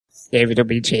David will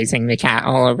be chasing the cat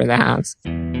all over the house.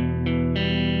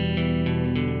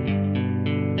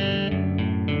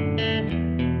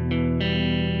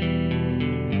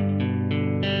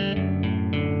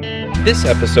 This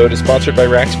episode is sponsored by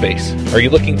Rackspace. Are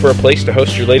you looking for a place to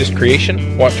host your latest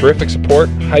creation? Want terrific support,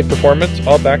 high performance,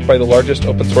 all backed by the largest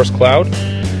open source cloud?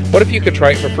 What if you could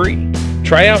try it for free?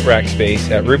 Try out Rackspace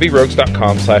at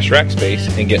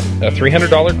rubyrogues.com/Rackspace and get a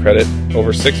 $300 credit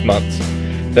over 6 months.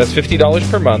 That's $50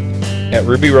 per month at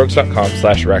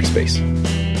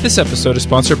rubyrogues.com/Rackspace. This episode is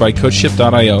sponsored by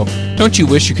CodeShip.io. Don't you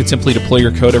wish you could simply deploy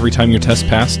your code every time your test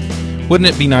passed? Wouldn't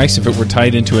it be nice if it were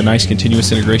tied into a nice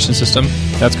continuous integration system?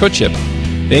 That's CodeShip.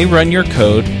 They run your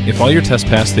code. If all your tests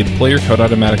pass, they deploy your code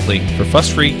automatically for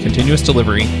fuss-free continuous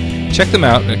delivery. Check them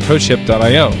out at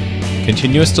CodeShip.io.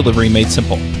 Continuous delivery made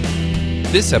simple.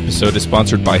 This episode is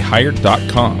sponsored by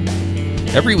Hired.com.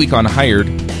 Every week on Hired,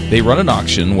 they run an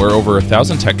auction where over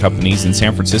 1,000 tech companies in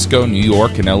San Francisco, New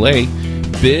York, and LA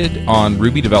bid on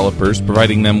Ruby developers,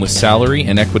 providing them with salary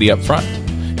and equity up front.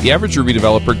 The average Ruby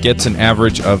developer gets an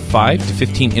average of 5 to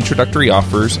 15 introductory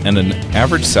offers and an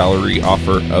average salary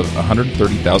offer of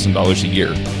 $130,000 a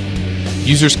year.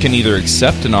 Users can either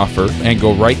accept an offer and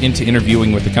go right into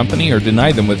interviewing with the company or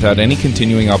deny them without any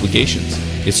continuing obligations.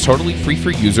 It's totally free for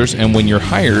users, and when you're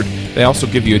hired, they also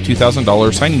give you a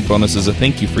 $2,000 signing bonus as a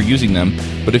thank you for using them,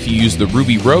 but if you use the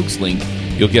Ruby Rogues link,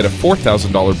 you'll get a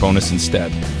 $4,000 bonus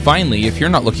instead. Finally, if you're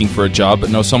not looking for a job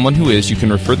but know someone who is, you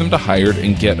can refer them to Hired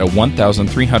and get a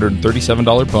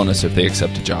 $1,337 bonus if they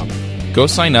accept a job. Go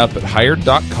sign up at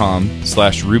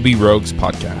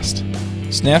hired.com/RubyRoguesPodcast.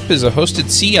 Snap is a hosted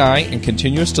CI and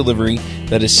continuous delivery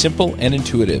that is simple and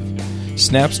intuitive.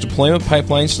 Snap's deployment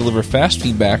pipelines deliver fast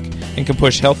feedback and can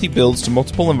push healthy builds to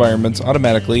multiple environments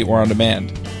automatically or on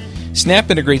demand.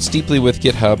 Snap integrates deeply with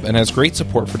GitHub and has great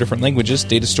support for different languages,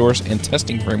 data stores, and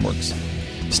testing frameworks.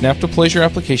 Snap deploys your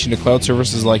application to cloud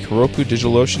services like Heroku,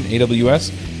 DigitalOcean,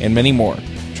 AWS, and many more.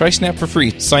 Try Snap for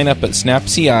free. Sign up at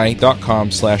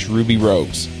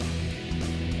snapci.com/RubyRogues.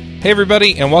 Hey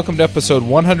everybody, and welcome to episode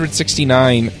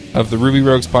 169 of the Ruby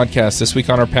Rogues podcast. This week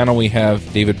on our panel we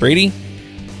have David Brady,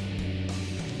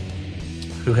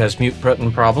 who has mute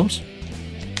button problems,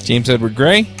 James Edward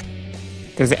Gray.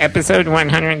 Does episode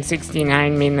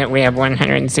 169 mean that we have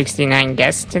 169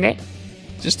 guests today?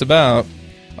 Just about.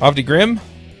 Avdi Grimm.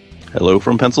 Hello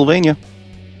from Pennsylvania.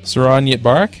 Saran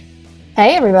Yitbarak.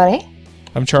 Hey, everybody.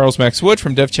 I'm Charles Max Wood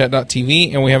from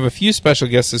DevChat.tv, and we have a few special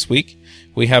guests this week.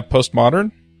 We have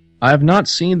Postmodern. I have not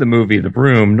seen the movie The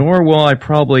Broom, nor will I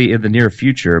probably in the near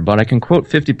future, but I can quote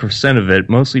 50% of it,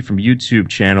 mostly from YouTube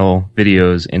channel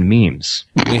videos and memes.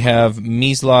 We have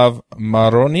Mislav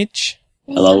Maronić.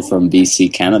 Hello from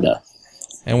BC, Canada.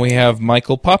 And we have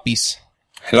Michael Papis.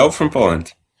 Hello from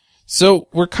Poland. So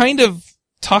we're kind of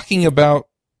talking about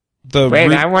the...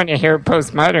 Wait, I want to hear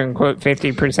Postmodern quote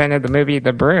 50% of the movie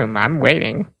The Broom. I'm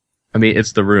waiting. I mean,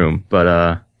 it's The Room,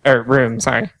 but... Room,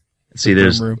 sorry. See,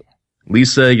 there's... Room.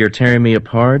 Lisa, you're tearing me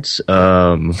apart.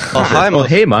 Hi,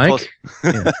 hey, Mike.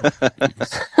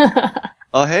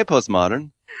 Oh, hey, Postmodern.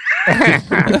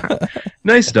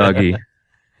 Nice doggy.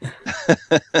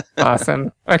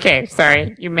 Awesome. Okay,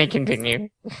 sorry. You may continue.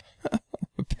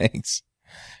 Thanks.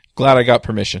 Glad I got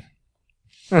permission.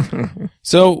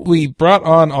 So we brought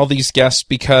on all these guests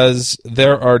because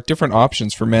there are different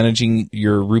options for managing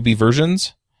your Ruby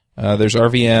versions. There's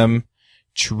RVM,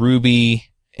 Cheruby,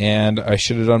 and I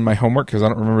should have done my homework because I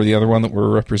don't remember the other one that we're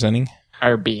representing.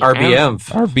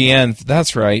 RBM,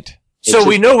 that's right. So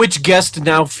we know which guest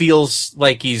now feels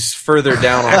like he's further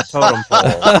down on the totem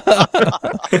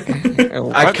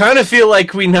pole. I kind of feel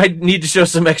like we need to show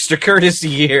some extra courtesy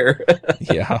here.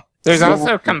 Yeah. There's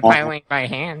also compiling by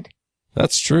hand.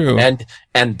 That's true. And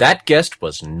that guest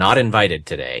was not invited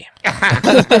today.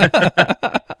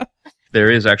 There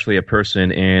is actually a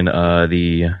person in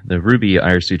the Ruby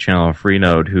IRC channel,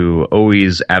 Freenode, who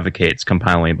always advocates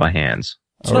compiling by hands.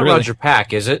 It's not Roger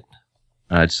Pack, is it?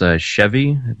 It's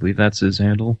Chevy. I believe that's his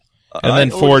handle. And then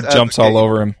Ford jumps all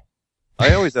over him.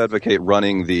 I always advocate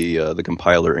running the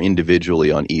compiler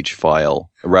individually on each file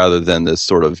rather than this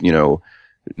sort of,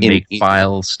 make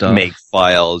file stuff. Make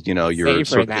files, your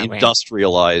sort of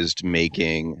industrialized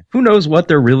making. Who knows what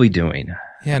they're really doing?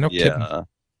 Yeah, no kidding.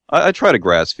 I try to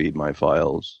grass feed my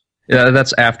files. Yeah,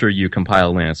 that's after you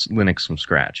compile Linux from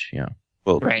scratch. Yeah.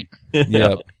 Well, right.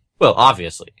 Yeah. Well,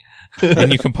 obviously.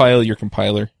 And you compile your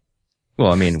compiler.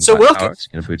 Well, I mean, so how else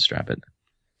can you bootstrap it?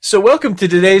 So welcome to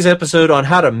today's episode on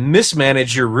how to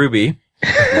mismanage your Ruby.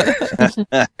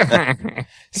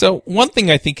 So one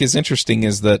thing I think is interesting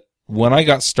is that when I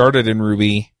got started in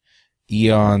Ruby,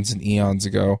 eons and eons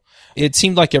ago. It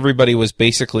seemed like everybody was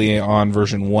basically on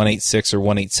version 186 or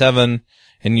 187,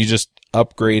 and you just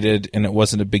upgraded and it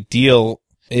wasn't a big deal.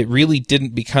 It really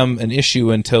didn't become an issue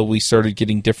until we started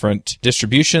getting different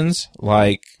distributions.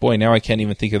 Like, boy, now I can't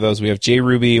even think of those. We have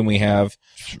JRuby and we have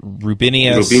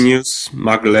Rubinius,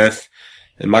 Maglev,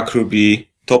 MacRuby,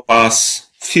 Topaz,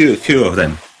 few of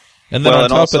them. And then on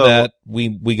top of that,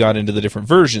 we got into the different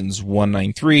versions: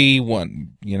 193,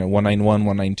 191,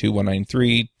 192,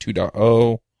 193,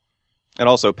 2.0. And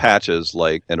also patches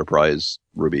like Enterprise,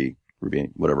 Ruby,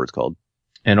 whatever it's called.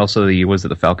 And also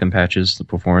the Falcon patches, the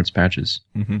performance patches.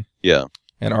 Mm-hmm. Yeah.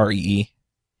 And REE,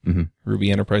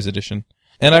 Ruby Enterprise Edition.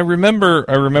 And I remember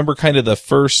kind of the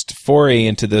first foray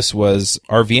into this was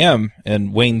RVM,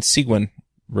 and Wayne Seguin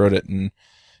wrote it and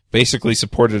basically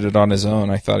supported it on his own.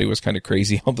 I thought he was kind of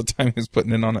crazy all the time he was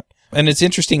putting in on it. And it's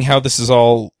interesting how this has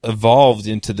all evolved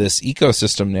into this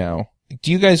ecosystem now.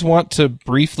 Do you guys want to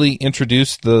briefly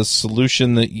introduce the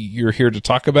solution that you're here to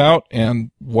talk about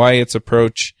and why its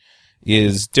approach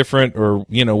is different, or,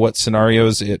 what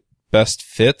scenarios it best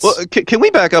fits? Well, can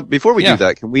we back up before we do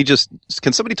that?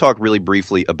 Can somebody talk really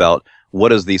briefly about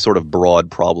what is the sort of broad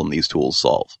problem these tools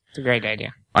solve? It's a great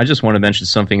idea. I just want to mention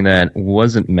something that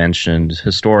wasn't mentioned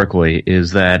historically,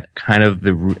 is that kind of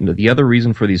the other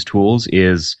reason for these tools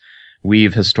is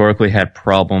we've historically had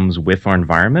problems with our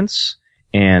environments,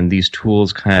 and these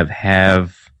tools kind of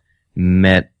have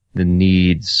met the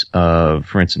needs of,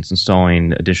 for instance,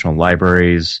 installing additional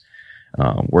libraries,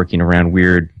 working around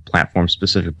weird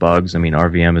platform-specific bugs. I mean,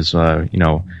 RVM is, that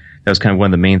was kind of one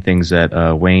of the main things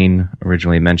that Wayne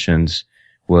originally mentioned,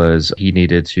 was he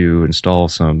needed to install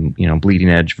some,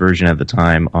 bleeding-edge version at the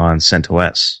time on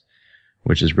CentOS,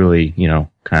 which is really,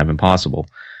 kind of impossible.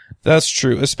 That's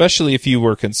true, especially if you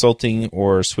were consulting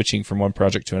or switching from one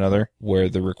project to another, where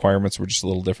the requirements were just a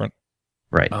little different.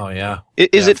 Right. Oh yeah.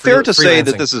 Is it fair to say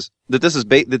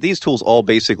that these tools all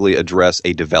basically address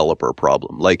a developer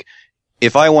problem? Like,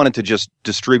 if I wanted to just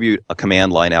distribute a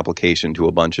command line application to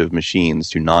a bunch of machines,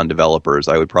 to non-developers,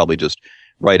 I would probably just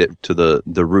write it to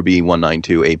the Ruby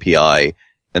 192 API,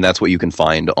 and that's what you can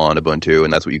find on Ubuntu,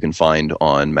 and that's what you can find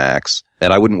on Macs,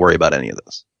 and I wouldn't worry about any of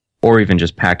this. Or even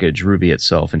just package Ruby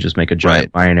itself and just make a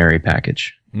giant binary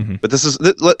package. Mm-hmm. But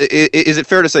is it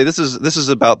fair to say this is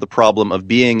about the problem of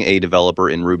being a developer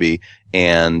in Ruby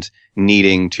and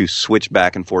needing to switch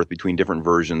back and forth between different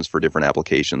versions for different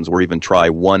applications, or even try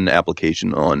one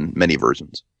application on many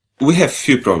versions? We have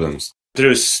few problems. There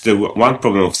is the one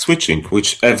problem of switching,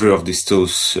 which every of these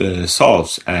tools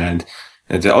solves, and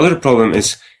the other problem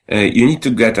is you need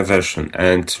to get a version,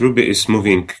 and Ruby is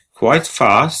moving quite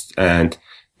fast, and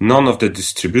none of the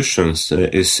distributions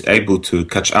is able to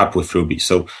catch up with Ruby.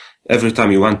 So every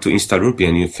time you want to install Ruby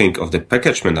and you think of the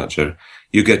package manager,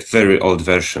 you get very old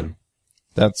version.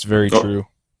 That's very true.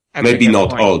 Maybe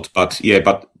not old, but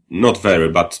not very,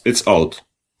 but it's old.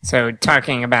 So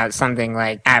talking about something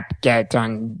like apt-get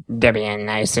on Debian,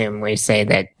 I assume we say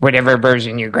that whatever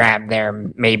version you grab there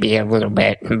may be a little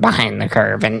bit behind the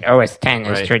curve, and OS X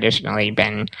has traditionally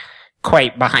been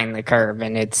quite behind the curve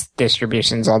in its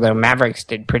distributions, although Mavericks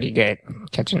did pretty good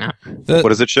catching up. What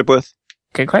does it ship with?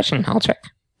 Good question. I'll check.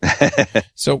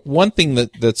 So one thing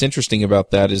that's interesting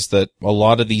about that is that a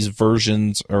lot of these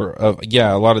versions of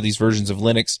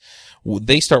Linux,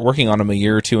 they start working on them a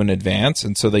year or two in advance,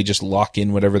 and so they just lock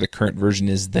in whatever the current version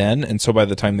is then, and so by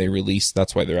the time they release,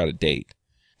 that's why they're out of date.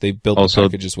 They built the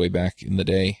packages way back in the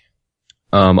day.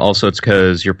 Also, it's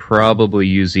because you're probably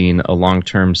using a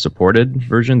long-term supported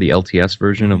version, the LTS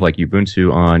version of like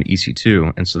Ubuntu on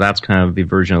EC2, and so that's kind of the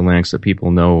version of Linux that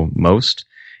people know most.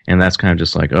 And that's kind of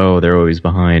just like, oh, they're always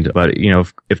behind. But,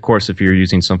 of course, if you're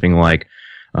using something like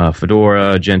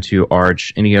Fedora, Gentoo,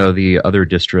 Arch, any of the other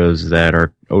distros that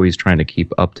are always trying to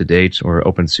keep up to date, or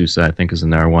OpenSUSE, I think is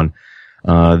another one,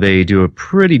 they do a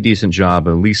pretty decent job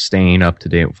at least staying up to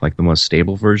date with like the most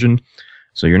stable version.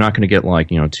 So you're not going to get like,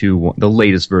 the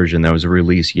latest version that was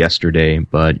released yesterday,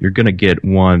 but you're going to get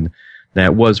one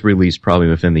that was released probably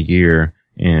within the year,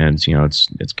 and,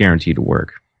 it's guaranteed to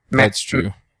work. That's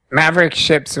true. Maverick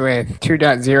ships with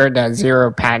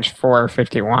 2.0.0 patch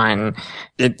 451.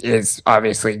 It is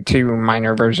obviously 2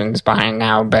 minor versions behind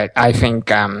now, but I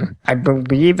think, I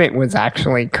believe it was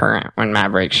actually current when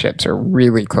Maverick ships, or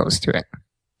really close to it.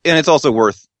 And it's also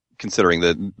worth considering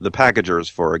that the packagers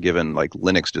for a given like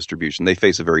Linux distribution, they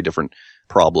face a very different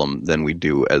problem than we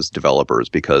do as developers,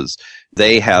 because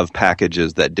they have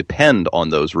packages that depend on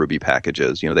those Ruby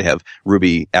packages. They have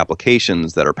Ruby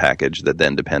applications that are packaged that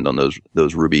then depend on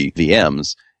those Ruby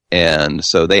VMs. And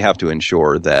so they have to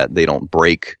ensure that they don't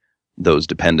break those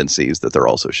dependencies that they're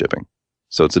also shipping.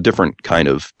 So it's a different kind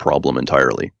of problem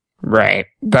entirely. Right.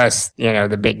 Thus,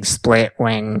 the big split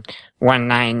when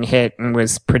 1.9 hit and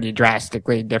was pretty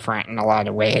drastically different in a lot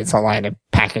of ways. A lot of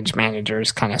package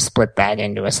managers kind of split that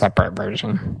into a separate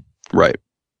version. Right.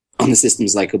 On the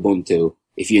systems like Ubuntu,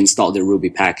 if you install the Ruby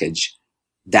package,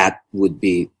 that would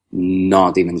be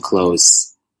not even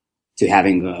close to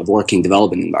having a working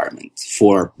development environment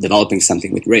for developing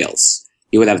something with Rails.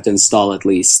 You would have to install at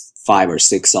least 5 or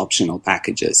 6 optional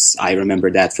packages. I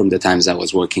remember that from the times I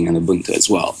was working on Ubuntu as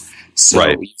well. So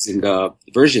using a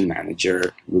version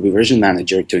manager, Ruby version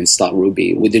manager to install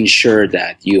Ruby would ensure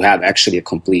that you have actually a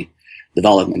complete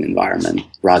development environment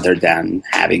rather than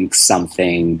having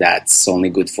something that's only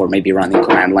good for maybe running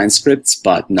command line scripts,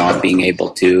 but not being able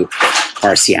to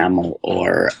parse YAML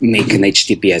or make an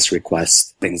HTTPS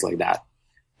request, things like that.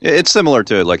 It's similar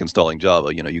to like installing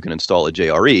Java. You can install a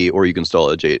JRE or you can install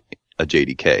a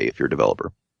JDK if you're a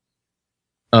developer.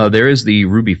 There is the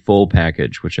Ruby full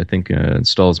package, which I think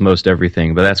installs most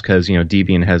everything, but that's because,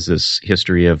 Debian has this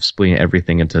history of splitting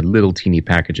everything into little teeny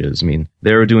packages. I mean,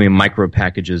 they were doing micro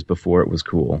packages before it was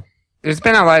cool. There's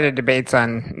been a lot of debates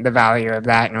on the value of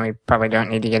that, and we probably don't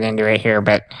need to get into it here,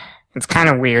 but it's kind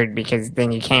of weird because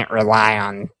then you can't rely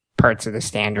on parts of the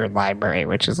standard library,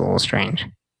 which is a little strange.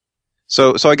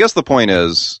 So I guess the point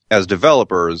is, as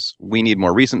developers, we need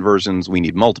more recent versions, we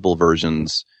need multiple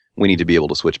versions, we need to be able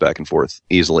to switch back and forth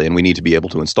easily, and we need to be able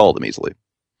to install them easily.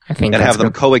 I think and have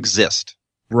them coexist.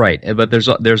 Right, but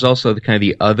there's also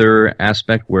the other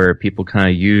aspect where people kind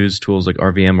of use tools like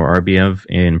RVM or RBF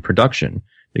in production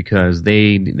because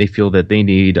they feel that they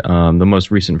need the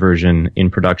most recent version in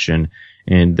production,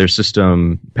 and their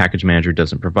system package manager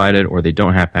doesn't provide it, or they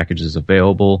don't have packages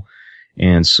available.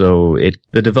 And so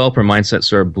the developer mindset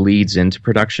sort of bleeds into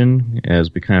production as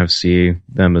we kind of see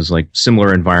them as like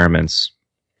similar environments.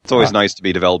 It's always nice to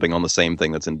be developing on the same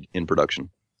thing that's in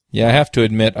production. Yeah, I have to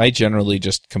admit, I generally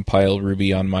just compile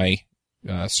Ruby on my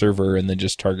server and then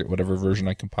just target whatever version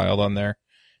I compiled on there.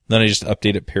 Then I just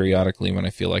update it periodically when I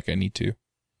feel like I need to.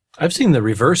 I've seen the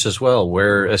reverse as well,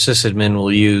 where a sysadmin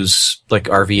will use like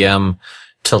RVM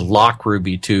to lock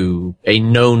Ruby to a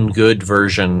known good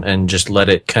version and just let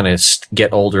it kind of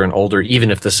get older and older, even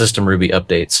if the system Ruby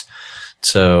updates.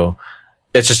 So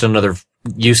it's just another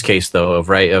use case, though,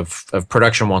 of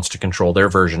production wants to control their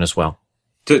version as well.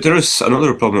 There is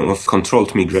another problem of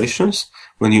controlled migrations.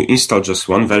 When you install just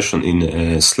one version in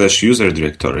 /user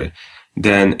directory,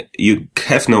 then you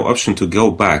have no option to go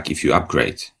back if you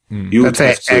upgrade. You would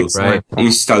have to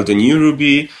install the new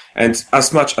Ruby, and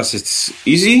as much as it's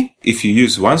easy, if you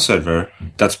use one server,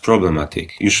 that's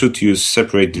problematic. You should use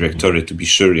separate directory to be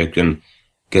sure you can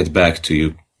get back to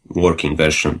your working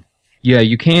version. Yeah,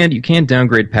 you can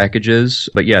downgrade packages,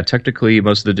 but yeah, technically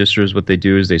most of the distros, what they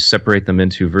do is they separate them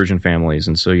into version families,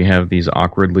 and so you have these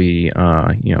awkwardly,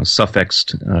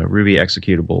 suffixed Ruby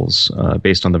executables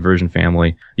based on the version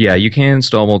family. Yeah, you can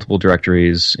install multiple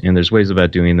directories, and there's ways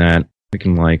about doing that. We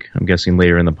can, I'm guessing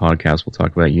later in the podcast we'll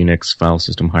talk about Unix file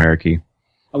system hierarchy.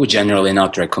 I would generally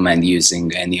not recommend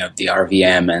using any of the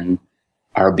RVM and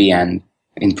RBN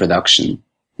in production,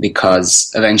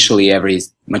 because eventually every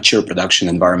mature production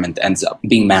environment ends up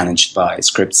being managed by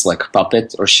scripts like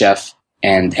Puppet or Chef,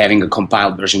 and having a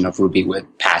compiled version of Ruby with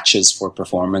patches for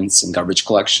performance and garbage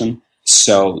collection.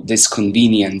 So this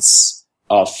convenience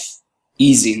of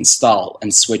easy install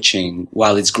and switching,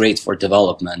 while it's great for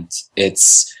development,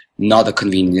 it's not a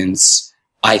convenience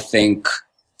I think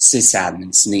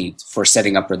sysadmins need for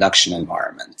setting up production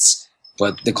environments.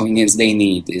 But the convenience they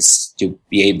need is to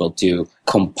be able to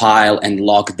compile and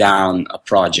lock down a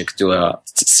project to a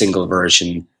single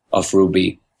version of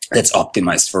Ruby that's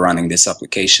optimized for running this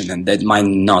application. And that might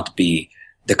not be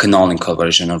the canonical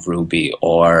version of Ruby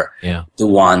or the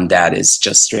one that is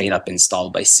just straight up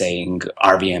installed by saying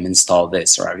RVM install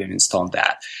this or RVM install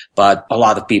that. But a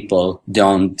lot of people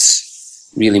don't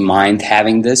really mind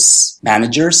having this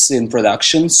managers in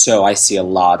production. So I see a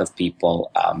lot of people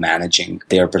managing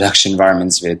their production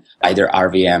environments with either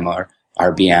RVM or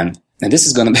RBN. And this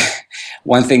is going to be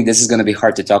one thing, this is going to be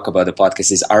hard to talk about the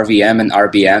podcast, is RVM and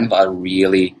RBN are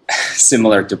really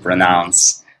similar to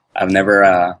pronounce. I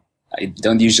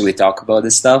don't usually talk about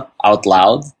this stuff out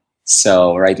loud.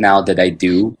 So right now that I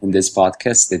do in this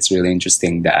podcast, it's really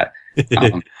interesting that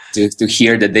to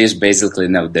hear that there's basically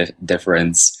no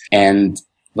difference.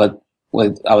 But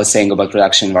what I was saying about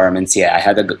production environments,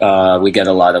 we get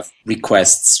a lot of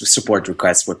support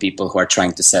requests for people who are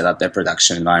trying to set up their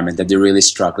production environment, that they're really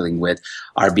struggling with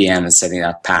RBM and setting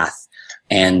that path.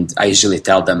 And I usually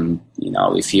tell them,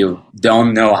 if you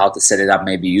don't know how to set it up,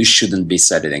 maybe you shouldn't be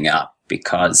setting it up,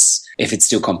 because if it's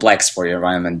too complex for your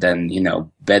environment, then,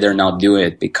 better not do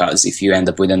it, because if you end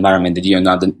up with an environment that you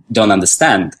don't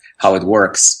understand how it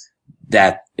works,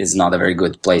 that is not a very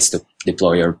good place to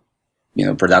deploy your,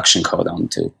 production code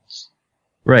onto.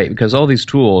 Right, because all these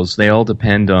tools, they all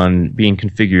depend on being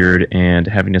configured and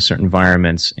having a certain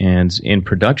environment. And in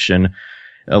production,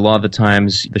 a lot of the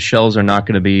times the shells are not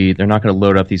going to they're not going to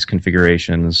load up these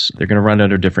configurations. They're going to run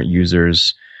under different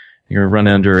users. They're going to run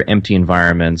under empty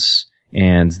environments.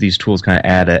 And these tools kind of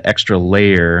add an extra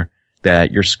layer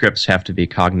that your scripts have to be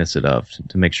cognizant of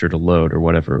to make sure to load or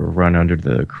whatever, or run under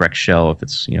the correct shell if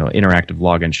it's, interactive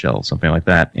login shell, something like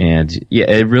that. And yeah,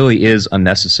 it really is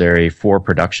unnecessary for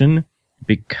production,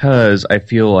 because I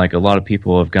feel like a lot of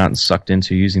people have gotten sucked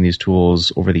into using these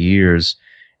tools over the years,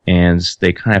 and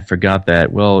they kind of forgot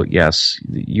that, well, yes,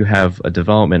 you have a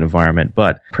development environment,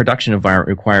 but production environment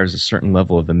requires a certain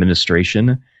level of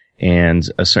administration and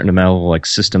a certain amount of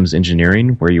systems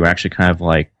engineering, where you actually kind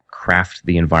of craft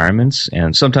the environments.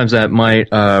 And sometimes that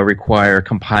might require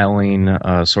compiling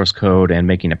source code and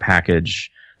making a package,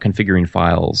 configuring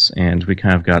files. And we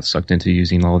kind of got sucked into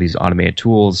using all these automated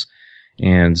tools.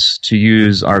 And to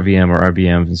use RVM or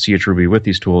RBM and chruby with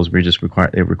these tools,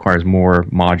 it requires more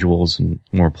modules and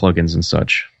more plugins and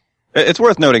such. It's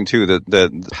worth noting, too, that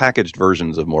the packaged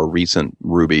versions of more recent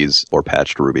Rubies or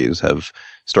patched Rubies have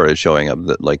started showing up,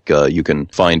 that you can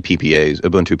find PPAs,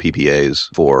 Ubuntu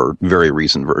PPAs for very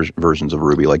recent versions of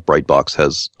Ruby, like Brightbox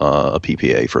has a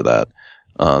PPA for that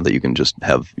you can just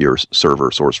have your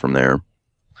server source from there.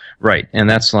 Right, and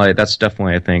that's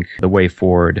definitely, I think, the way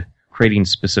forward, creating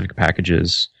specific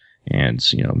packages and,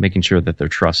 making sure that they're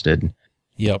trusted.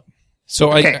 Yep.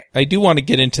 So okay. I do want to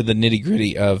get into the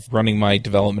nitty-gritty of running my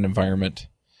development environment.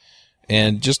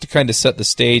 And just to kind of set the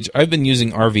stage, I've been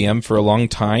using RVM for a long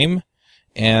time,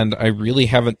 and I really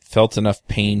haven't felt enough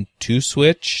pain to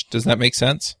switch. Does that make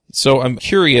sense? So I'm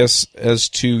curious as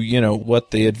to,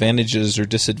 what the advantages or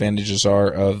disadvantages are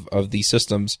of these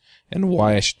systems, and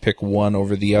why I should pick one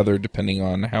over the other depending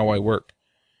on how I work.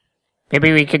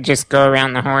 Maybe we could just go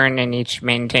around the horn and each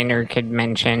maintainer could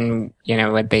mention,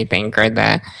 what they think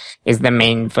is the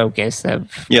main focus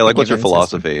of. Yeah, what's your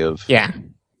philosophy of? Yeah.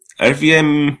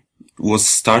 RVM was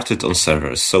started on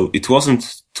servers, so it wasn't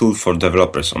a tool for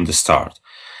developers on the start.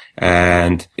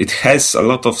 And it has a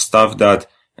lot of stuff that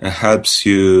helps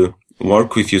you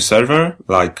work with your server,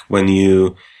 like when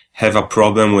you have a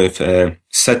problem with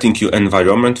setting your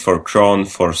environment for cron,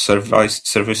 for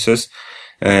services,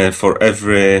 for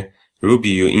every Ruby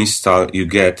you install, you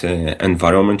get an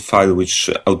environment file which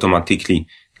automatically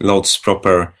loads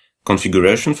proper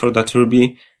configuration for that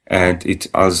Ruby, and it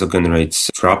also generates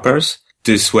wrappers.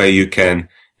 This way you can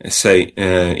say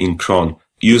in cron,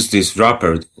 use this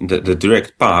wrapper, the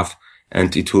direct path,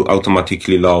 and it will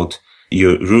automatically load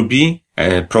your Ruby,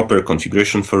 proper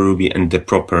configuration for Ruby, and the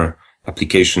proper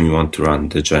application you want to run,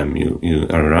 the gem you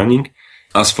are running.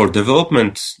 As for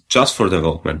development, just for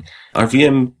development,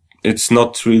 RVM, it's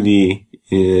not really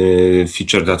a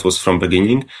feature that was from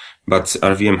beginning, but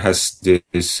RVM has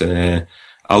this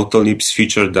auto-libs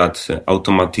feature that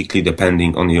automatically,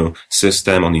 depending on your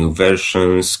system, on your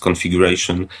versions,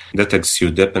 configuration, detects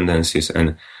your dependencies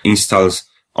and installs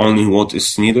only what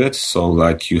is needed. So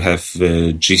you have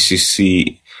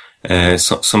GCC,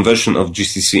 some version of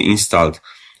GCC installed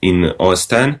in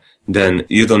OS X, then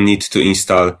you don't need to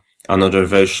install another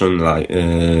version,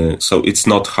 so it's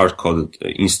not hard-coded.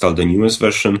 Install the newest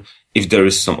version. If there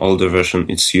is some older version,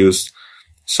 it's used.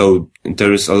 So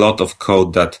there is a lot of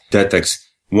code that detects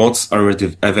what's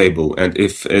already available, and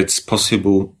if it's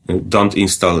possible, don't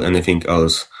install anything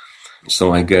else.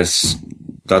 So I guess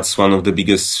that's one of the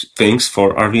biggest things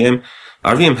for RVM.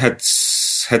 RVM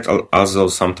had also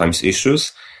sometimes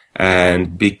issues,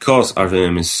 and because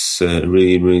RVM is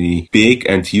really, really big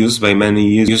and used by many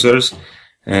users,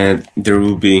 and there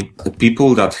will be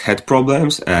people that had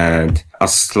problems, and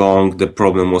as long the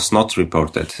problem was not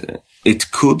reported, it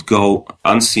could go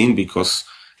unseen because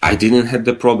I didn't have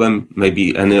the problem,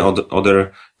 maybe any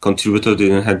other contributor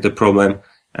didn't have the problem,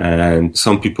 and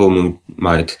some people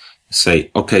might say,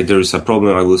 okay, there is a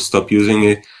problem, I will stop using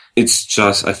it. It's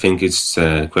just, I think it's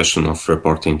a question of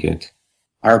reporting it.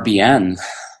 RBN,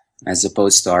 as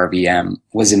opposed to RVM,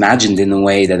 was imagined in a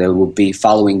way that it would be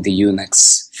following the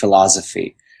Unix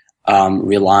philosophy,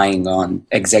 relying on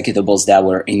executables that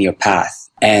were in your path,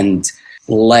 and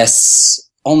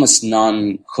almost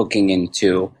non-hooking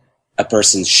into a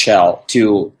person's shell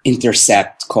to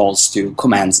intercept calls to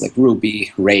commands like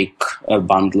Ruby, Rake,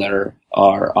 Bundler,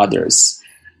 or others.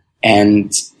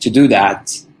 And to do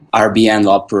that, RBN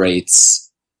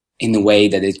operates in a way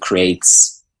that it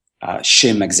creates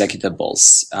shim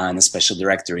executables in a special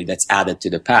directory that's added to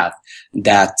the path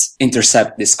that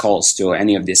intercept these calls to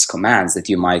any of these commands that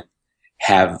you might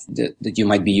have, that you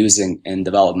might be using in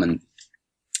development.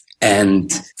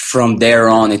 And from there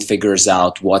on, it figures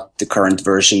out what the current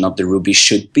version of the Ruby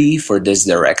should be for this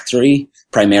directory,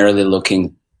 primarily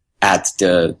looking at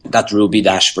that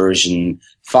Ruby-version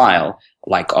file,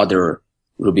 like other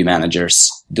Ruby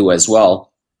managers do as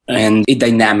well. And it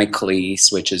dynamically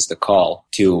switches the call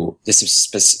to this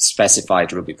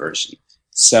specified Ruby version.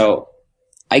 So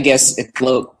I guess it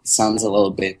sounds a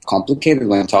little bit complicated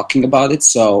when I'm talking about it.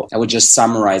 So I would just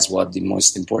summarize what the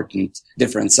most important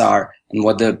difference are and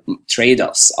what the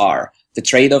trade-offs are. The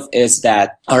trade-off is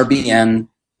that RBN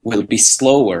will be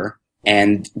slower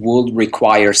and will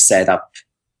require setup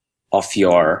of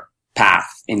your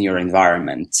path in your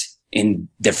environment in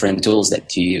different tools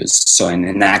that you use. So in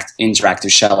an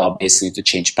interactive shell, obviously you need to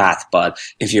change path, but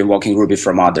if you're working Ruby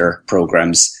from other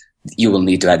programs, you will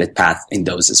need to edit path in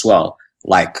those as well,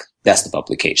 like desktop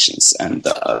applications. And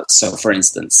so for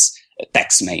instance,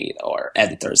 TextMate or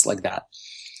editors like that.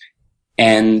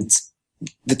 And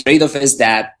the trade-off is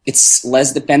that it's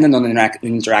less dependent on an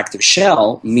interactive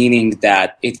shell, meaning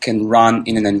that it can run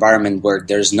in an environment where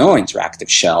there's no interactive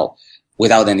shell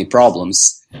without any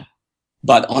problems.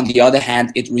 But on the other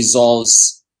hand, it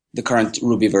resolves the current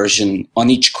Ruby version on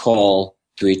each call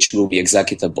to each Ruby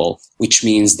executable, which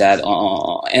means that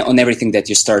on everything that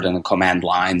you start on a command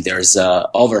line, there's a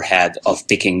overhead of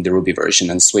picking the Ruby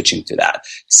version and switching to that.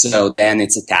 So then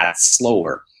it's a tad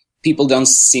slower. People don't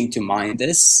seem to mind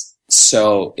this,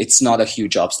 so it's not a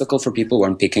huge obstacle for people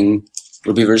when picking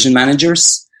Ruby version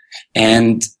managers.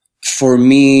 And for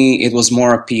me, it was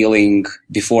more appealing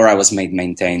before I was made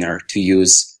maintainer to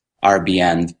use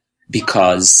RBN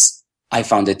because I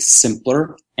found it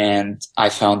simpler and I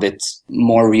found it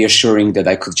more reassuring that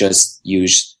I could just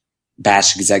use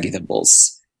bash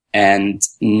executables and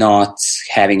not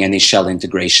having any shell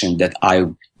integration that I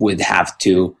would have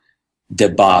to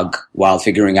debug while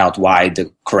figuring out why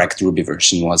the correct Ruby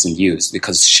version wasn't used,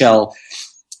 because shell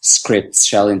scripts,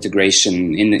 shell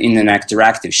integration in an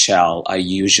interactive shell are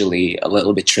usually a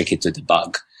little bit tricky to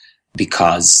debug,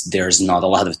 because there's not a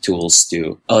lot of tools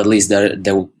to, or at least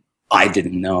I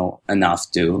didn't know enough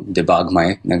to debug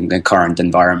the current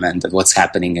environment and what's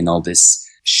happening in all these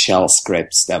shell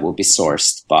scripts that will be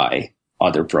sourced by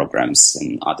other programs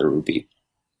and other Ruby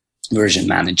version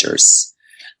managers.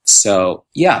 So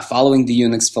yeah, following the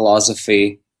Unix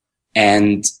philosophy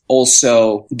and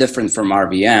also different from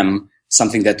RVM,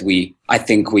 something that I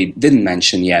think we didn't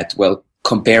mention yet. Well,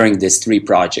 comparing these three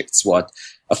projects, what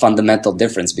a fundamental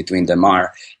difference between them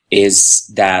is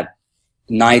that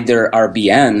neither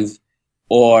RBenv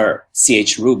or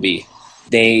chruby,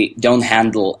 they don't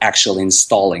handle actual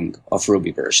installing of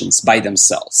Ruby versions by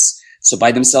themselves. So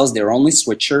by themselves, they're only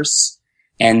switchers,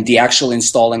 and the actual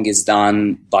installing is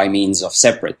done by means of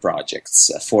separate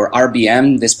projects. For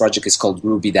RBM, this project is called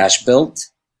ruby-build,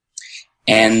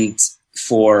 and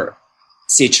for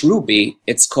chruby,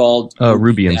 it's called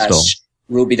ruby install.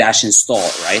 Ruby-install,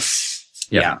 right?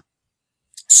 Yeah.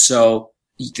 So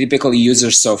typically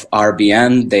users of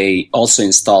RBN, they also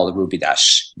install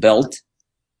ruby-build,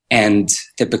 and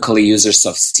typically users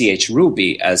of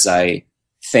chruby, as I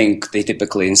think, they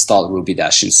typically install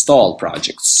ruby-install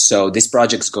projects. So these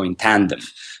projects go in tandem,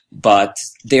 but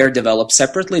they're developed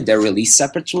separately, they're released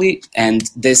separately, and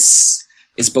this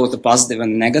is both a positive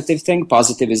and a negative thing.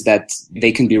 Positive is that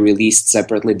they can be released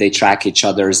separately. They track each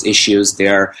other's issues.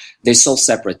 They solve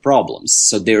separate problems.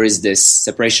 So there is this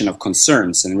separation of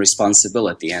concerns and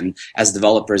responsibility. And as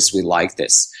developers, we like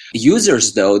this.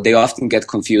 Users, though, they often get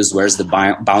confused where's the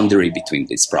boundary between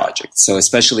these projects. So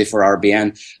especially for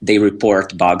RBN, they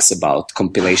report bugs about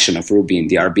compilation of Ruby in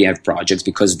the RBN projects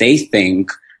because they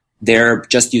think they're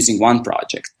just using one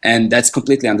project. And that's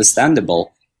completely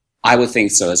understandable. I would think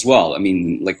so as well. I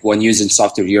mean, like when using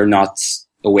software, you're not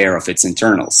aware of its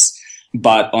internals.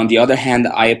 But on the other hand,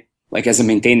 as a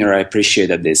maintainer, I appreciate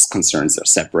that these concerns are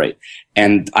separate.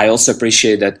 And I also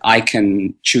appreciate that I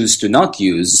can choose to not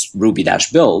use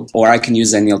ruby-build, or I can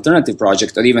use any alternative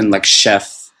project, or even like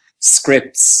chef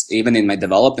scripts, even in my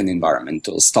development environment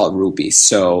to install Ruby.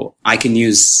 So I can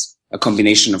use a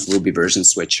combination of Ruby version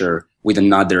switcher with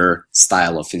another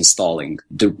style of installing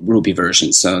the Ruby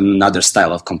version. So another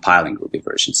style of compiling Ruby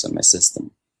versions on my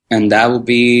system. And that will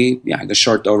be, the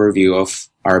short overview of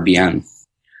RBN.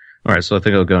 All right. So I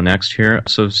think I'll go next here.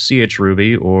 So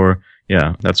chruby, or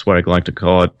that's what I like to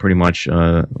call it pretty much.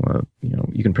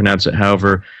 You can pronounce it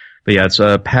however But yeah, it's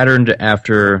patterned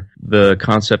after the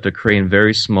concept of creating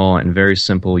very small and very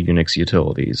simple Unix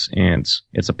utilities. And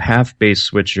it's a path-based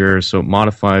switcher, so it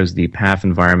modifies the path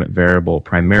environment variable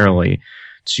primarily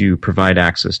to provide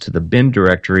access to the bin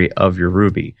directory of your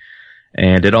Ruby.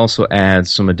 And it also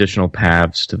adds some additional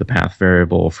paths to the path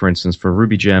variable, for instance, for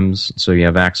Ruby gems, so you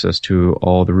have access to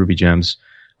all the Ruby gems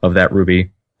of that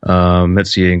Ruby. Let's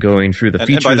see, and going through the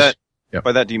features. And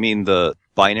by that, do you mean the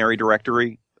binary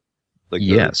directory? Like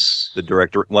yes. The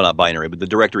directory, well, not binary, but the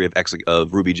directory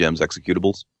of Ruby gems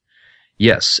executables?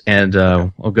 Yes, and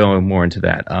I'll go more into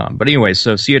that. But anyway,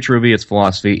 so chruby, its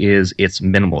philosophy is it's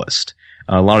minimalist.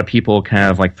 A lot of people kind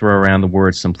of like throw around the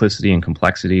words simplicity and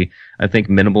complexity. I think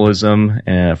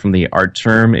minimalism, from the art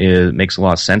term, makes a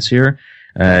lot of sense here.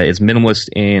 It's minimalist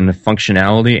in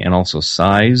functionality and also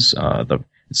size.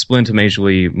 It's split into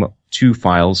majorly 2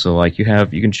 files, so like you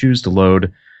can choose to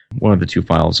load one of the 2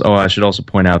 files. Oh, I should also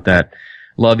point out that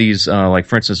a lot of these, like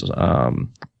for instance,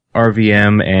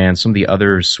 RVM and some of the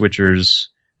other switchers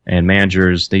and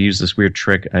managers, they use this weird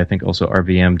trick. I think also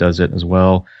RVM does it as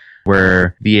well,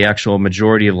 where the actual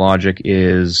majority of logic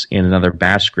is in another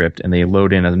bash script, and they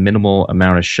load in a minimal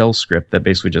amount of shell script that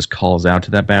basically just calls out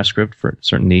to that bash script for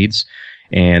certain needs,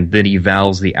 and then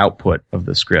evals the output of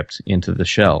the script into the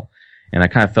shell. And I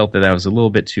kind of felt that was a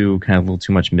little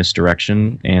too much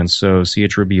misdirection, and so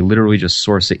chruby literally just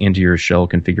source it into your shell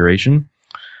configuration.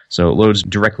 So it loads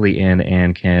directly in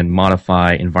and can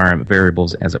modify environment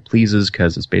variables as it pleases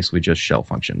because it's basically just shell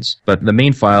functions. But the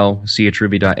main file,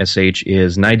 chruby.sh,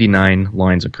 is 99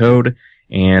 lines of code,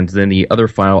 and then the other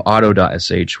file,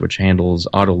 auto.sh, which handles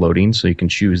auto-loading, so you can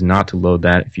choose not to load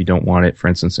that if you don't want it, for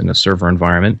instance, in a server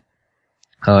environment,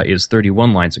 is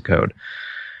 31 lines of code.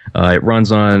 It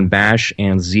runs on Bash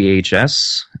and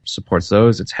ZHS, supports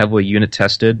those. It's heavily unit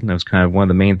tested. That was kind of one of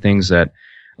the main things that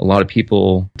a lot of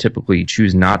people typically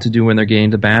choose not to do when they're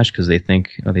getting to Bash because they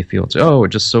feel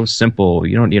it's just so simple.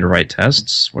 You don't need to write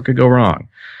tests. What could go wrong?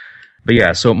 But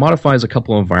yeah, so it modifies a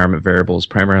couple of environment variables,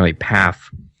 primarily path.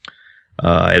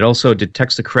 It also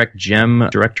detects the correct gem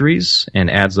directories and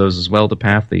adds those as well to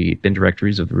path, the bin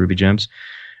directories of the Ruby gems.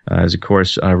 As of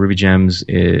course, Ruby gems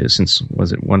is, since,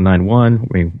 was it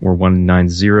 191 or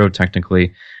 190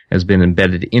 technically, has been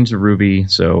embedded into Ruby.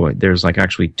 So there's like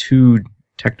actually 2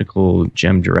 technical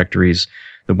gem directories.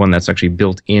 The one that's actually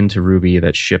built into Ruby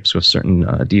that ships with certain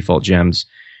default gems.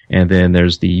 And then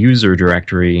there's the user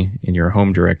directory in your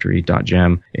home directory,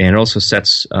 .gem. And it also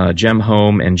sets gem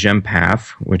home and gem path,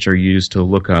 which are used to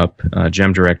look up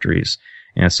gem directories.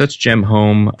 And it sets gem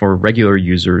home for regular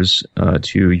users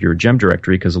to your gem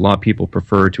directory because a lot of people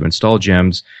prefer to install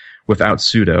gems without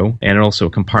sudo, and it also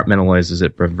compartmentalizes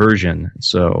it by version.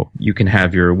 So you can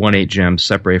have your 1.8 gems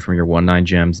separate from your 1.9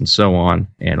 gems and so on,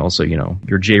 and also,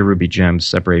 your JRuby gems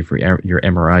separate from your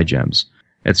MRI gems.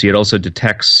 And see, it also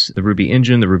detects the Ruby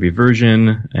engine, the Ruby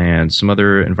version, and some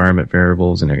other environment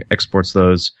variables, and it exports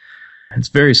those. It's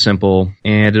very simple,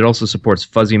 and it also supports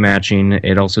fuzzy matching.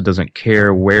 It also doesn't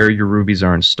care where your Rubies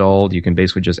are installed. You can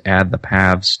basically just add the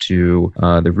paths to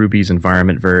the Ruby's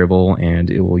environment variable, and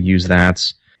it will use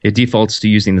that. It defaults to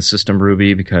using the system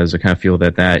Ruby because I kind of feel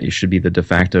that should be the de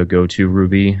facto go-to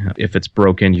Ruby. If it's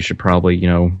broken, you should probably,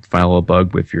 file a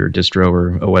bug with your distro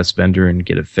or OS vendor and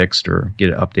get it fixed or get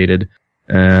it updated.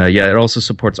 It also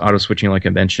supports auto-switching like I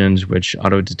mentioned, which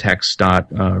auto-detects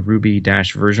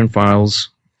 .ruby-version files,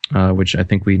 which I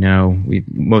think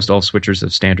most all switchers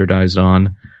have standardized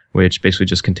on, which basically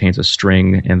just contains a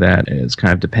string, and that is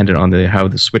kind of dependent on how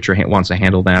the switcher wants to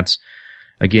handle that.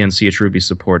 Again, chruby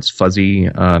supports fuzzy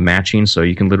matching, so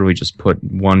you can literally just put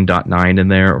 1.9 in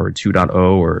there, or 2.0,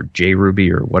 or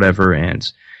JRuby, or whatever,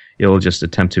 and it'll just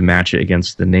attempt to match it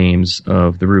against the names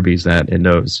of the Rubies that it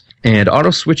knows. And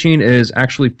auto-switching is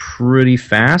actually pretty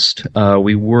fast.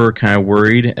 We were kind of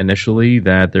worried initially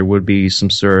that there would be some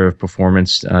sort of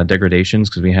performance degradations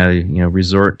because we had to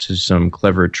resort to some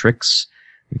clever tricks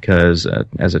because,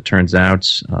 as it turns out,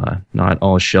 not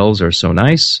all shells are so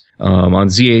nice. On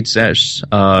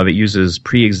ZHS, it uses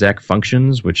pre-exec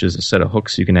functions, which is a set of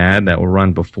hooks you can add that will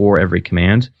run before every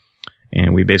command.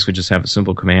 And we basically just have a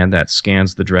simple command that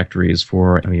scans the directories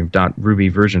for your .ruby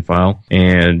version file.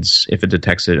 And if it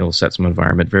detects it, it'll set some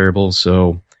environment variables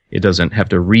so it doesn't have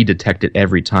to redetect it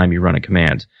every time you run a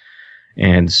command.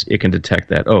 And it can detect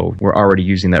that, we're already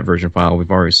using that version file.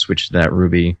 We've already switched to that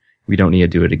Ruby. We don't need to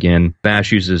do it again.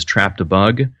 Bash uses trap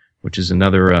debug, which is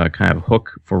another kind of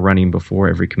hook for running before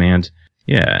every command.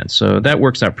 Yeah, and so that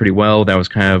works out pretty well. That was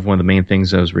kind of one of the main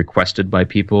things that was requested by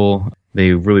people.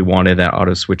 They really wanted that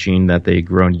auto-switching that they'd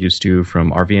grown used to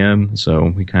from RVM, so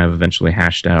we kind of eventually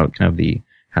hashed out kind of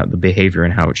the behavior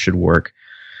and how it should work.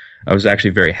 I was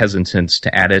actually very hesitant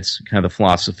to add it. Kind of the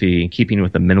philosophy, keeping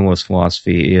with the minimalist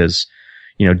philosophy, is,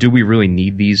 do we really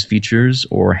need these features,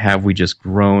 or have we just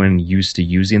grown used to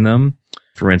using them?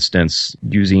 For instance,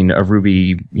 using a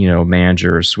Ruby,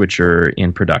 manager or switcher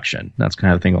in production. That's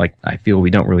kind of the thing, like, I feel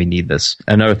we don't really need this.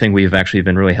 Another thing we've actually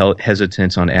been really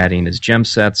hesitant on adding is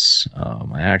Gemsets.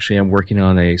 I actually am working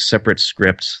on a separate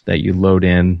script that you load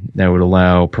in that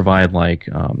would provide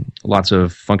lots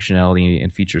of functionality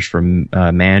and features for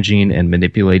managing and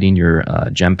manipulating your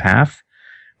gem path,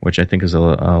 which I think is a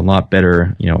lot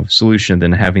better, solution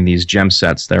than having these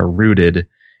Gemsets that are rooted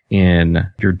in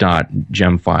your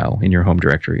 .gem file in your home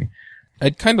directory.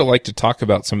 I'd kind of like to talk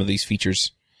about some of these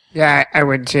features. Yeah, I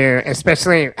would too.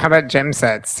 Especially, how about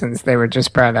Gemsets, since they were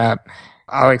just brought up?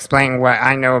 I'll explain what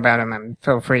I know about them, and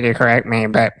feel free to correct me.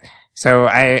 But so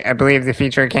I believe the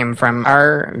feature came from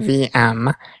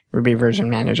RVM, Ruby Version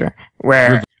Manager,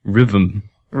 where Rhythm,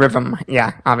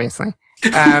 yeah, obviously.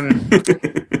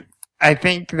 I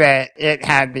think that it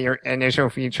had the initial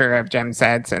feature of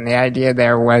Gemsets, and the idea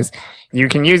there was you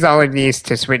can use all of these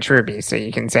to switch Ruby. So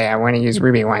you can say, I want to use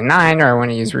Ruby 1.9 or I want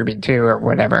to use Ruby 2 or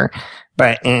whatever.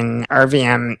 But in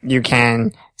RVM, you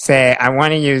can say, I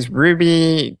want to use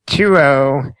Ruby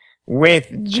 2.0 with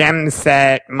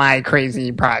Gemset, my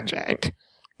crazy project.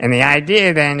 And the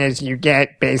idea then is you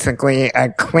get basically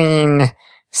a clean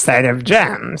set of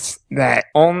gems that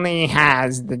only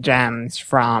has the gems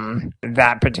from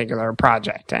that particular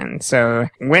project. And so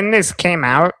when this came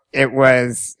out, it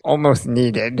was almost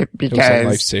needed because it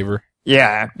was a lifesaver.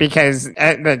 Yeah, because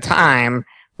at the time,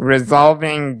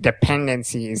 resolving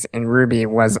dependencies in Ruby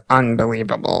was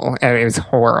unbelievable. It was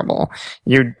horrible.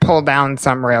 You'd pull down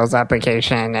some Rails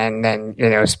application and then,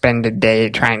 spend a day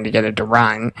trying to get it to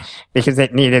run because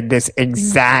it needed this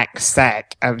exact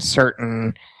set of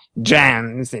certain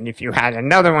gems, and if you had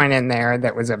another one in there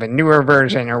that was of a newer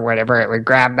version or whatever, it would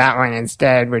grab that one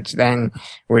instead, which then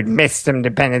would miss some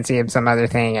dependency of some other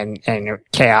thing, and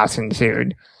chaos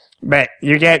ensued. But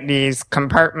you get these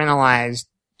compartmentalized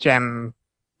gem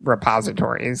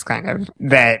repositories kind of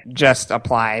that just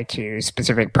apply to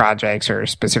specific projects or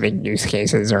specific use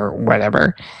cases or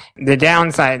whatever. The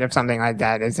downside of something like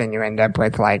that is then you end up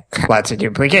with lots of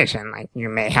duplication. Like you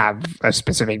may have a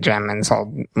specific gem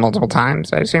installed multiple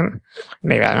times, I assume.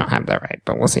 Maybe I don't have that right,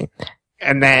 but we'll see.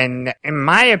 And then, in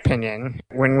my opinion,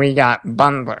 when we got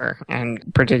Bundler, and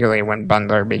particularly when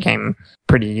Bundler became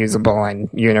pretty usable and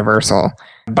universal,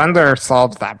 Bundler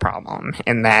solves that problem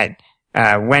in that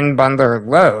when Bundler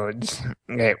loads,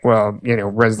 it will,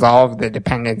 resolve the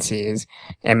dependencies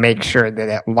and make sure that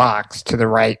it locks to the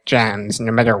right gems,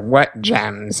 no matter what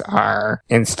gems are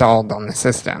installed on the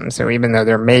system. So even though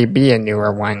there may be a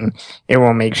newer one, it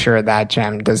will make sure that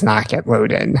gem does not get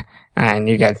loaded. And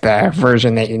you get the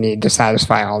version that you need to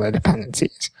satisfy all the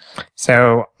dependencies.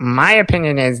 So my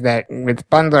opinion is that with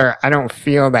Bundler, I don't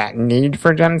feel that need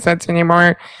for Gemsets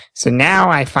anymore. So now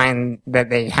I find that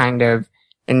they kind of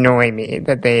annoy me,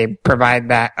 that they provide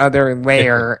that other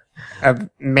layer of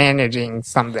managing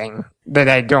something that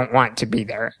I don't want to be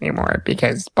there anymore,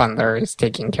 because Bundler is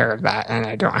taking care of that and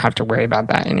I don't have to worry about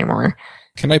that anymore.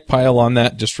 Can I pile on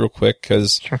that just real quick?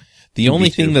 Because the only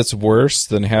thing that's worse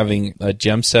than having a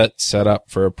Gemset set up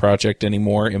for a project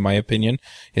anymore, in my opinion,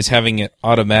 is having it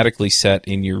automatically set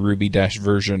in your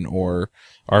Ruby-version or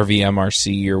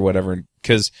RVMRC or whatever,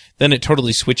 because then it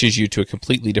totally switches you to a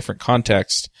completely different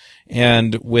context.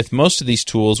 And with most of these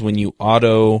tools, when you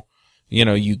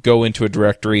you go into a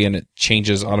directory and it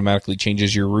automatically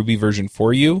changes your Ruby version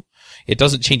for you, it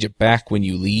doesn't change it back when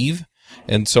you leave.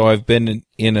 And so I've been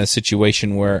in a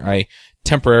situation where I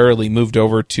temporarily moved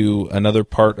over to another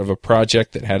part of a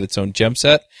project that had its own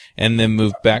Gemset, and then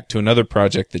moved back to another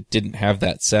project that didn't have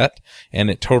that set, and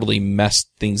it totally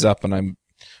messed things up, and I'm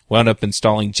wound up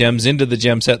installing gems into the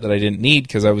Gemset that I didn't need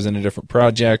because I was in a different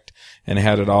project and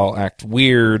had it all act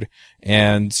weird.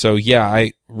 And so,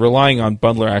 relying on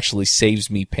Bundler actually saves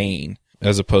me pain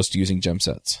as opposed to using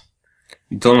Gemsets.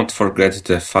 Don't forget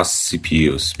the fast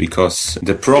CPUs, because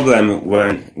the problem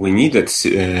when we needed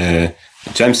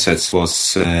Gemsets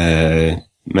was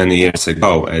many years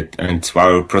ago, and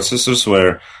our processors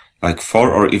were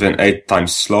 4 or even 8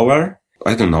 times slower.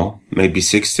 I don't know, maybe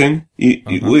 16.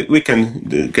 We can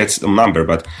get some number,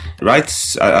 but right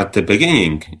at the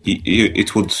beginning,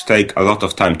 it would take a lot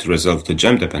of time to resolve the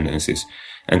gem dependencies.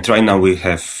 And right now we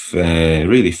have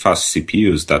really fast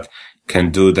CPUs that can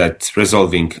do that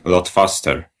resolving a lot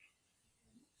faster.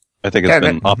 I think it's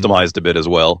been optimized a bit as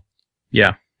well.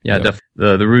 Yeah. Definitely.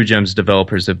 The Ruby Gems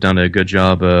developers have done a good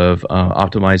job of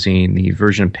optimizing the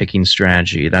version picking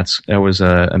strategy. That was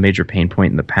a major pain point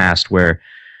in the past, where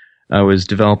I was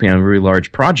developing on really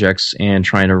large projects and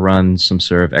trying to run some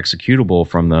sort of executable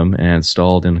from them and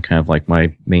installed in kind of like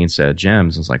my main set of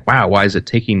gems. It's like, wow, why is it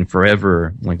taking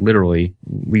forever, like literally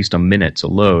at least a minute to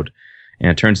load?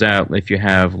 And it turns out if you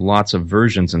have lots of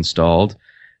versions installed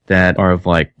that are of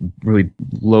like really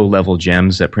low level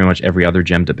gems that pretty much every other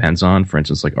gem depends on, for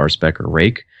instance, like RSpec or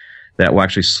Rake, that will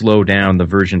actually slow down the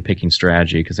version picking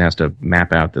strategy because it has to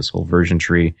map out this whole version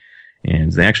tree.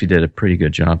 And they actually did a pretty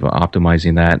good job of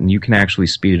optimizing that. And you can actually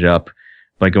speed it up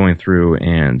by going through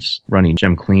and running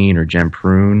gem clean or gem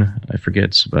prune. I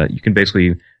forget, but you can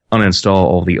basically uninstall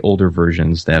all the older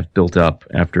versions that have built up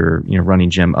after, running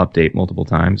gem update multiple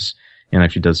times, and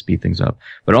actually does speed things up.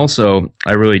 But also,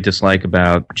 I really dislike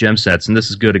about Gemsets, and this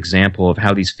is a good example of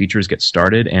how these features get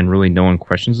started and really no one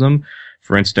questions them.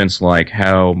 For instance, like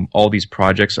how all these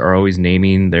projects are always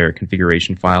naming their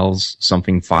configuration files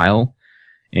something file.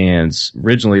 And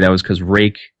originally that was because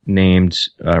Rake named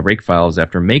Rake files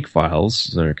after make files.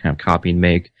 So they're kind of copy and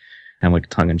make, kind of like a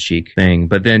tongue-in-cheek thing.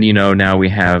 But then, now we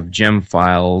have gem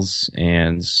files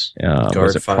and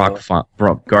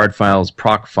guard files,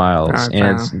 proc files,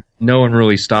 and no one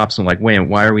really stops them like, wait,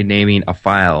 why are we naming a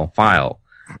file?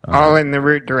 All in the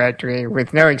root directory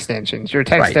with no extensions. Your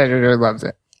text editor loves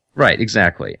it. Right,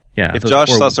 exactly. Yeah. If Josh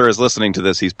Susser is listening to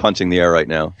this, he's punching the air right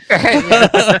now.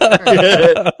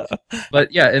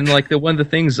 But yeah, and like one of the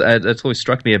things that totally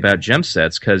struck me about gem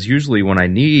sets, because usually when I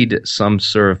need some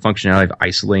sort of functionality of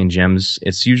isolating gems,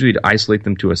 it's usually to isolate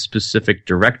them to a specific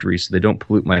directory so they don't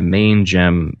pollute my main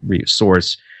gem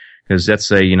source. Because let's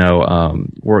say,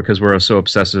 because we're so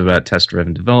obsessive about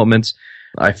test-driven development,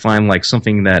 I find like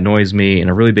something that annoys me in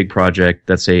a really big project,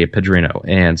 that's a Padrino,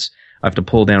 and I have to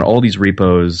pull down all these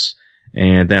repos,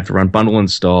 and then I have to run bundle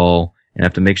install, and I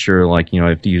have to make sure, I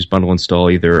have to use bundle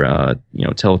install either,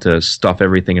 tell it to stuff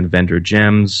everything in vendor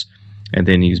gems, and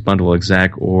then use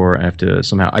bundle-exec, or I have to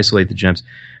somehow isolate the gems.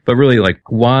 But really,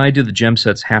 why do the gem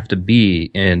sets have to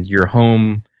be in your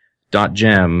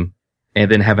home.gem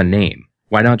and then have a name?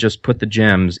 Why not just put the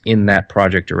gems in that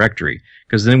project directory?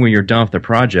 Because then when you're done with the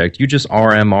project, you just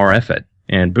RMRF it,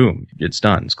 and boom, it's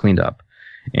done, it's cleaned up.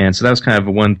 And so that was kind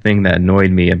of one thing that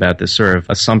annoyed me about this sort of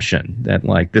assumption that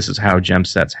this is how gem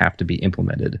sets have to be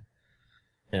implemented.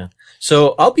 Yeah.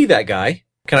 So I'll be that guy.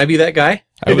 Can I be that guy?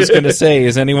 I was going to say,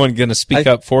 is anyone going to speak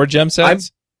up for gem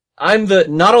sets?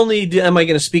 Not only am I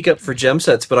going to speak up for gem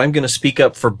sets, but I'm going to speak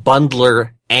up for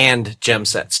bundler and gem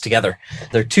sets together.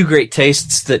 They're two great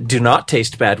tastes that do not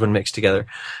taste bad when mixed together.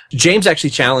 James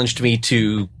actually challenged me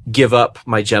to give up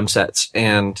my gem sets,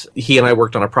 and he and I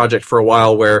worked on a project for a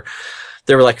while where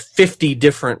there were 50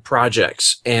 different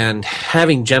projects, and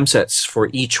having gem sets for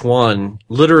each one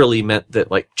literally meant that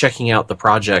checking out the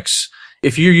projects,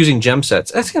 if you're using gem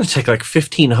sets, that's going to take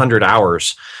 1,500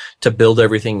 hours to build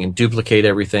everything and duplicate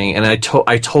everything. And I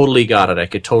totally got it. I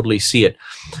could totally see it.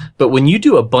 But when you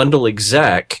do a bundle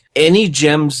exec, any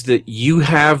gems that you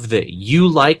have that you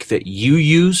like, that you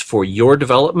use for your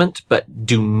development, but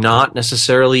do not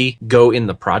necessarily go in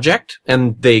the project,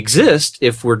 and they exist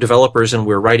if we're developers and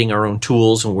we're writing our own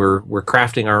tools and we're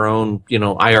crafting our own,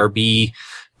 IRB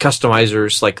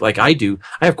customizers like I do.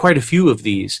 I have quite a few of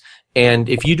these. And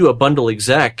if you do a bundle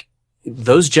exec,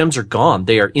 those gems are gone.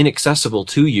 They are inaccessible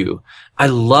to you. I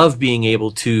love being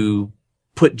able to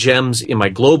put gems in my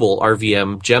global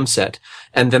RVM gem set,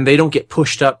 and then they don't get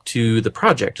pushed up to the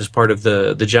project as part of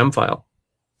the gem file.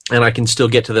 And I can still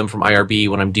get to them from IRB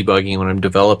when I'm debugging, when I'm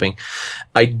developing.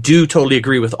 I do totally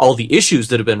agree with all the issues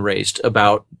that have been raised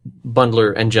about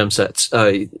bundler and gem sets.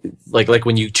 Like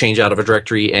when you change out of a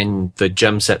directory and the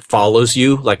gem set follows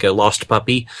you like a lost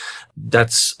puppy,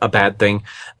 that's a bad thing.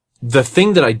 The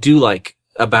thing that I do like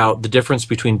about the difference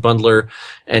between bundler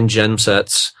and gem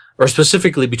sets, or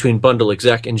specifically between bundle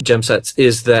exec and gem sets,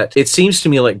 is that it seems to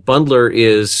me like bundler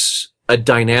is a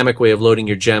dynamic way of loading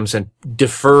your gems and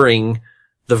deferring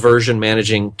the version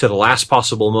managing to the last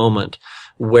possible moment,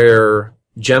 where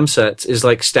gem sets is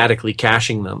statically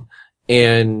caching them.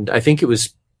 And I think it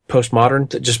was Postmodern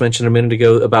that just mentioned a minute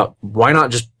ago about why not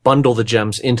just bundle the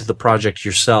gems into the project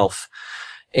yourself.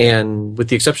 And with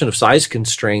the exception of size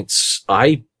constraints,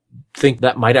 I think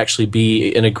that might actually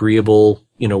be an agreeable,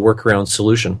 workaround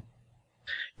solution.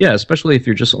 Yeah, especially if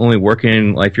you're just only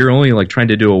working, if you're only trying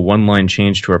to do a one-line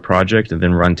change to a project and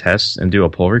then run tests and do a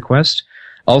pull request.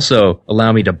 Also,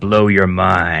 allow me to blow your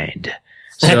mind.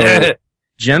 So,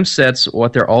 gem sets,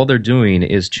 all they're doing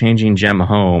is changing gem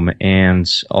home and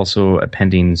also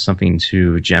appending something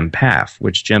to gem path,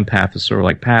 which gem path is sort of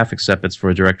like path, except it's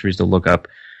for directories to look up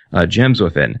gems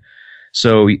within.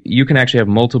 So you can actually have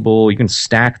you can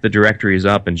stack the directories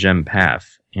up in gem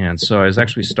path. And so I was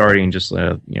actually starting just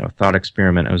a thought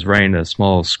experiment. I was writing a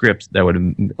small script that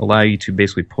would allow you to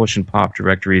basically push and pop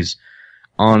directories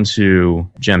onto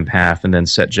gem path and then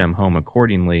set gem home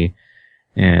accordingly.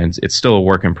 And it's still a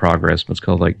work in progress, but it's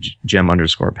called like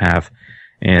gem_path.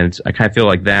 And I kind of feel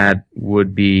like that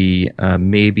would be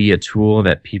maybe a tool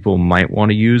that people might want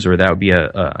to use, or that would be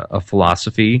a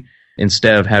philosophy,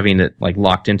 instead of having it like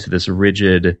locked into this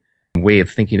rigid way of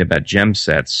thinking about gem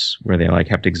sets where they like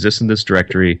have to exist in this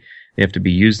directory, they have to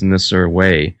be used in this certain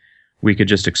way. We could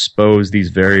just expose these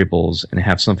variables and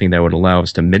have something that would allow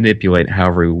us to manipulate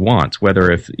however we want,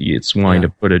 whether if it's wanting to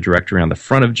put a directory on the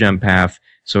front of gem path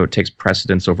so it takes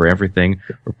precedence over everything,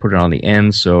 or put it on the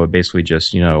end so it basically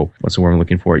just, what's the word I'm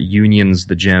looking for, unions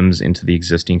the gems into the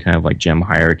existing kind of like gem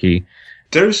hierarchy.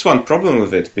 There is one problem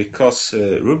with it, because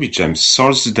Ruby gems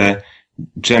source the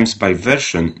gems by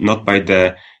version, not by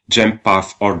the gem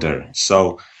path order.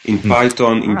 So in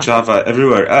Python, in Java,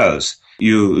 everywhere else,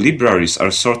 your libraries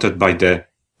are sorted by the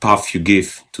path you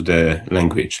give to the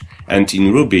language. And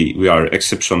in Ruby, we are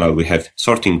exceptional. We have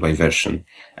sorting by version.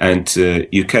 And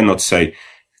you cannot say,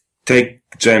 take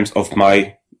gems of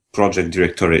my project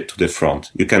directory to the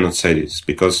front. You cannot say this,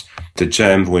 because the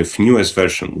gem with newest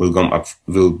version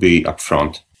will be up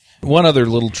front. One other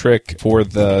little trick for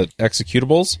the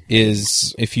executables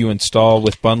is if you install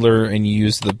with Bundler and you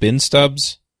use the bin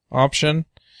stubs option,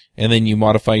 and then you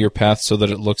modify your path so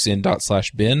that it looks in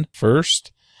 /bin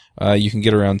first, you can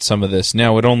get around some of this.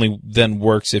 Now, it only then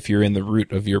works if you're in the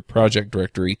root of your project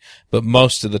directory, but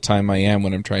most of the time I am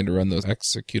when I'm trying to run those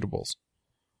executables.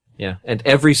 Yeah, and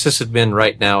every sysadmin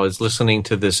right now is listening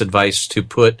to this advice to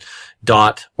put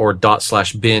dot or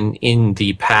 ./bin in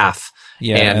the path.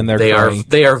 Yeah, and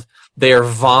they are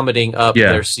vomiting up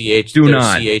their CH. Do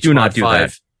not do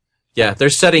that. Yeah, they're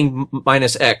setting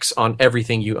 -X on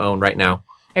everything you own right now.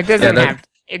 It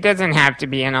doesn't have to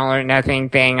be an all or nothing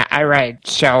thing. I write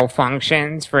shell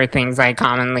functions for things I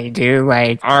commonly do,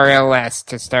 like RLS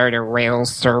to start a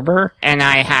Rails server, and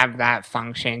I have that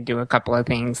function do a couple of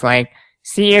things like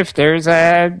see if there's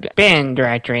a bin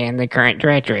directory in the current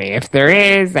directory. If there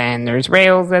is, and there's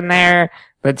Rails in there,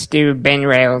 let's do bin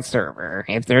Rails server.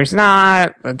 If there's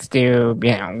not, let's do,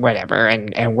 whatever,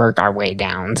 and work our way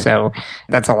down. So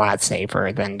that's a lot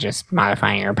safer than just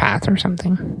modifying your path or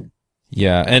something.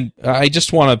 Yeah, and I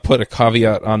just want to put a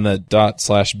caveat on the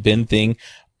 ./bin thing.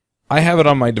 I have it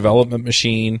on my development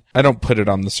machine. I don't put it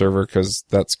on the server because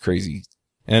that's crazy.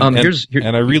 And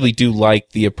I really do like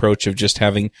the approach of just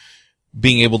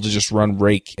being able to just run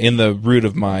Rake in the root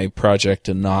of my project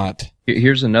and not.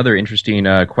 Here's another interesting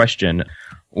question.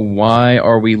 Why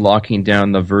are we locking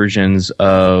down the versions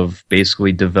of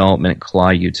basically development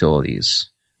CLI utilities?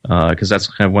 Because that's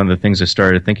kind of one of the things I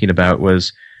started thinking about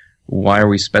was, why are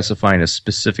we specifying a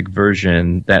specific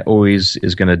version that always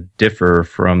is going to differ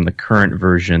from the current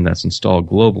version that's installed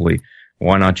globally?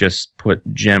 Why not just put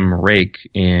gem rake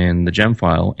in the gem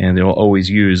file and it'll always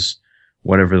use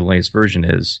whatever the latest version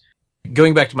is?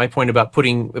 Going back to my point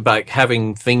about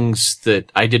having things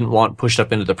that I didn't want pushed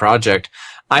up into the project,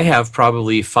 I have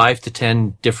probably 5 to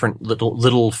 10 different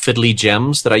little fiddly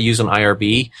gems that I use on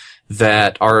IRB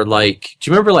that are like, do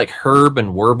you remember like hirb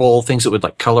and wirble, things that would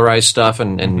like colorize stuff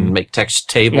and make text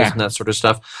tables and that sort of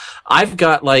stuff? I've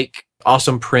got like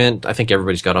awesome print. I think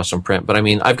everybody's got awesome print, but I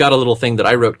mean, I've got a little thing that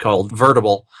I wrote called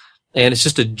vertable, and it's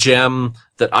just a gem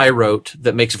that I wrote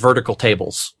that makes vertical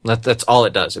tables. That's all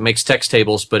it does. It makes text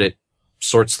tables, but it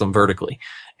sorts them vertically.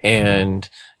 And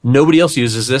nobody else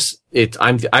uses this.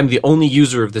 I'm the only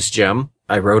user of this gem.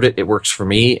 I wrote it. It works for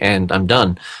me, and I'm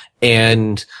done.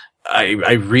 And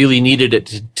I really needed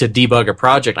it to debug a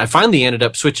project. I finally ended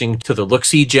up switching to the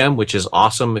looksee gem, which is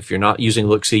awesome. If you're not using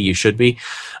looksee, you should be.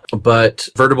 But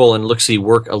vertable and looksee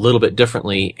work a little bit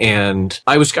differently. And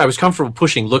I was comfortable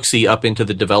pushing looksee up into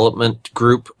the development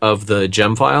group of the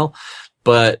gem file,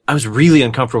 but I was really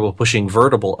uncomfortable pushing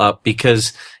vertable up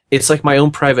because it's like my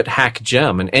own private hack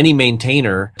gem, and any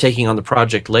maintainer taking on the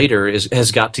project later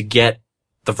has got to get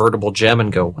the vertable gem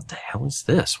and go, what the hell is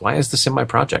this? Why is this in my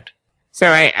project? So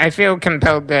I feel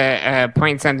compelled to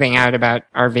point something out about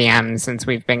RVM, since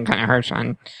we've been kind of harsh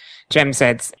on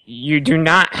Gemsets. You do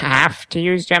not have to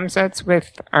use Gemsets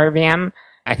with RVM.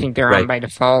 I think they're on by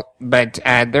default, but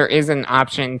there is an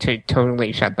option to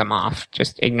totally shut them off.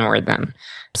 Just ignore them.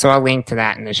 So I'll link to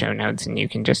that in the show notes, and you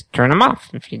can just turn them off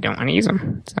if you don't want to use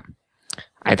them. So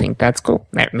I think that's cool.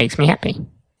 That makes me happy.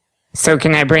 So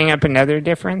can I bring up another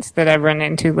difference that I've run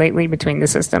into lately between the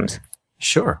systems?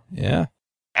 Sure. Yeah.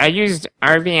 I used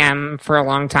RVM for a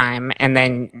long time, and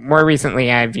then more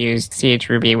recently I've used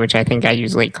chruby, which I think I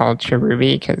usually call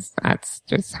Cheruby because that's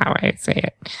just how I say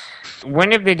it.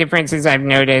 One of the differences I've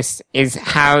noticed is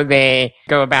how they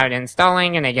go about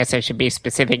installing, and I guess I should be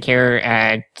specific here.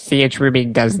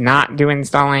 chruby does not do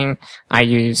installing. I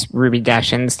use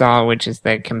ruby-install, which is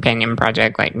the companion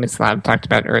project like Mislav talked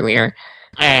about earlier.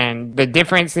 And the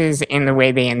differences in the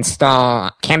way they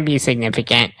install can be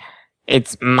significant.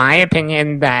 It's my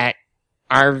opinion that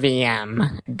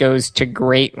RVM goes to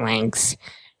great lengths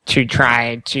to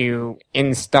try to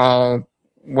install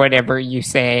whatever you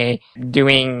say,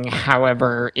 doing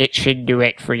however it should do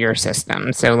it for your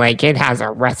system. So like it has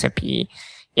a recipe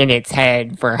in its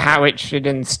head for how it should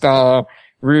install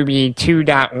Ruby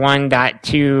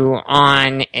 2.1.2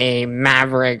 on a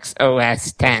Mavericks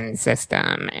OS 10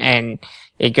 system. And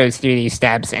it goes through these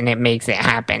steps and it makes it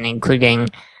happen, including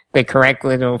the correct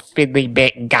little fiddly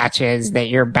bit gotchas that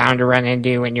you're bound to run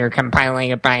into when you're compiling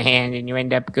it by hand and you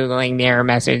end up Googling the error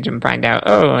message and find out,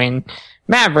 oh, in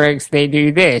Mavericks, they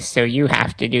do this, so you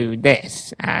have to do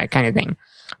this, kind of thing.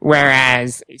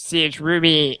 Whereas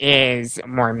chruby is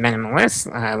more minimalist,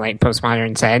 like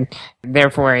Postmodern said.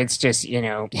 Therefore, it's just,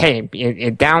 hey,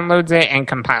 it downloads it and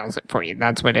compiles it for you.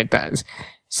 That's what it does.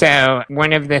 So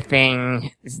one of the things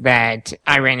that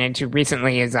I ran into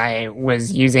recently is I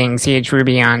was using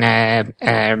chruby on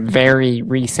a very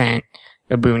recent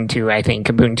Ubuntu, I think,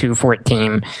 Ubuntu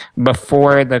 14,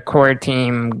 before the core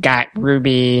team got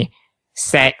Ruby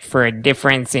set for a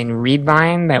difference in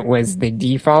readline that was the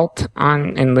default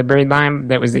in libreadline,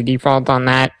 that was the default on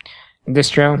that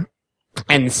distro.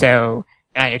 And so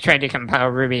I tried to compile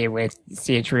Ruby with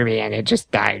chruby and it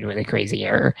just died with a crazy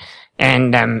error.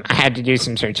 And I had to do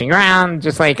some searching around,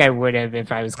 just like I would have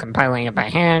if I was compiling it by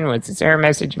hand. What's this error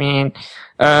message mean?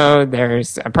 Oh,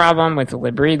 there's a problem with the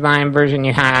libreadline version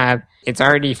you have. It's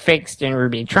already fixed in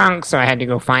Ruby trunk, so I had to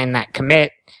go find that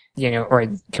commit, or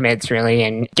commits really,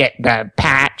 and get the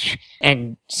patch.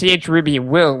 And chruby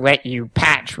will let you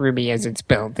patch Ruby as it's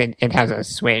built. It has a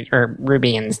switch, or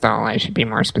Ruby install, I should be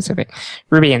more specific.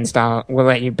 Ruby install will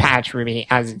let you patch Ruby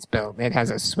as it's built. It has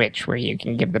a switch where you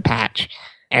can give the patch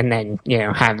and then,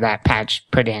 have that patch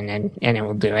put in and it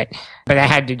will do it. But I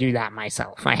had to do that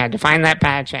myself. I had to find that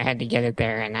patch, I had to get it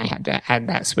there, and I had to add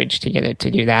that switch to get it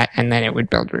to do that, and then it would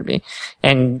build Ruby.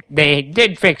 And they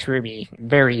did fix Ruby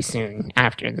very soon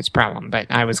after this problem, but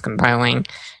I was compiling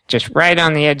just right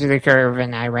on the edge of the curve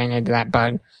and I ran into that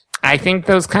bug. I think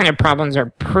those kind of problems are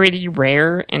pretty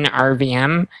rare in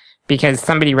RVM, because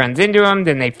somebody runs into them,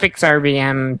 then they fix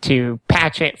RVM to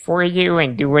patch it for you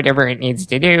and do whatever it needs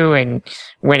to do. And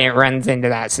when it runs into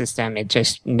that system, it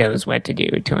just knows what to do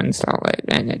to install it,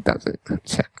 and it does it.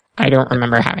 So I don't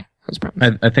remember having those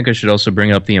problems. I think I should also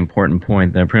bring up the important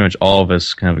point that pretty much all of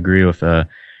us kind of agree with.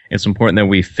 It's important that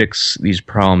we fix these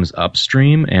problems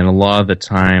upstream, and a lot of the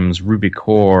times Ruby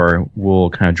core will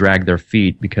kind of drag their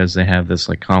feet because they have this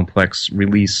like complex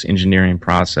release engineering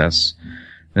process.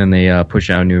 Then they push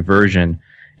out a new version,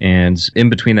 and in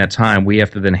between that time, we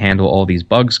have to then handle all these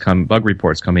bug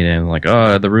reports coming in, like,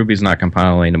 oh, the Ruby's not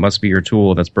compiling, it must be your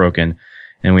tool that's broken,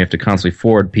 and we have to constantly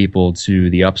forward people to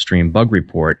the upstream bug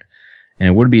report. And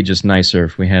it would be just nicer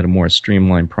if we had a more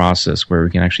streamlined process where we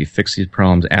can actually fix these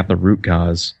problems at the root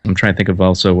cause. I'm trying to think of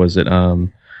also, was it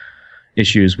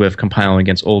issues with compiling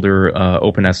against older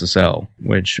OpenSSL,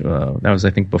 which that was, I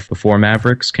think, before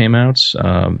Mavericks came out,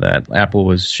 that Apple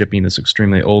was shipping this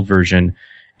extremely old version,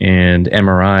 and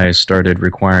MRI started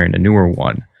requiring a newer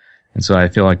one. And so I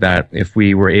feel like that if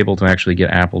we were able to actually get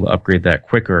Apple to upgrade that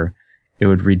quicker, it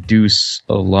would reduce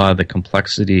a lot of the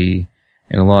complexity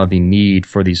and a lot of the need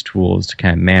for these tools to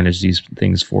kind of manage these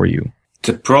things for you.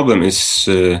 The problem is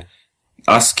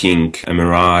asking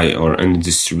MRI or any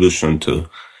distribution to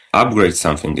upgrade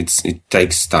something. It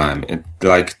takes time.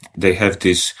 Like they have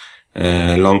this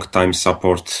long time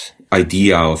support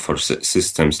idea for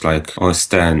systems like OS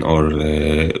 10 or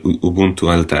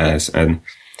Ubuntu LTS, and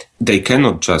they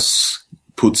cannot just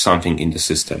put something in the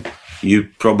system. You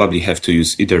probably have to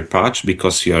use either patch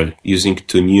because you are using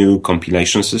the new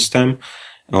compilation system,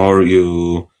 or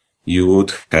you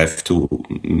would have to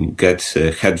get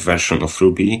a head version of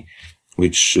Ruby,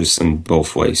 which is in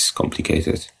both ways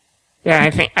complicated. Yeah,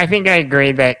 I think I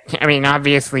agree that,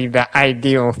 obviously the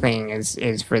ideal thing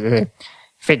is for the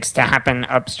fix to happen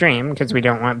upstream, because we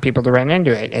don't want people to run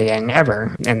into it again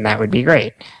ever, and that would be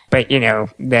great. But,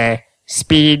 the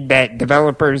speed that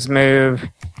developers move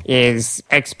is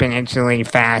exponentially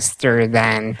faster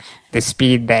than the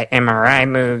speed that MRI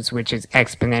moves, which is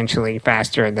exponentially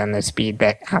faster than the speed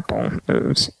that Apple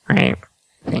moves, right?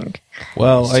 I think.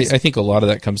 Well, I think a lot of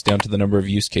that comes down to the number of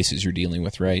use cases you're dealing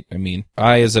with, right? I mean,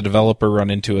 I, as a developer, run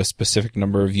into a specific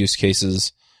number of use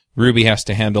cases. Ruby has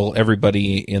to handle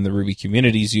everybody in the Ruby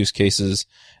community's use cases.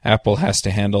 Apple has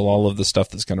to handle all of the stuff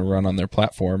that's going to run on their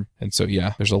platform. And so,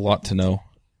 yeah, there's a lot to know.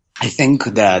 I think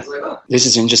that this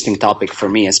is an interesting topic for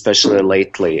me, especially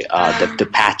lately, the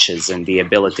patches and the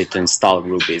ability to install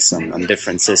Rubies on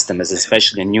different systems,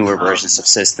 especially in newer versions of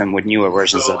system with newer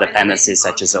versions of dependencies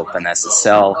such as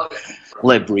OpenSSL,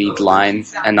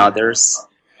 libreadline, and others.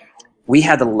 We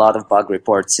had a lot of bug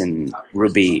reports in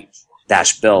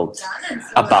Ruby-build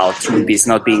about Rubies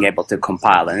not being able to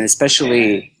compile, and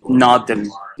especially not the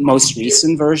most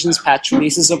recent versions, patch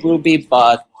releases of Ruby,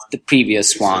 but the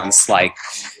previous ones like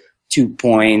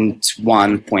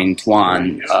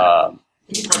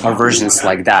 2.1.1 or versions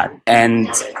like that. And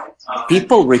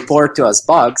people report to us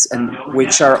bugs, and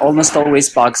which are almost always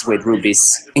bugs with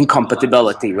Ruby's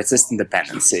incompatibility with system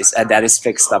dependencies, and that is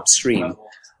fixed upstream.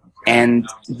 And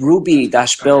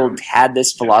Ruby-build had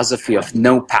this philosophy of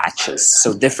no patches.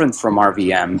 So different from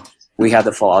RVM, we had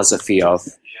the philosophy of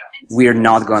we're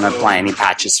not going to apply any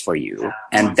patches for you.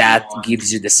 And that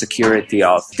gives you the security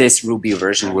of this Ruby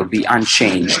version will be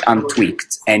unchanged,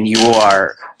 untweaked, and you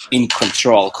are in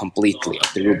control completely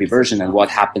of the Ruby version and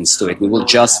what happens to it. We will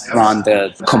just run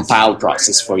the compile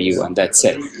process for you, and that's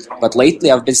it. But lately,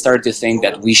 I've been starting to think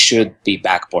that we should be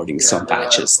backporting some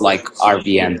patches like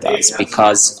RVM does,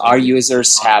 because our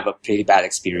users have a pretty bad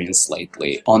experience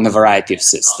lately on a variety of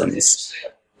systems.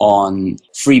 On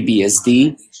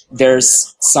FreeBSD,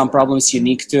 there's some problems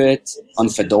unique to it. On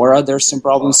Fedora, there's some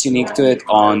problems unique to it.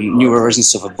 On newer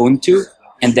versions of Ubuntu,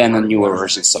 and then on newer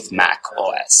versions of Mac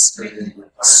OS.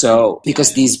 So,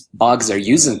 because these bugs are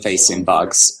user-facing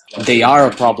bugs, they are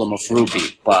a problem of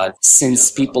Ruby. But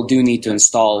since people do need to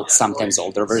install sometimes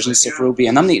older versions of Ruby,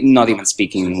 and I'm not even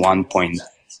speaking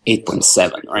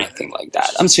 1.8.7 or anything like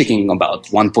that. I'm speaking about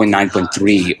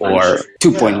 1.9.3 or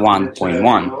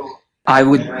 2.1.1. I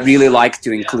would really like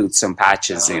to include some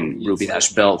patches in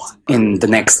Ruby-build in the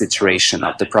next iteration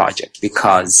of the project,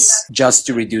 because just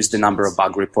to reduce the number of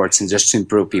bug reports and just to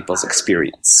improve people's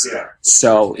experience.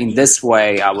 So in this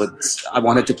way, I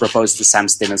wanted to propose to Sam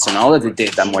Stevenson, I already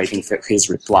did, I'm waiting for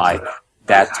his reply,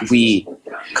 that we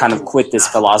kind of quit this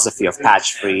philosophy of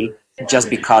patch-free just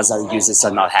because our users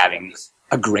are not having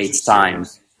a great time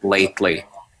lately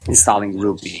installing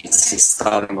Rubies,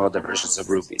 installing other versions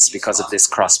of Rubies because of this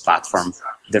cross-platform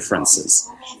differences.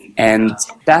 And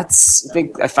I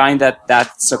find that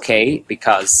that's okay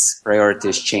because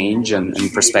priorities change and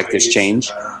perspectives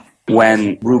change.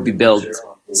 When Ruby-build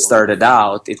started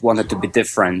out, it wanted to be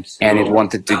different and it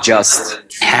wanted to just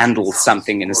handle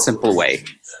something in a simple way.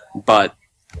 But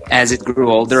as it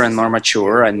grew older and more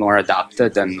mature and more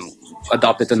adopted in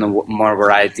a more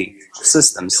variety of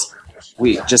systems,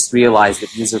 we just realized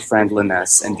that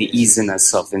user-friendliness and the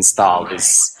easiness of install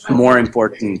is more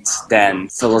important than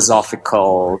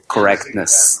philosophical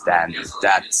correctness, than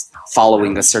that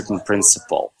following a certain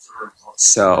principle.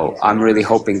 So I'm really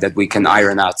hoping that we can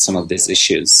iron out some of these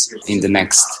issues in the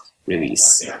next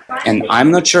release. And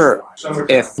I'm not sure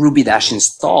if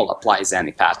Ruby-install applies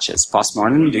any patches.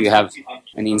 Postmodern, do you have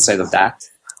any insight of that?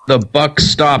 The buck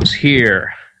stops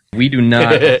here. We do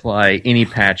not apply any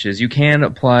patches. You can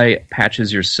apply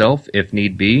patches yourself if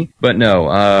need be, but no.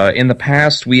 In the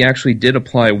past, we actually did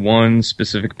apply one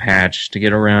specific patch to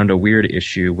get around a weird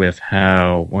issue with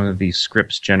how one of these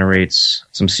scripts generates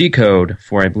some C code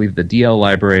for, I believe, the DL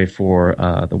library for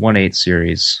the 1.8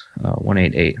 series,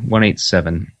 1.8.8,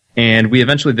 1.8.7. And we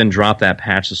eventually then dropped that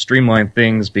patch to streamline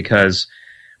things because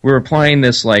we were applying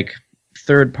this, like,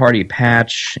 third-party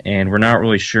patch, and we're not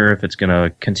really sure if it's going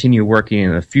to continue working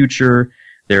in the future.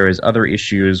 There is other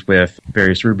issues with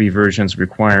various Ruby versions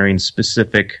requiring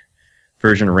specific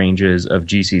version ranges of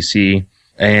GCC.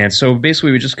 And so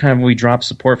basically we dropped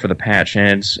support for the patch,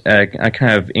 and I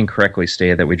kind of incorrectly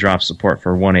stated that we dropped support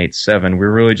for 1.8.7.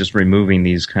 We're really just removing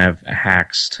these kind of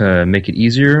hacks to make it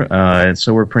easier, and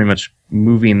so we're pretty much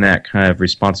moving that kind of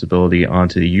responsibility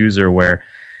onto the user, where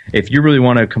if you really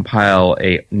want to compile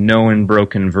a known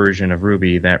broken version of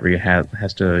Ruby that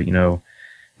has to,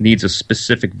 needs a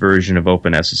specific version of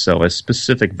OpenSSL, a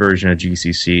specific version of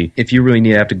GCC, if you really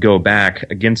have to go back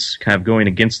going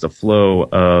against the flow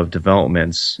of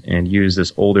developments and use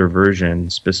this older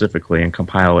version specifically and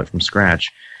compile it from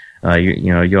scratch,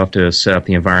 you'll have to set up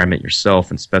the environment yourself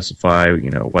and specify,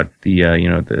 what the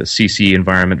CC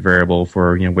environment variable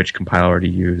for, which compiler to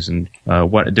use and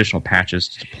what additional patches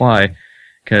to apply.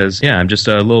 Because, I'm just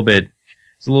a little bit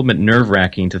it's a little bit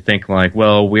nerve-wracking to think like,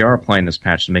 well, we are applying this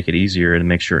patch to make it easier and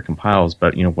make sure it compiles,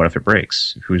 but what if it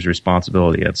breaks? Whose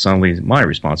responsibility? It's suddenly my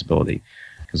responsibility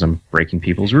because I'm breaking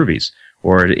people's Rubies.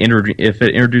 Or if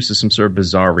it introduces some sort of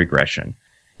bizarre regression.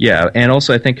 Yeah, and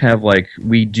also I think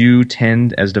we do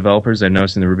tend, as developers, I've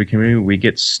noticed in the Ruby community, we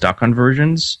get stuck on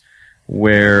versions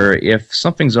where if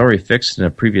something's already fixed in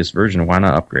a previous version, why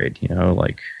not upgrade?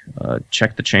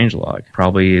 Check the changelog.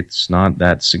 Probably it's not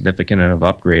that significant of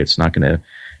upgrade. It's not going to,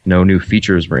 new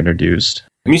features were introduced.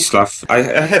 Mislav, I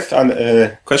have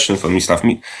a question for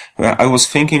Mislav. I was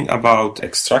thinking about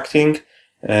extracting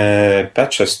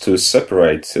patches to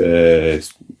separate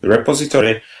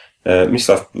repository.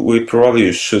 Mislav, we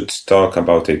probably should talk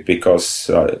about it because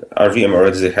RVM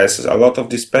already has a lot of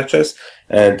these patches,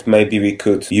 and maybe we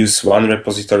could use one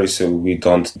repository so we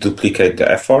don't duplicate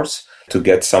the efforts to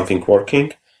get something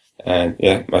working. And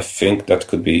yeah, I think that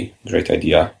could be a great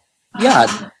idea. Yeah,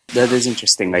 that is an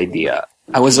interesting idea.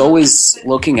 I was always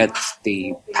looking at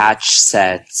the patch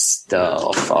sets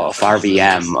of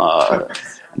RVM,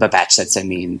 the patch sets,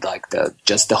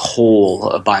 just the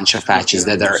whole bunch of patches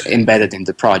that are embedded in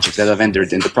the project, that are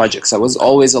rendered in the project. So I was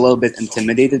always a little bit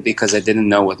intimidated because I didn't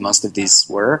know what most of these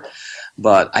were.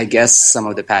 But I guess some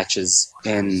of the patches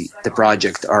in the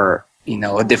project are,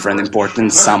 a different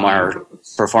importance. Some are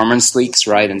performance leaks,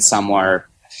 right? And some are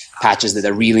patches that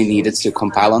are really needed to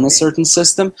compile on a certain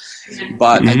system.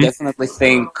 But I definitely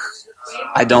think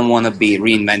I don't want to be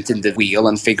reinventing the wheel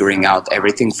and figuring out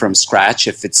everything from scratch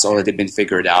if it's already been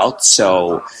figured out.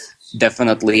 So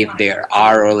definitely if there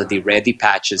are already ready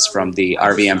patches from the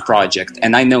RVM project,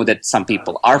 and I know that some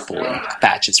people are pulling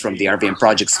patches from the RVM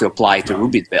projects to apply to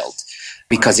Ruby build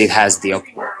because it has the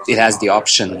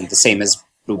option, the same as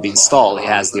Ruby install, it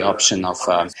has the option of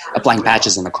applying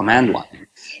patches on the command line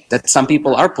that some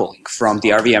people are pulling from the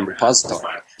RVM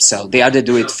repository. So they either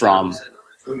do it from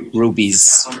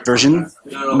Ruby's version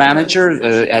manager,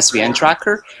 SVN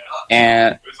tracker,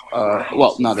 and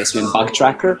not SVN bug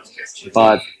tracker,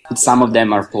 but some of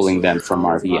them are pulling them from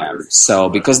RVM. So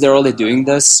because they're already doing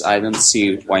this, I don't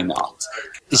see why not.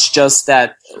 It's just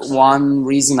that one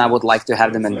reason I would like to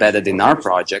have them embedded in our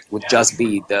project would just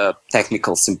be the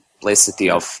technical simplicity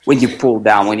of when you pull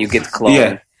down, when you get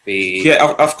cloned.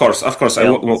 Of course. I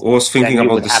was thinking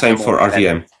about the same for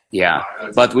RVM. Yeah,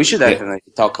 but we should definitely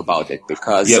talk about it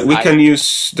because we can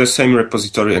use the same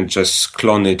repository and just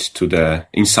clone it to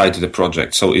inside the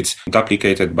project. So it's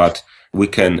duplicated, but we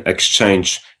can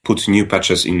put new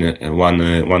patches in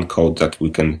one code that we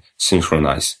can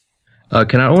synchronize.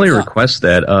 Can I only request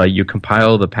that you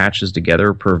compile the patches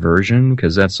together per version,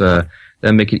 because that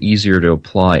make it easier to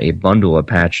apply a bundle of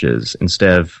patches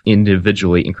instead of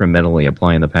individually incrementally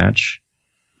applying the patch?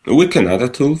 We can add a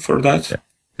tool for that. Yeah.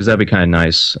 Because that'd be kind of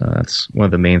nice. That's one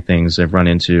of the main things I've run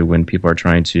into when people are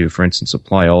trying to, for instance,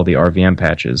 apply all the RVM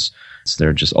patches. So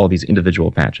they're just all these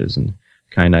individual patches, and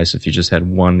kind of nice if you just had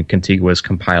one contiguous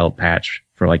compiled patch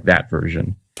for that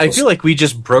version. I feel like we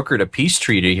just brokered a peace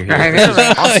treaty here. This is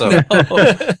awesome.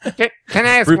 Can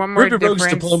I ask one more difference?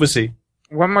 Diplomacy.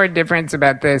 One more difference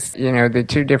about this, the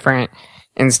two different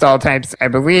install types. I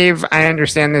believe I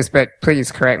understand this, but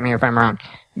please correct me if I'm wrong.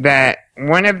 That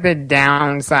one of the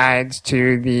downsides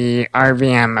to the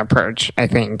RVM approach, I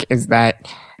think, is that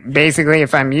basically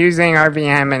if I'm using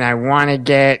RVM and I want to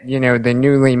get, the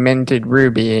newly minted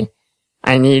Ruby,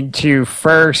 I need to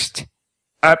first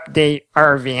update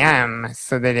RVM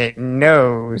so that it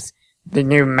knows the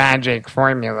new magic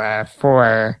formula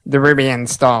for the Ruby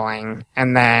installing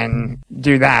and then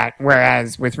do that.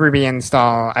 Whereas with Ruby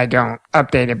install, I don't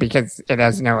update it because it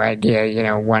has no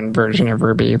idea, one version of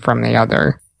Ruby from the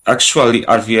other. Actually,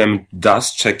 RVM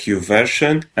does check your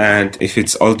version, and if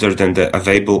it's older than the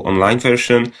available online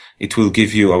version, it will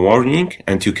give you a warning,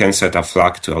 and you can set a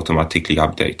flag to automatically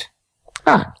update.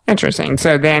 Ah, interesting.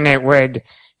 So then it would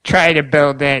try to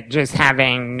build it just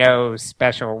having no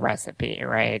special recipe,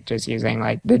 right? Just using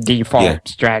the default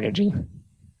strategy.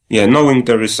 Yeah, knowing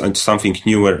there is something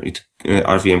newer,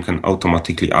 RVM can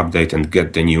automatically update and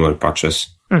get the newer patches.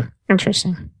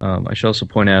 Interesting. I should also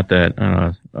point out that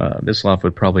Mislav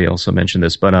would probably also mention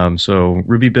this, but so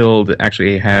Ruby build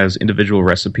actually has individual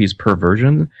recipes per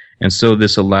version, and so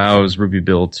this allows Ruby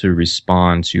build to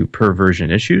respond to per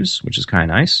version issues, which is kind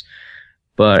of nice.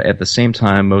 But at the same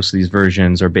time, most of these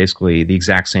versions are basically the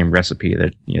exact same recipe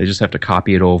that you just have to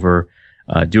copy it over,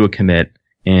 do a commit,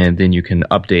 and then you can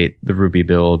update the Ruby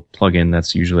build plugin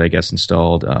that's usually, I guess,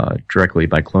 installed directly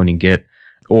by cloning Git,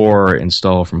 or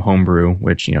install from Homebrew,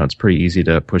 which, it's pretty easy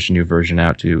to push a new version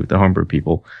out to the Homebrew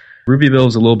people. Ruby build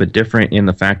is a little bit different in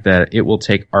the fact that it will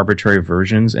take arbitrary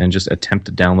versions and just attempt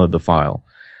to download the file.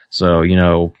 So,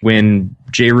 when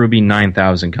JRuby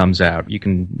 9000 comes out, you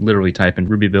can literally type in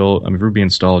Ruby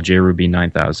install JRuby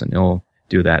 9000. It'll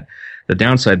do that. The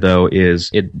downside, though,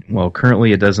 is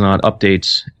currently it does not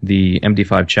update the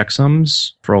MD5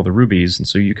 checksums for all the Rubies, and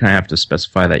so you kind of have to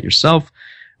specify that yourself,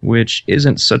 which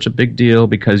isn't such a big deal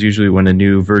because usually when a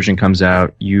new version comes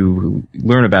out, you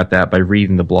learn about that by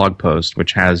reading the blog post,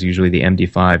 which has usually the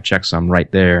MD5 checksum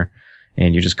right there,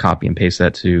 and you just copy and paste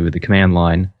that to the command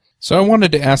line. So I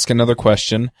wanted to ask another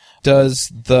question. Does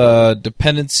the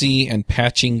dependency and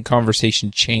patching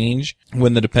conversation change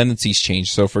when the dependencies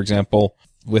change? So, for example,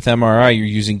 with MRI, you're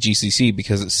using GCC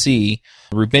because it's C.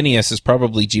 Rubinius is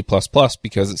probably G++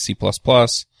 because it's C++.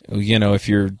 If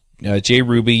you're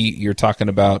JRuby, you're talking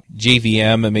about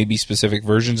JVM and maybe specific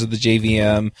versions of the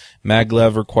JVM.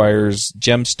 Maglev requires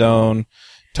Gemstone.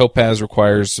 Topaz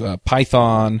requires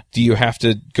Python. Do you have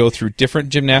to go through different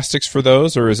gymnastics for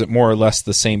those, or is it more or less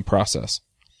the same process?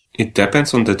 It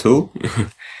depends on the tool.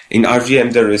 In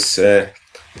RVM, there is the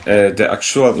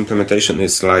actual implementation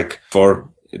is like for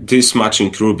this much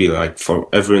in Ruby, like for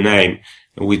every name,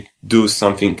 we do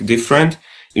something different.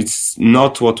 It's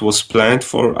not what was planned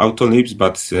for Autolibs,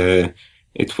 but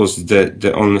it was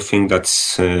the only thing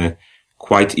that's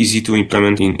quite easy to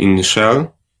implement in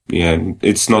Shell. Yeah,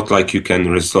 it's not like you can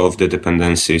resolve the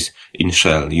dependencies in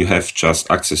Shell. You have just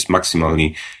access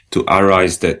maximally to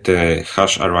arrays. That the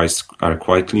hash arrays are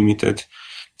quite limited.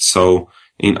 So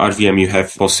in RVM, you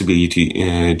have possibility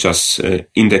in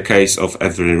the case of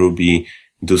every Ruby,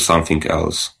 do something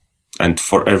else. And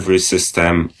for every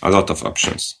system, a lot of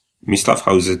options. Mislav,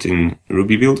 how is it in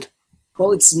Ruby build?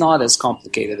 Well, it's not as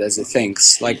complicated as it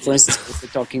thinks. Like, for instance, if we're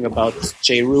talking about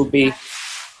JRuby,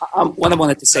 what I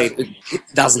wanted to say, it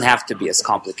doesn't have to be as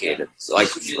complicated. Like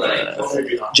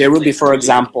JRuby, for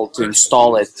example, to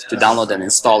download and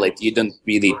install it, you don't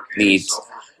really need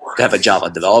to have a Java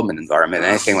development environment or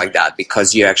anything like that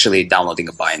because you're actually downloading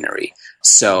a binary.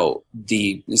 So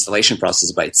the installation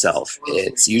process by itself,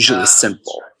 it's usually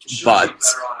simple, but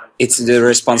it's the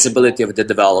responsibility of the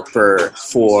developer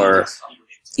for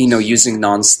using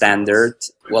non-standard,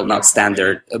 well, not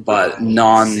standard, but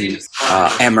non-MRI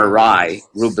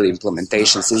Ruby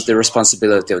implementations is the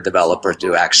responsibility of the developer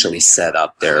to actually set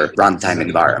up their runtime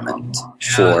environment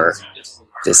for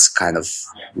this kind of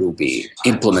Ruby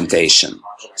implementation.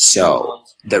 So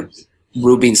the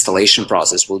Ruby installation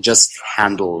process will just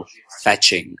handle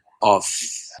fetching of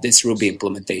this Ruby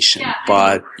implementation,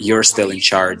 but you're still in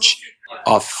charge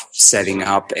of setting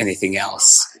up anything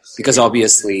else because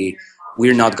obviously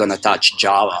we're not going to touch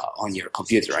Java on your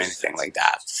computer or anything like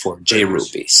that for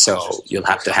JRuby. So you'll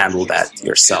have to handle that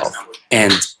yourself.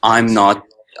 And I'm not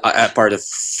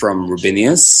from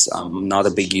Rubinius. I'm not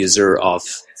a big user of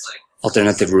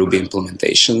alternative Ruby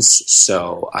implementations.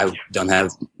 So I don't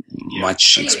have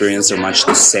much experience or much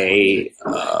to say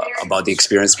about the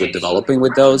experience with developing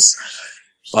with those.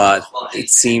 But it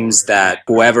seems that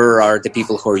whoever are the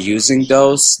people who are using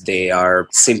those, they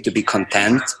seem to be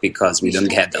content because we don't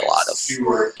get a lot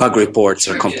of bug reports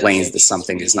or complaints that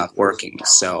something is not working.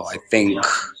 So I think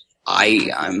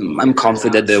I'm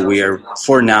confident that we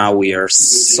are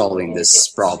solving this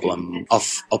problem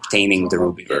of obtaining the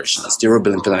Ruby versions, the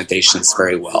Ruby implementations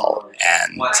very well,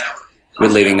 and we're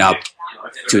leaving up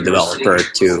to developer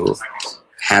to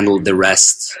handle the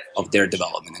rest of their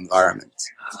development environment.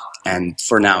 And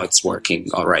for now, it's working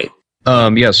all right.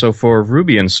 So for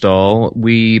Ruby install,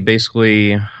 we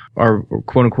basically are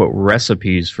quote-unquote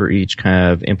recipes for each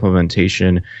kind of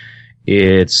implementation.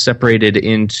 It's separated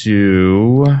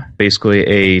into basically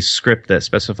a script that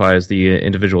specifies the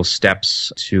individual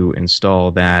steps to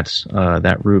install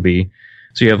that Ruby.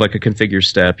 So you have like a configure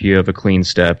step, you have a clean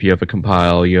step, you have a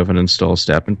compile, you have an install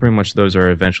step, and pretty much those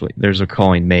are there's a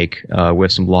calling make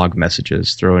with some log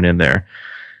messages thrown in there.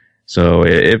 So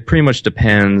it pretty much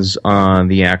depends on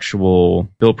the actual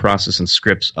build process and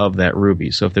scripts of that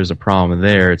Ruby. So if there's a problem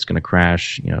there, it's going to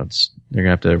crash. They're going to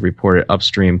have to report it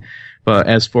upstream. But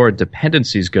as far as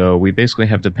dependencies go, we basically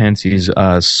have dependencies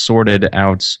sorted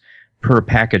out per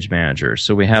package manager.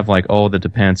 So we have like all the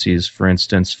dependencies, for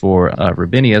instance, for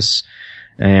Rubinius,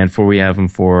 and we have them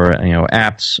for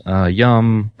apps,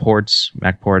 Yum, ports,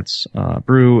 Mac ports,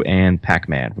 Brew, and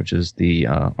Pacman, which is the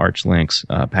Arch Linux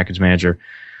package manager.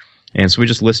 And so we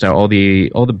just list out all the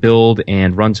build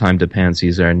and runtime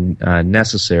dependencies that are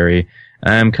necessary.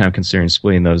 I'm kind of considering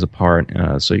splitting those apart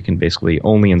so you can basically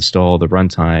only install the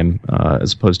runtime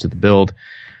as opposed to the build.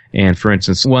 And for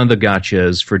instance, one of the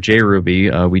gotchas for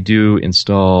JRuby, we do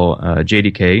install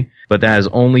JDK, but that is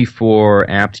only for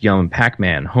apt, yum, and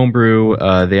pacman. Homebrew,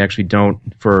 they actually don't,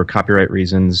 for copyright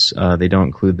reasons, they don't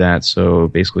include that. So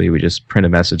basically we just print a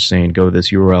message saying, go to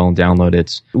this URL and download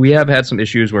it. We have had some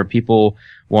issues where people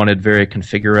wanted very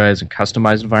configurized and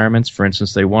customized environments. For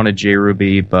instance, they wanted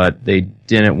JRuby, but they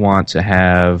didn't want to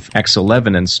have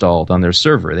X11 installed on their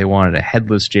server. They wanted a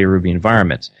headless JRuby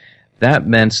environment. That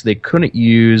meant they couldn't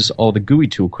use all the GUI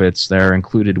toolkits that are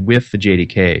included with the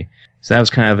JDK. So that was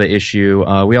kind of an issue.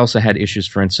 We also had issues,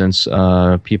 for instance,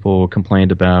 people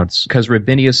complained about, because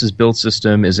Rabinius's build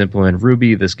system is implemented in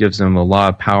Ruby, this gives them a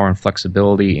lot of power and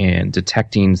flexibility in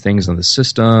detecting things on the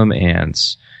system, and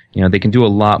they can do a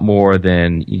lot more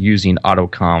than using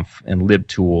autoconf and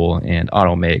libtool and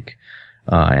automake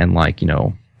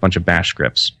and bunch of bash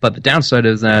scripts. But the downside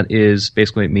of that is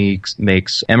basically it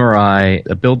makes MRI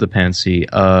a build dependency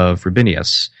of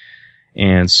Rabinius.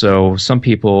 And so some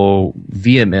people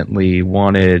vehemently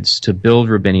wanted to build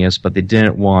Rabinius, but they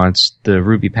didn't want the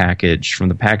Ruby package from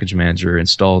the package manager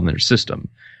installed in their system,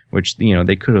 which,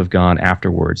 they could have gone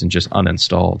afterwards and just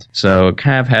uninstalled. So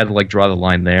kind of had to draw the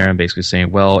line there and basically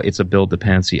saying, well, it's a build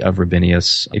dependency of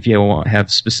Rabinius. If you have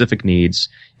specific needs,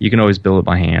 you can always build it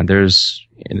by hand. There's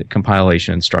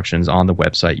compilation instructions on the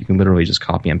website. You can literally just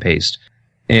copy and paste.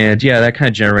 And yeah, that kind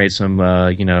of generates some,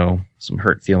 some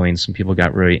hurt feelings. Some people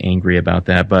got really angry about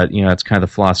that. But, that's kind of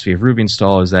the philosophy of Ruby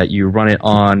install, is that you run it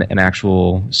on an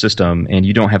actual system and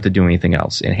you don't have to do anything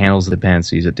else. It handles the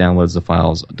dependencies, it downloads the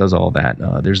files, does all that.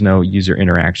 There's no user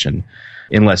interaction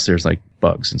unless there's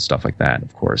bugs and stuff like that,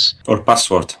 of course. Or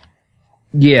password.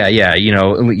 Yeah, you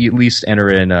at least enter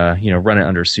in, run it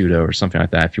under sudo or something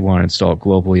like that if you want to install it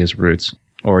globally as root,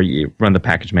 or you run the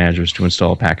package managers to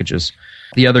install packages.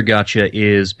 The other gotcha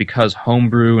is because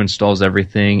Homebrew installs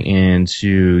everything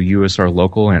into USR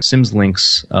local and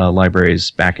Symlinks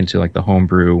libraries back into the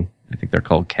Homebrew, I think they're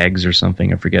called kegs or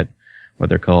something, I forget what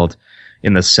they're called,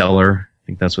 in the cellar, I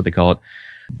think that's what they call it.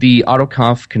 The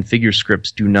autoconf configure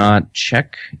scripts do not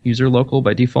check user local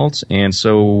by default, and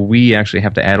so we actually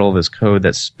have to add all this code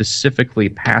that specifically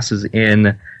passes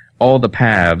in all the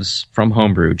paths from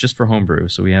Homebrew, just for Homebrew.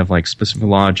 So we have specific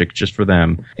logic just for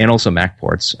them, and also Mac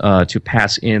ports, to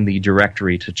pass in the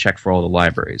directory to check for all the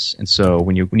libraries. And so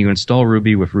when you install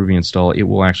Ruby with Ruby install, it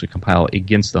will actually compile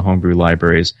against the Homebrew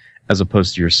libraries as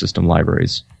opposed to your system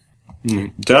libraries.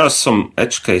 There are some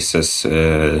edge cases,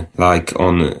 like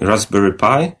on Raspberry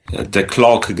Pi. The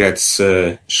clock gets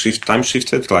time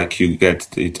shifted, you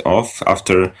get it off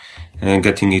after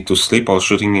getting it to sleep or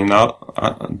shutting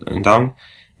it down.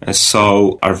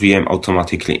 So RVM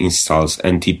automatically installs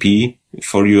NTP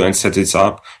for you and sets it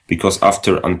up, because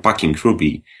after unpacking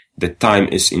Ruby, the time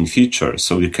is in future,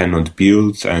 so you cannot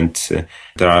build, and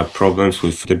there are problems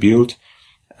with the build,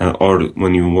 or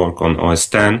when you work on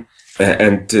OS X.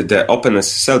 And the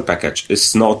OpenSSL package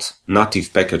is not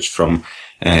native package from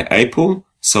Apple,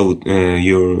 so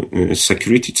your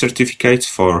security certificates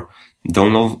for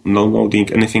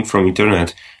downloading anything from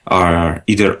internet are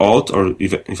either old or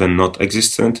even not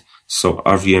existent. So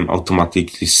RVM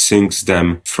automatically syncs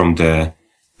them from the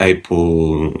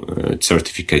Apple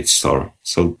certificate store.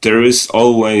 So there is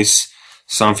always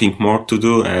something more to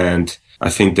do, and I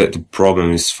think that the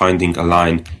problem is finding a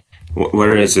line.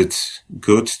 Where is it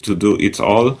good to do it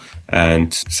all?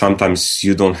 And sometimes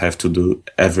you don't have to do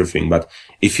everything. But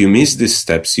if you miss these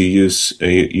steps, you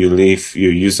leave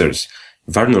your users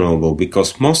vulnerable,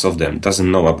 because most of them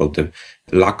doesn't know about the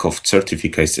lack of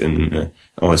certificates in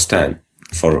OS X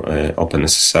for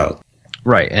OpenSSL.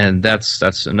 Right, and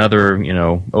that's another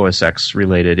OS X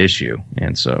related issue,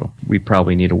 and so we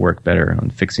probably need to work better on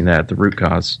fixing that at the root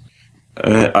cause.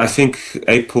 I think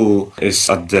Apple is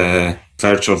at the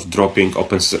verge of dropping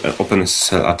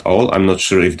OpenSSL at all. I'm not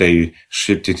sure if they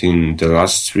shipped it in the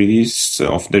last release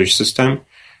of their system,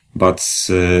 but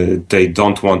they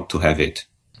don't want to have it.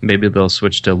 Maybe they'll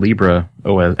switch to Libra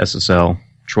OSSL.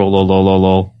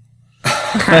 Trollolololol.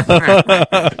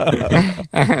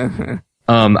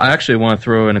 I actually want to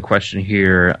throw in a question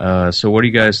here. So what do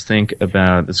you guys think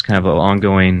about this kind of an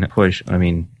ongoing push? I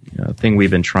mean, thing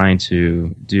we've been trying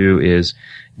to do is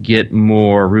get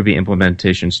more Ruby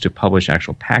implementations to publish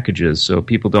actual packages, so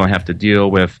people don't have to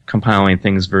deal with compiling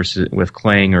things versus with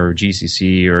Clang or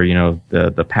GCC or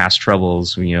the past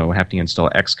troubles, having to install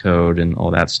Xcode and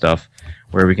all that stuff,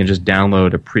 where we can just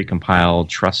download a precompiled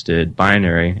trusted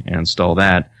binary and install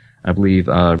that. I believe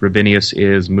Rabinius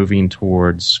is moving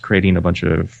towards creating a bunch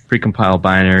of precompiled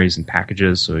binaries and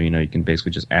packages, so you can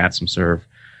basically just add some sort of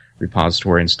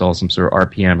repository, install some sort of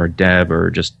RPM or deb, or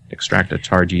just extract a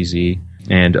tar.gz.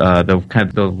 And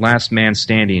the last man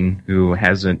standing who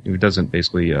doesn't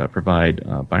basically provide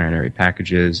binary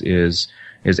packages is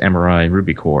MRI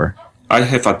Ruby core. I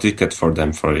have a ticket for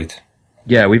them for it.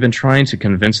 Yeah, we've been trying to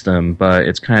convince them, but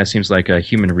it kind of seems like a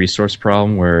human resource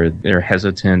problem where they're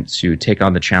hesitant to take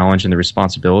on the challenge and the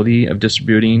responsibility of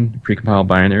distributing precompiled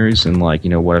binaries. And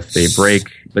what if they break?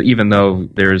 But even though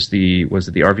there's the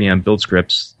RVM build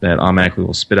scripts that automatically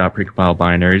will spit out precompiled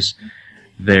binaries,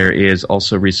 there is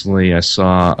also recently I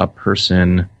saw a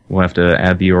person, we'll have to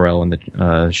add the URL in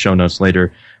the show notes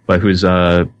later, but who's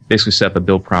basically set up a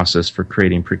build process for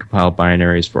creating precompiled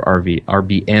binaries for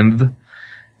RBM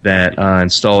that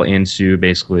install into,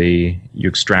 basically, you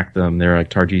extract them, they're like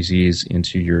tar.gzs,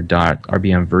 into your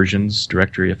 .rbm versions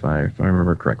directory, if I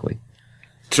remember correctly.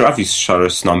 Travis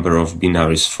shares number of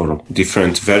binaries for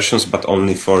different versions, but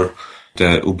only for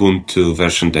the Ubuntu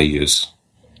version they use.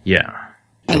 Yeah.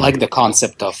 I like the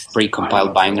concept of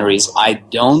precompiled binaries. I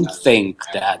don't think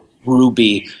that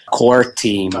Ruby core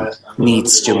team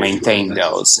needs to maintain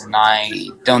those. And I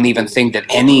don't even think that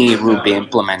any Ruby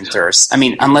implementers,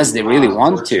 unless they really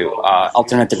want to,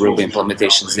 alternative Ruby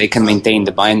implementations, they can maintain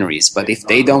the binaries. But if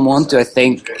they don't want to, I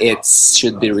think it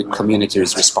should be the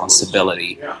community's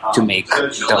responsibility to make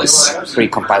those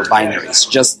precompiled binaries,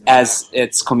 just as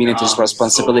it's community's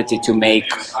responsibility to make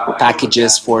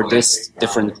packages for this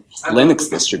different Linux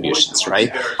distributions,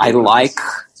 right? I like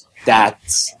that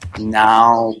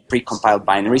now precompiled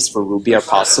binaries for Ruby are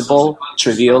possible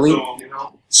trivially.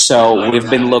 So we've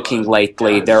been looking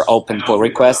lately, there are open pull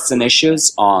requests and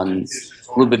issues on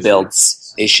Ruby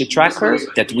Build's issue tracker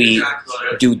that we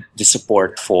do the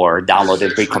support for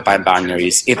downloaded precompiled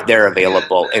binaries if they're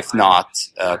available. If not,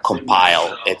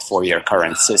 compile it for your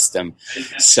current system.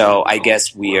 So I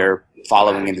guess we're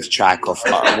following in the track of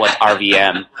what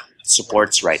RVM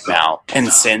supports right now. And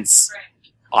since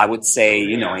I would say,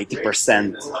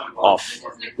 80% of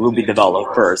Ruby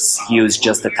developers use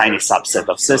just a tiny subset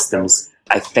of systems,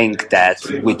 I think that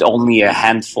with only a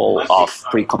handful of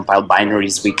precompiled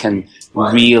binaries, we can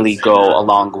really go a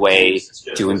long way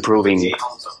to improving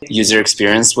user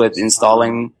experience with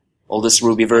installing oldest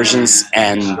Ruby versions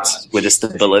and with the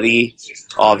stability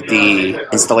of the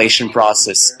installation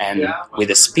process and with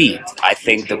the speed. I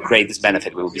think the greatest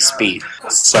benefit will be speed.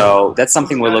 So that's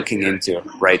something we're looking into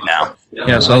right now.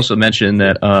 Yeah, so I also mentioned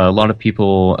that a lot of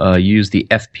people use the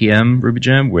FPM Ruby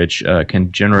gem, which can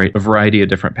generate a variety of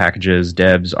different packages,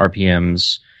 debs,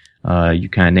 RPMs, you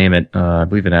kind of name it. I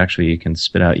believe it actually can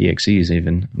spit out EXEs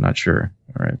even. I'm not sure.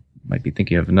 All right, might be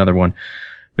thinking of another one.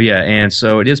 But yeah, and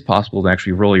so it is possible to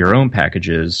actually roll your own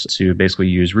packages to basically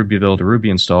use Ruby build or Ruby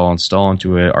install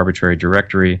into an arbitrary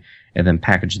directory, and then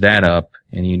package that up,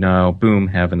 and boom,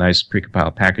 have a nice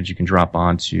precompiled package you can drop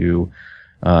onto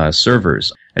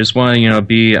servers. I just want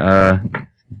to,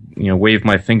 wave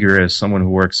my finger as someone who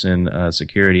works in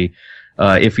security.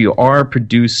 If you are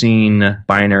producing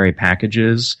binary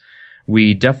packages,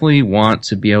 we definitely want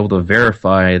to be able to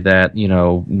verify that,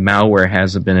 malware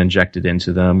hasn't been injected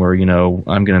into them, or, I'm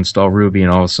going to install Ruby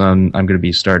and all of a sudden I'm going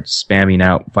to start spamming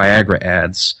out Viagra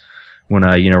ads when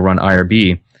I, run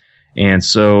IRB. And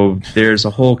so there's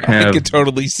a whole kind of... I could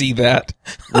totally see that.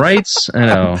 Right? I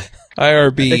know.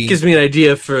 IRB. That gives me an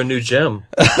idea for a new gem.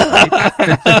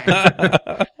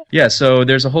 Yeah, so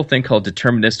there's a whole thing called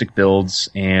deterministic builds,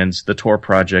 and the Tor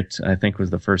project, I think, was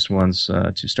the first ones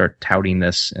to start touting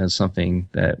this as something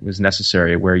that was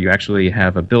necessary, where you actually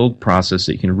have a build process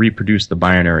that you can reproduce the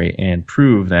binary and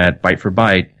prove that byte for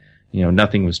byte,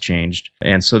 nothing was changed.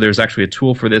 And so there's actually a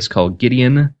tool for this called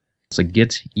Gideon. It's a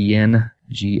Git, E-N,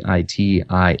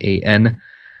 G-I-T-I-A-N.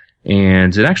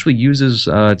 And it actually uses,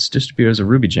 it's distributed as a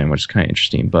Ruby gem, which is kind of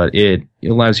interesting, but it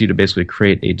allows you to basically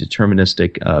create a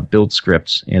deterministic build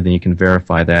script, and then you can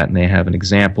verify that, and they have an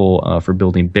example for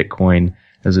building Bitcoin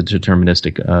as a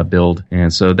deterministic build.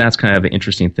 And so that's kind of an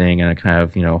interesting thing, and kind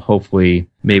of, hopefully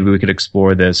maybe we could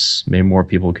explore this, maybe more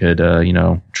people could,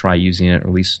 try using it, or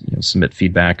at least, submit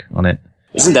feedback on it.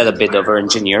 Isn't that a bit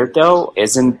over-engineered, though?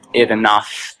 Isn't it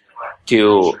enough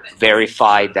to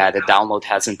verify that a download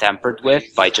hasn't tampered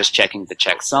with by just checking the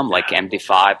checksum, like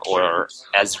MD5, or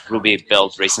as Ruby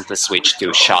build recently switched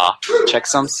to SHA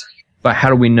checksums? But how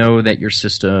do we know that your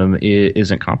system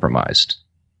isn't compromised,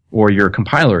 or your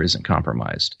compiler isn't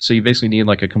compromised? So you basically need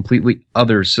like a completely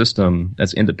other system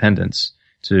that's independent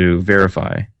to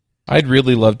verify. I'd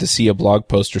really love to see a blog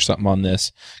post or something on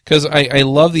this, because I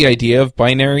love the idea of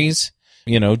binaries.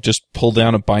 Just pull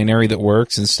down a binary that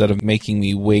works instead of making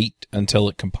me wait until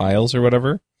it compiles or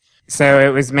whatever. So it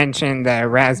was mentioned the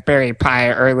Raspberry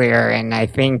Pi earlier, and I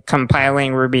think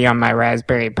compiling Ruby on my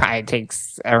Raspberry Pi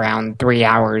takes around 3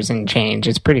 hours and change.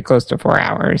 It's pretty close to 4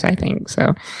 hours, I think.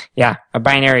 So, yeah, a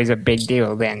binary is a big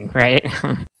deal then, right?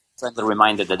 I'm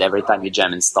reminded that every time your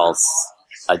gem installs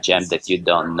a gem that you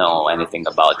don't know anything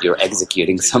about, you're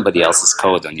executing somebody else's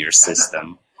code on your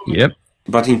system. Yep.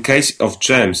 But in case of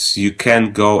gems, you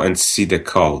can go and see the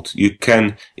code. You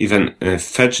can even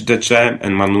fetch the gem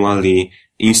and manually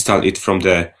install it from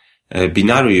the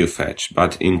binary you fetch.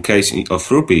 But in case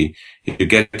of Ruby, you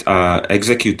get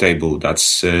executable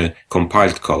that's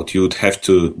compiled code. You would have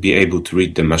to be able to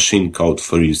read the machine code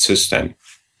for your system.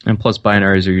 And plus,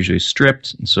 binaries are usually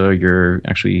stripped, so you're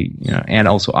actually, and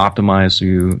also optimized.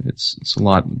 So it's a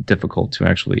lot difficult to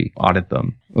actually audit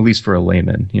them, at least for a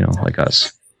layman, like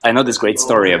us. I know this great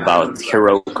story about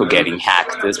Heroku getting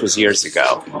hacked. This was years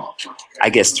ago. I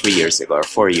guess 3 years ago or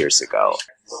 4 years ago.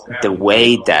 The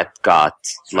way that got,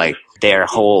 their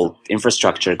whole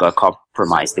infrastructure got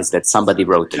compromised is that somebody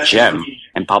wrote a gem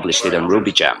and published it on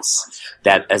Ruby Gems.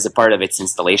 That as a part of its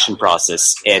installation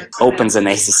process, it opens an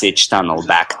SSH tunnel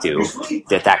back to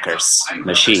the attacker's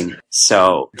machine.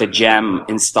 So the gem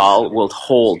install will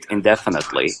hold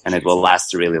indefinitely, and it will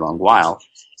last a really long while.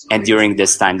 And during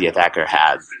this time, the attacker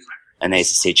had an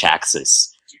SSH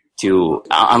access to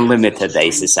unlimited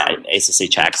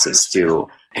SSH access to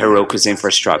Heroku's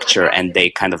infrastructure, and they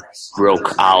kind of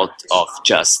broke out of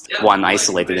just one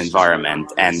isolated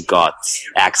environment and got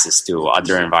access to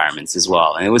other environments as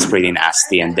well. And it was pretty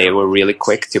nasty, and they were really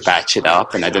quick to patch it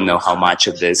up. And I don't know how much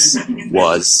of this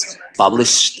was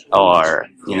published or,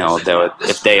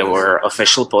 if they were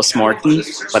official Postmodern,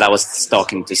 but I was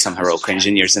talking to some Heroku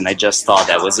engineers, and I just thought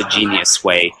that was a genius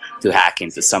way to hack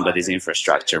into somebody's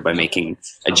infrastructure by making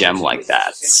a gem like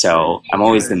that. So I'm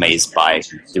always amazed by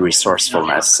the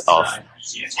resourcefulness of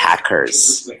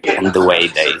hackers and the way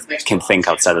they can think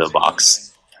outside of the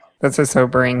box. That's a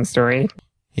sobering story.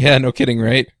 Yeah, no kidding,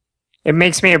 right? It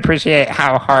makes me appreciate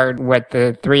how hard what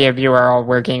the three of you are all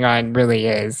working on really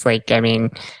is.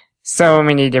 So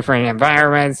many different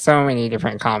environments, so many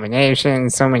different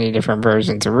combinations, so many different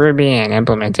versions of Ruby and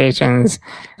implementations.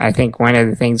 I think one of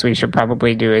the things we should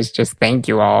probably do is just thank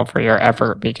you all for your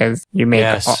effort, because you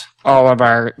make all of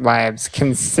our lives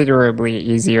considerably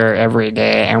easier every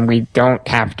day, and we don't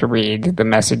have to read the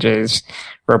messages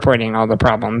reporting all the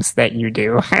problems that you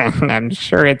do. And I'm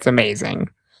sure it's amazing.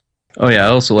 Oh yeah, I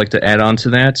also like to add on to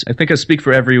that. I think I speak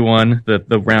for everyone,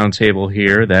 the round table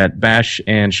here, that Bash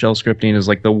and shell scripting is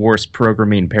like the worst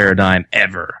programming paradigm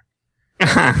ever.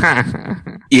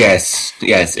 Yes,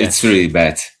 it's really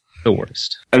bad. The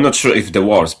worst. I'm not sure if the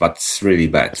worst, but it's really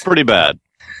bad. It's pretty bad.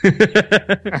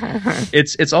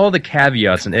 It's all the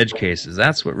caveats and edge cases.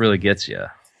 That's what really gets you.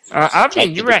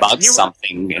 Avdi, you write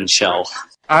something in shell.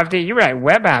 Avdi, you write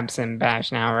web apps in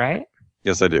Bash now, right?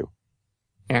 Yes, I do.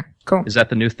 Yeah, cool. Is that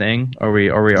the new thing? Are we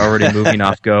already moving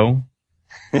off Go?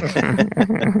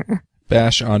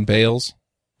 Bash on Bales?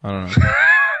 I don't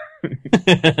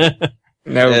know.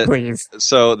 No, please.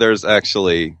 So there's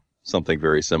actually something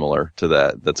very similar to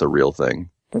that. That's a real thing.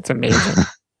 That's amazing.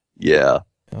 Yeah.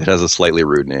 It has a slightly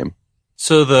rude name.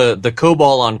 So the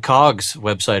COBOL on Cogs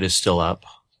website is still up.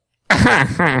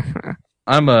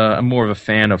 I'm more of a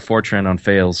fan of Fortran on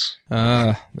Fails.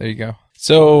 There you go.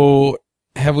 So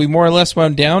have we more or less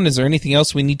wound down? Is there anything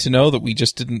else we need to know that we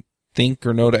just didn't think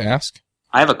or know to ask?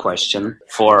 I have a question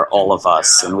for all of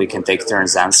us, and we can take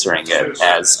turns answering it,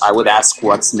 as I would ask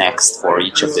what's next for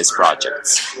each of these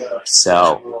projects.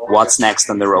 So what's next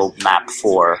on the roadmap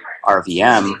for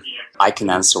RVM? I can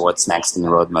answer what's next in the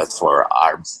roadmap for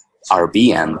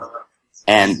RBN.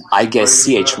 And I guess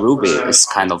CH Ruby is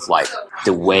kind of like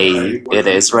the way it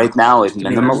is right now. It's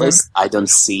minimalist. I don't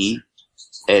see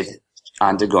it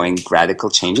undergoing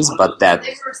radical changes, but that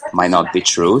might not be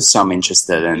true. So I'm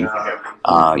interested in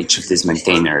each of these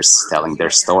maintainers telling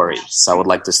their story. So I would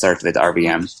like to start with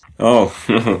RVM. Oh,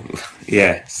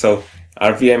 yeah. So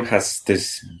RVM has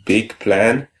this big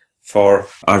plan for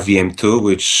RVM2,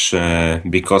 which,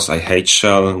 because I hate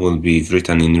shell, will be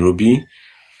written in Ruby.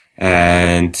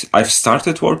 And I've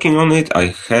started working on it.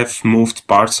 I have moved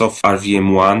parts of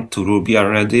RVM1 to Ruby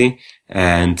already.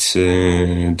 And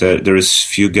there is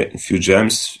few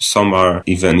gems. Some are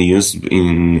even used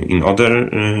in other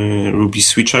Ruby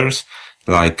switchers,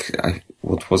 like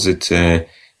what was it?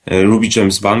 Ruby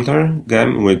Gems bundler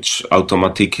gem, which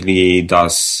automatically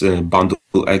does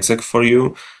bundle-exec for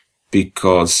you,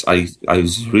 because I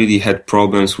really had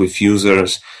problems with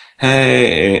users.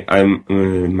 Hey,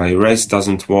 my res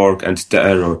doesn't work, and the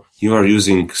error. You are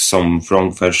using some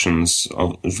wrong version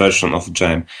of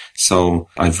gem. So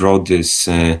I wrote this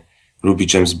Ruby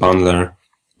Gems bundler,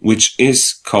 which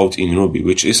is code in Ruby,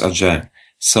 which is a gem.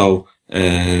 So,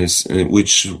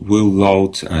 which will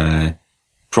load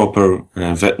proper,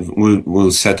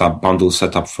 will set up bundle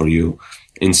setup for you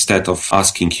instead of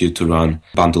asking you to run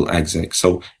bundle-exec.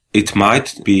 So it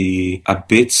might be a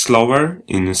bit slower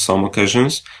in some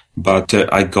occasions, but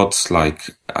I got 3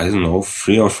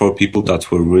 or 4 people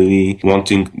that were really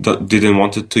didn't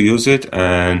want to use it,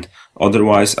 and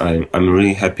otherwise I'm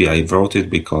really happy I wrote it,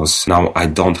 because now I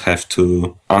don't have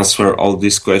to answer all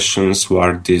these questions,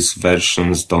 where these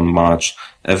versions don't match.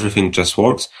 Everything just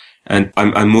works, and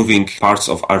I'm moving parts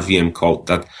of RVM code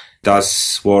that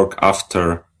does work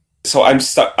after. So I'm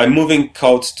moving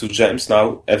code to Gems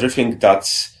now. Everything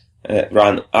that's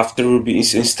run after Ruby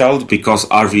is installed, because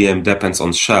RVM depends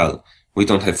on shell. We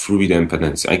don't have Ruby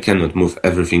dependencies. I cannot move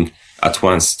everything at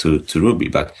once to Ruby,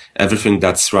 but everything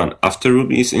that's run after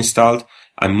Ruby is installed,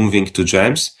 I'm moving to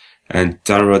Gems, and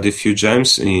there are already a few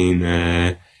gems in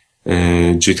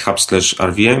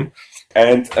GitHub/RVM.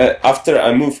 And after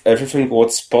I move everything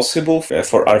what's possible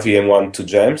for RVM1 to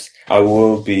Gems, I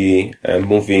will be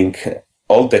moving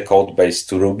all the code base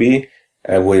to Ruby,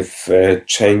 with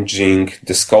changing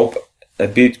the scope a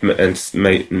bit,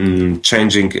 and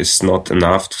changing is not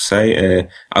enough to say.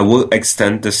 I will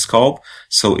extend the scope,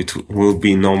 so it will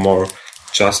be no more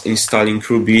just installing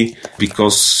Ruby,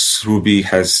 because Ruby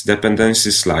has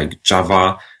dependencies like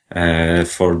Java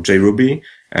for JRuby.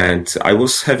 And I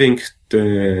was having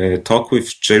the talk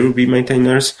with JRuby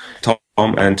maintainers,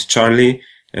 Tom and Charlie,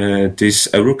 this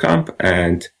Eurocamp,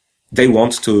 and they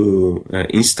want to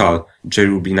install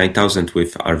JRuby 9000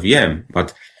 with RVM,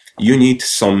 but you need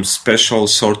some special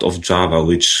sort of Java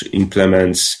which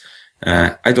implements,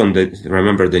 I don't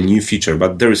remember the new feature,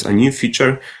 but there is a new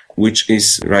feature which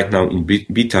is right now in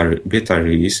beta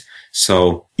release.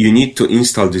 So you need to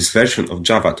install this version of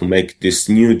Java to make this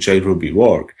new JRuby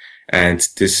work. And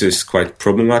this is quite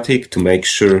problematic to make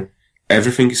sure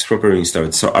everything is properly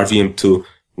installed. So RVM2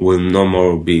 will no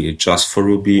more be just for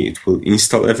Ruby. It will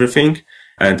install everything.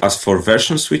 And as for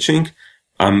version switching,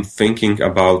 I'm thinking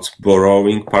about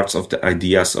borrowing parts of the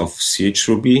ideas of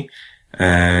CHRuby,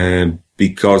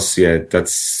 because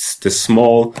that's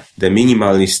the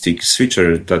minimalistic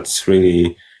switcher. That's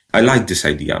really, I like this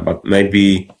idea, but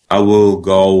maybe I will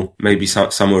go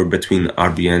somewhere between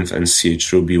RBenv and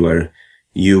CHRuby, where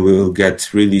you will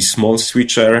get really small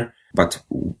switcher, but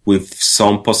with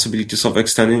some possibilities of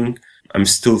extending. I'm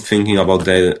still thinking about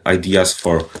the ideas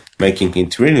for making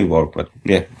it really work, but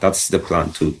yeah, that's the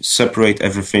plan, to separate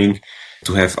everything,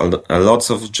 to have a lots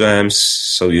of gems,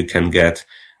 so you can get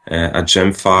a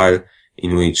gem file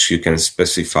in which you can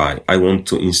specify, I want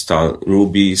to install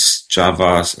Ruby's,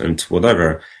 Java's, and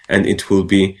whatever, and it will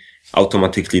be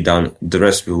automatically done. The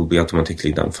rest will be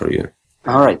automatically done for you.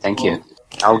 All right, thank you.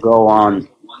 I'll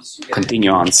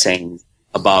continue on saying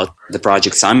about the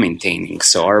projects I'm maintaining.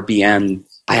 So RBN,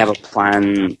 I have a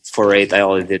plan for it. I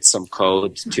already did some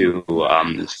code to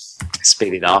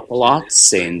speed it up a lot,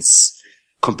 since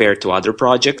compared to other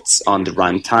projects on the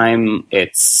runtime,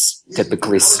 it's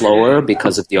typically slower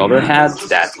because of the overhead.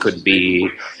 That could be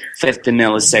 50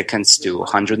 milliseconds to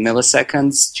 100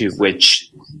 milliseconds, to which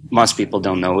most people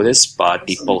don't notice, but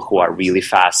people who are really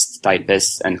fast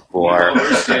typists and who are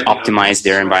optimize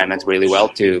their environment really well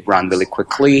to run really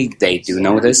quickly, they do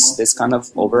notice this kind of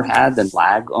overhead and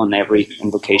lag on every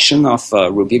invocation of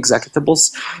Ruby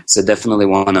executables. So definitely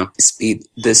want to speed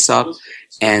this up.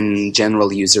 And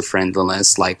general user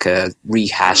friendliness, like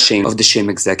rehashing of the shim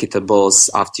executables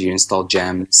after you install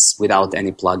gems without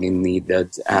any plugin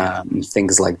needed,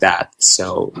 things like that.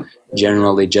 So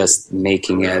generally just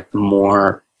making it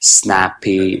more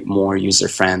snappy, more user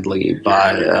friendly,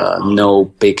 but no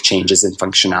big changes in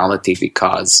functionality,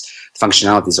 because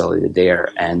functionality is already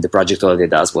there and the project already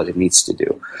does what it needs to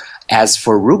do. As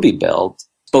for Ruby build,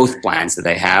 both plans that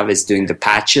I have is doing the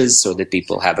patches so that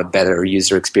people have a better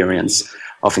user experience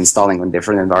of installing on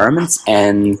different environments,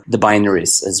 and the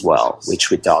binaries as well,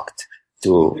 which we talked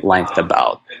to length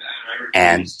about.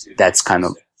 And that's kind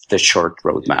of the short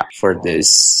roadmap for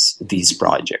these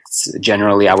projects.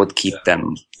 Generally, I would keep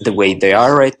them the way they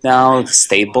are right now,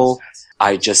 stable.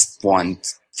 I just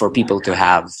want for people to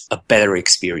have a better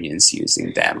experience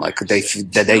using them, like they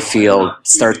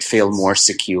start to feel more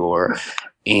secure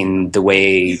in the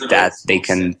way that they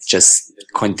can just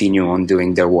continue on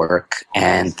doing their work,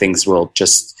 and things will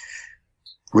just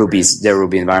their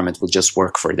Ruby environment will just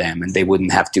work for them, and they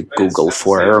wouldn't have to Google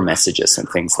for error messages and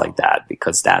things like that,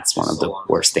 because that's one of the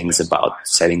worst things about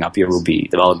setting up your Ruby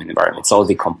development environment. It's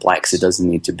already complex. It doesn't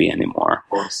need to be any more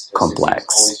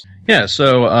complex. Yeah,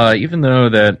 so even though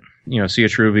that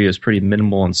CH Ruby is pretty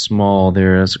minimal and small.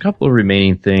 There's a couple of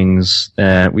remaining things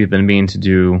that we've been meaning to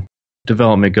do.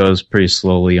 Development goes pretty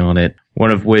slowly on it.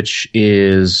 One of which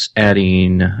is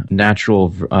adding natural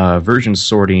version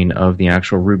sorting of the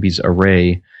actual Ruby's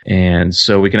array. And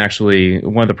so we can actually,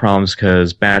 one of the problems,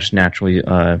 because Bash naturally,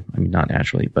 not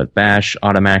naturally, but Bash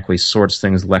automatically sorts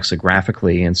things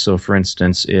lexigraphically. And so, for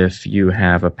instance, if you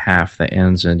have a path that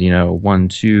ends in, 1,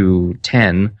 2,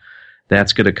 10,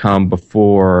 that's going to come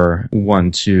before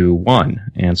 1, 2,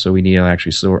 1. And so we need to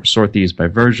actually sort these by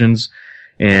versions.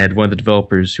 And one of the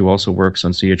developers who also works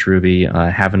on CH Ruby,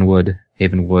 Havenwood,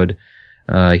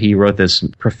 he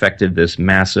perfected this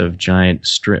massive giant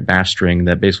bash string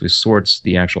that basically sorts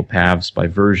the actual paths by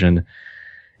version.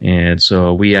 And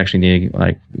so we actually need,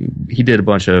 he did a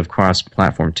bunch of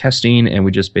cross-platform testing, and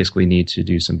we just basically need to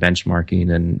do some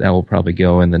benchmarking, and that will probably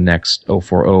go in the next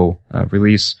 040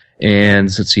 release. And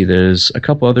let's see, there's a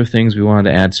couple other things we wanted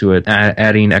to add to it,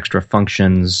 adding extra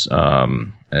functions.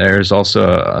 There's also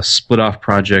a split-off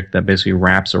project that basically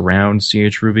wraps around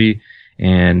CH Ruby,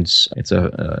 and it's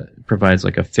provides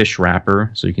like a fish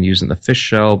wrapper, so you can use it in the fish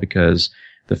shell because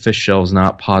the fish shell is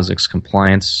not POSIX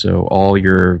compliant, so all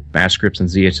your bash scripts and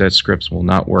ZHS scripts will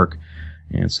not work,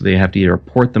 and so they have to either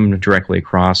port them directly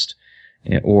across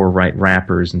or write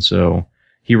wrappers. And so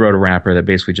he wrote a wrapper that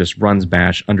basically just runs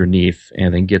bash underneath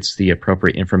and then gets the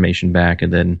appropriate information back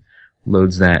and then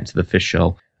loads that into the fish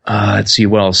shell. Let's see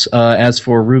what else. As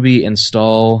for Ruby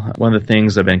install, one of the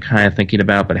things I've been kind of thinking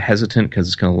about but hesitant because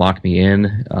it's going to lock me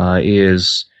in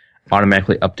is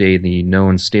automatically update the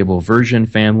known stable version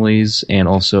families and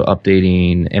also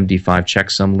updating MD5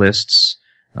 checksum lists.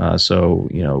 So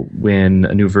when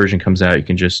a new version comes out, you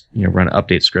can just run an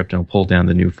update script and it'll pull down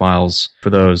the new files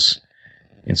for those.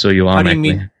 And so you'll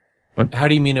automatically... How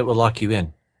do you mean it will lock you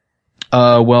in?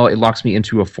 Well, it locks me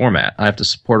into a format. I have to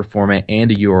support a format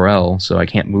and a URL, so I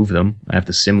can't move them. I have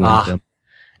to symlink them.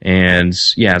 And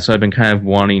yeah, so I've been kind of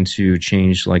wanting to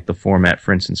change the format,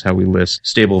 for instance, how we list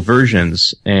stable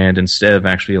versions, and instead of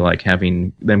actually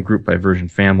having them grouped by version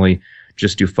family,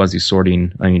 just do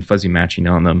fuzzy matching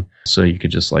on them. So you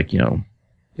could just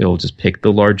it'll just pick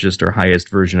the largest or highest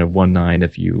version of 1.9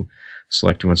 if you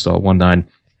select to install 1.9.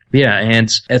 Yeah, and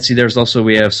Etsy,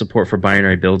 we have support for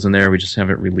binary builds in there. We just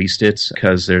haven't released it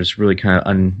because there's really kind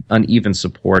of uneven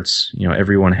supports.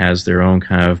 Everyone has their own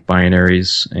kind of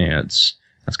binaries, and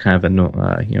that's kind of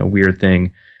a weird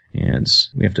thing, and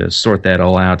we have to sort that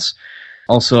all out.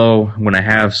 Also, when I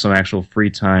have some actual free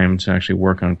time to actually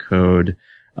work on code,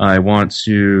 I want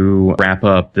to wrap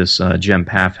up this gem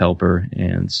path helper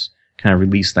and kind of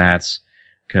release that.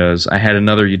 Because I had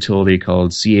another utility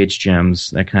called CH Gems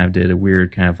that kind of did a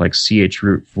weird kind of CH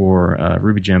root for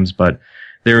Ruby gems, but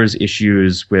there was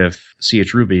issues with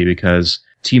CH Ruby because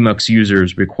TMUX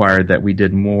users required that we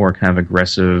did more kind of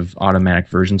aggressive automatic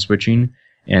version switching,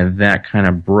 and that kind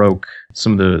of broke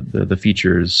some of the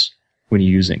features when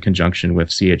you use it in conjunction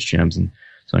with CH Gems. And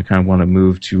so I kind of want to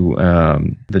move to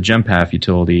the gem path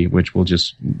utility, which will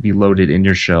just be loaded in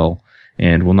your shell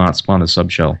and will not spawn a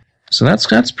subshell. So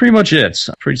that's pretty much it. It's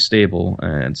pretty stable.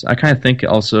 And I kind of think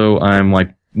also I'm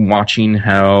watching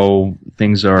how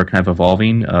things are kind of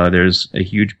evolving. There's a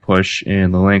huge push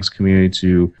in the Linux community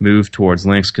to move towards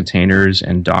Linux containers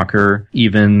and Docker.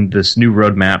 Even this new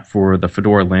roadmap for the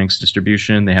Fedora Linux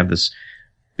distribution, they have this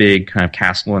big kind of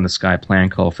castle in the sky plan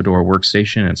called Fedora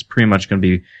Workstation. And it's pretty much going to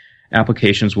be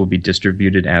applications will be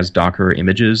distributed as Docker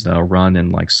images that'll run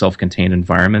in self-contained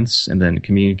environments and then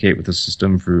communicate with the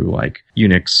system through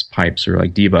Unix pipes or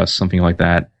dbus, something like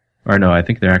that. Or no, I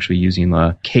think they're actually using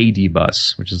the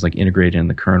KDBus, which is integrated in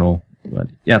the kernel. But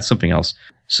yeah, it's something else.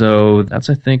 So that's,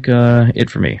 I think, it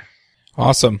for me.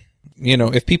 Awesome.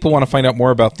 If people want to find out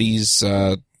more about these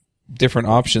different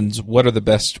options, what are the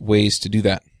best ways to do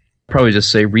that? Probably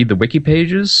just say read the wiki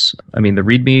pages. The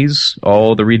readmes,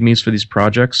 all the readmes for these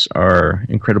projects are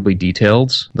incredibly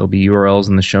detailed. There'll be URLs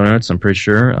in the show notes, I'm pretty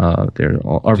sure.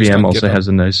 RVM also has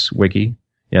a nice wiki.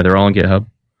 Yeah, they're all on GitHub.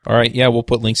 All right, yeah, we'll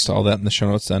put links to all that in the show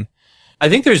notes then. I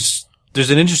think there's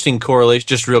an interesting correlation,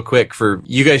 just real quick, for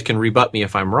you guys can rebut me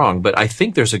if I'm wrong, but I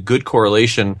think there's a good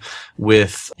correlation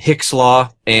with Hicks'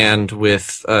 law and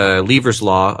with Lever's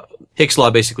law. Hicks'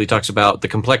 law basically talks about the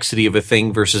complexity of a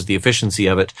thing versus the efficiency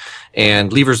of it.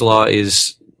 And Lever's law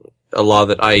is a law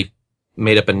that I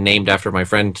made up and named after my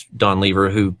friend Don Lever,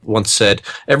 who once said,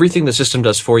 everything the system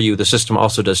does for you, the system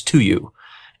also does to you.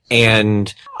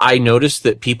 And I noticed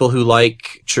that people who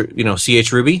like,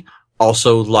 CH Ruby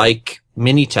also like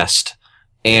mini-test.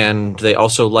 And they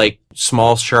also like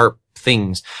small, sharp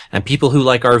things. And people who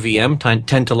like RVM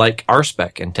tend to like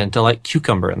RSpec and tend to like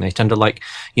Cucumber, and they tend to like,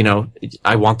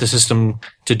 I want the system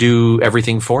to do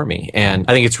everything for me. And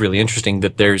I think it's really interesting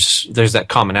that there's that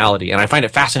commonality. And I find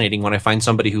it fascinating when I find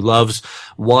somebody who loves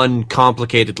one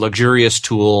complicated, luxurious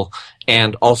tool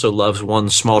and also loves one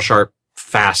small, sharp,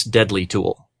 fast, deadly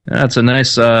tool. That's a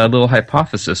nice little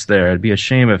hypothesis there. It'd be a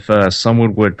shame if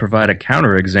someone would provide a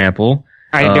counterexample.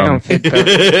 I don't fit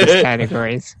those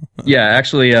categories. Yeah,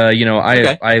 actually, I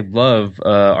love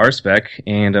RSpec,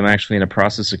 and I'm actually in the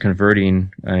process of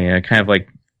converting. I kind of like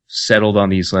settled on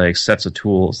these like sets of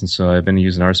tools, and so I've been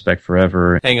using RSpec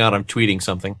forever. Hang on, I'm tweeting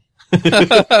something.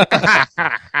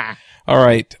 All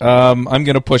right, I'm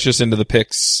going to push us into the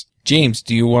picks. James,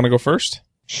 do you want to go first?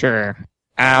 Sure.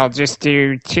 I'll just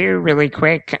do two really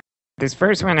quick. This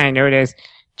first one I noticed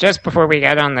just before we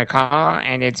got on the call,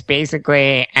 and it's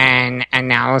basically an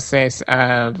analysis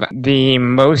of the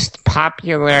most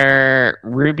popular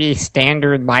Ruby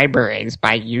standard libraries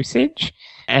by usage.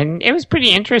 And it was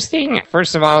pretty interesting.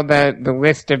 First of all, the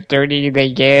list of 30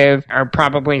 they give are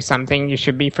probably something you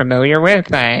should be familiar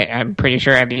with. I'm pretty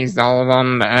sure I've used all of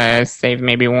them, save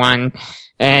maybe one.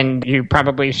 And you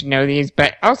probably should know these.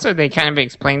 But also they kind of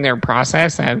explain their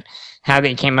process of how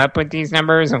they came up with these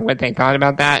numbers and what they thought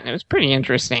about that. And it was pretty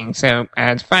interesting. So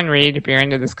it's a fun read if you're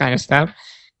into this kind of stuff.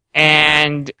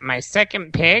 And my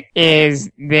second pick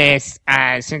is this,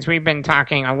 since we've been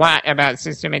talking a lot about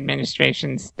system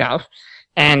administration stuff,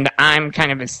 and I'm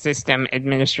kind of a system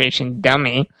administration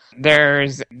dummy,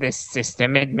 there's this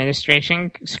system administration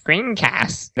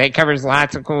screencast that covers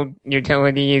lots of cool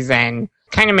utilities and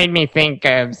kind of made me think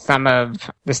of some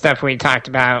of the stuff we talked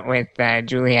about with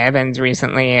Julie Evans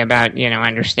recently about,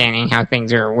 understanding how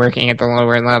things are working at the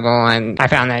lower level, and I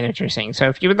found that interesting. So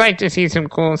if you would like to see some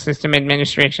cool system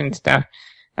administration stuff,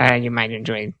 you might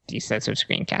enjoy these sets of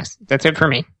screencasts. That's it for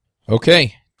me.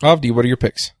 Okay. Avdi, what are your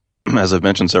picks? As I've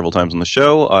mentioned several times on the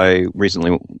show, I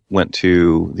recently went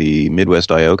to the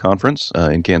Midwest I/O conference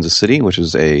in Kansas City, which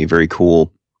is a very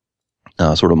cool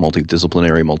sort of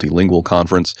multidisciplinary, multilingual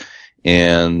conference.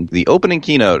 And the opening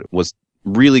keynote was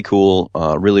really cool,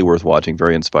 really worth watching,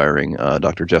 very inspiring.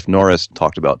 Dr. Jeff Norris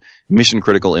talked about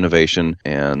mission-critical innovation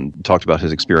and talked about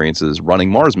his experiences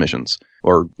running Mars missions,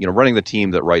 or running the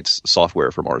team that writes software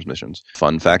for Mars missions.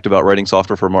 Fun fact about writing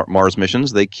software for Mars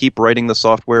missions: they keep writing the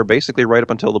software basically right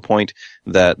up until the point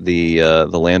that the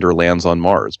lander lands on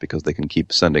Mars, because they can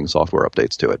keep sending software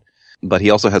updates to it. But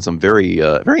he also had some very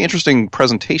interesting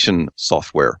presentation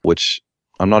software, which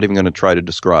I'm not even going to try to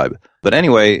describe. But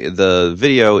anyway, the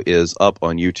video is up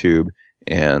on YouTube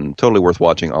and totally worth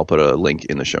watching. I'll put a link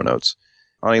in the show notes.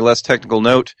 On a less technical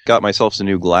note, got myself some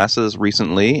new glasses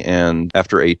recently, and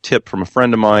after a tip from a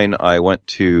friend of mine, I went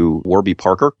to Warby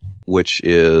Parker, which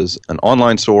is an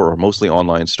online store, or mostly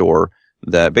online store,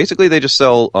 that basically they just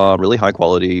sell really high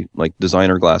quality, like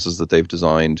designer glasses that they've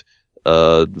designed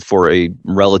for a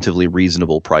relatively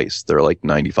reasonable price. They're like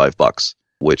 $95.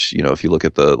 Which, if you look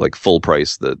at the full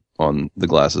price that on the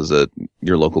glasses at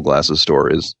your local glasses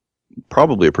store is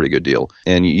probably a pretty good deal.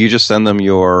 And you just send them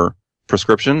your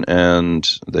prescription and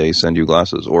they send you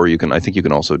glasses. Or I think you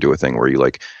can also do a thing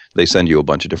where they send you a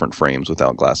bunch of different frames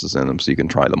without glasses in them, so you can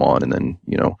try them on and then,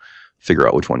 figure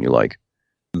out which one you like.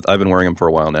 I've been wearing them for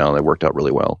a while now and they worked out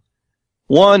really well.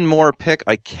 One more pick.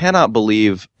 I cannot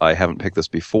believe I haven't picked this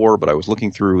before, but I was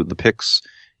looking through the picks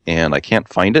and I can't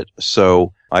find it.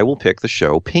 So I will pick the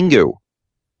show Pingu.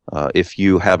 If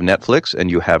you have Netflix and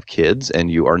you have kids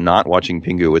and you are not watching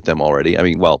Pingu with them already,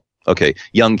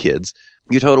 young kids,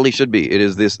 you totally should be. It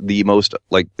is the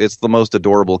most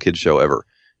adorable kids show ever.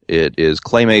 It is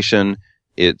claymation.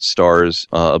 It stars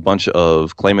a bunch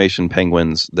of claymation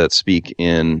penguins that speak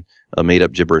in a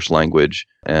made-up gibberish language,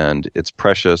 and it's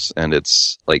precious, and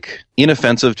it's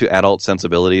inoffensive to adult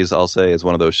sensibilities, I'll say. It's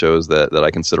one of those shows that I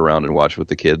can sit around and watch with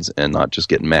the kids and not just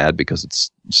get mad because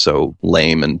it's so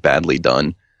lame and badly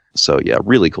done. So yeah,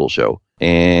 really cool show.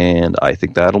 And I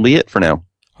think that'll be it for now.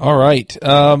 All right.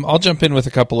 I'll jump in with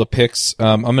a couple of picks.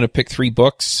 I'm going to pick 3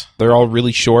 books. They're all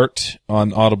really short.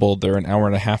 On Audible, they're an hour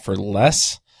and a half or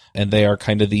less, and they are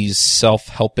kind of these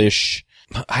self-helpish.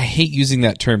 I hate using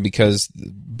that term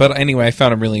but anyway, I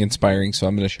found them really inspiring, so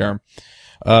I'm going to share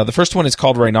them. The first one is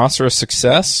called Rhinoceros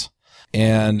Success,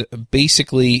 and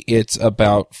basically it's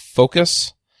about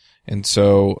focus. And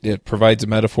so it provides a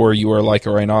metaphor. You are like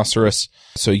a rhinoceros,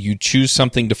 so you choose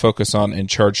something to focus on and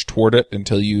charge toward it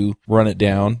until you run it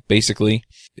down, basically.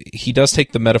 He does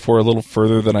take the metaphor a little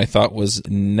further than I thought was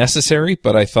necessary,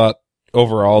 but I thought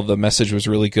overall the message was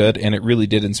really good, and it really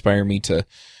did inspire me to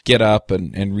get up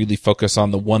and really focus on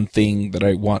the one thing that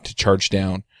I want to charge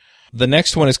down. The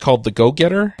next one is called The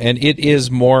Go-Getter, and it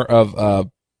is more of a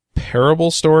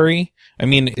parable story. I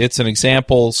mean, it's an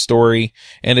example story,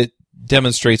 and it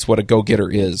demonstrates what a go-getter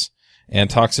is and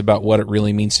talks about what it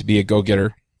really means to be a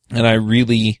go-getter. And I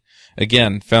really,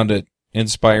 again, found it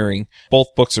inspiring.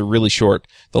 Both books are really short.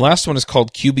 The last one is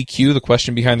called QBQ, The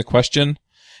Question Behind the Question,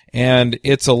 and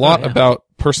it's a lot about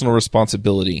personal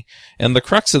responsibility. And the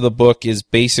crux of the book is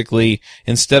basically,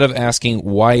 instead of asking,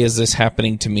 why is this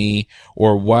happening to me,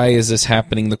 or why is this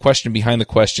happening, the question behind the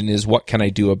question is, what can I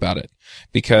do about it?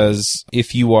 Because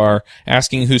if you are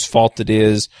asking whose fault it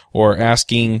is, or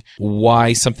asking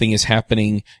why something is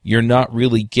happening, you're not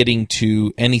really getting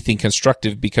to anything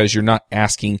constructive, because you're not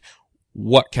asking,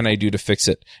 what can I do to fix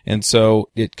it? And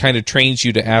so it kind of trains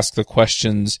you to ask the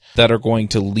questions that are going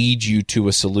to lead you to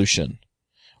a solution,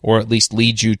 or at least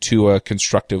lead you to a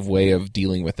constructive way of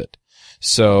dealing with it.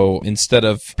 So instead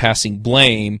of passing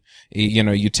blame,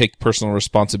 you take personal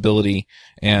responsibility,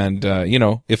 and,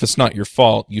 if it's not your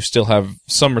fault, you still have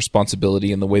some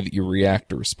responsibility in the way that you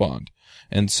react or respond.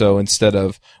 And so instead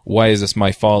of, why is this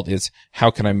my fault, it's,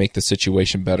 how can I make the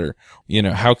situation better?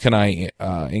 How can I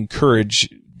encourage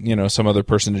some other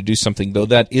person to do something, though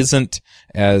that isn't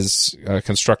as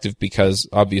constructive, because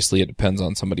obviously it depends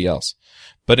on somebody else.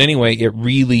 But anyway, it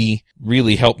really,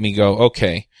 really helped me go,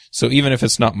 okay, so even if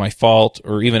it's not my fault,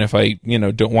 or even if I,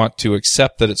 don't want to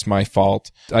accept that it's my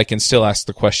fault, I can still ask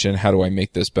the question, how do I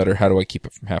make this better? How do I keep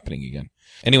it from happening again?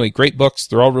 Anyway, great books.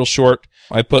 They're all real short.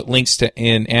 I put links to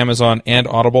in Amazon and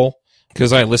Audible,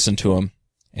 because I listen to them,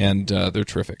 and they're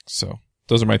terrific. So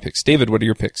those are my picks. David, what are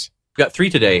your picks? We've got 3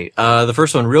 today. The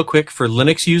first one, real quick, for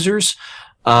Linux users.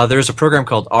 There's a program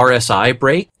called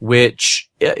RSiBreak, which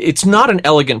it's not an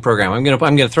elegant program. I'm going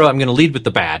to lead with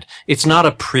the bad. It's not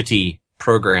a pretty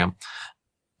program,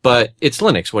 but it's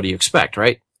Linux. What do you expect,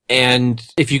 right? And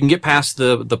if you can get past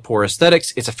the poor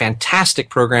aesthetics, it's a fantastic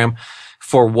program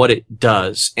for what it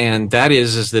does. And that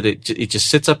is that it just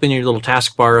sits up in your little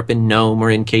taskbar up in GNOME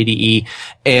or in KDE,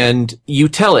 and you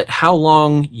tell it how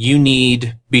long you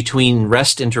need between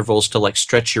rest intervals to like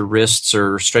stretch your wrists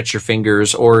or stretch your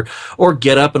fingers or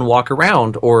get up and walk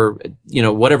around, or,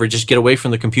 whatever, just get away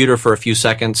from the computer for a few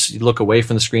seconds, look away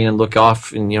from the screen and look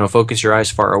off and, focus your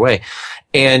eyes far away.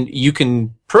 And you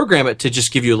can program it to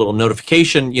just give you a little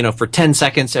notification, for 10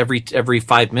 seconds every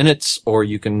 5 minutes, or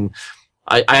you can,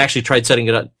 I actually tried setting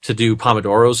it up to do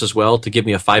Pomodoros as well, to give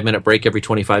me a 5-minute break every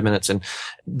 25 minutes. And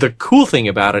the cool thing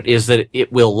about it is that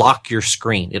it will lock your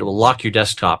screen. It will lock your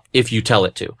desktop if you tell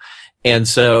it to. And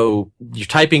so you're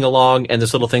typing along, and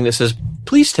this little thing that says,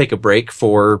 please take a break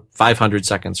for 500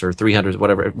 seconds or 300,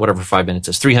 whatever 5 minutes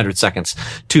is, 300 seconds,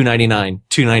 299,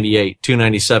 298,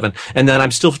 297. And then I'm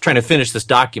still trying to finish this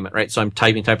document, right? So I'm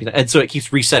typing. And so it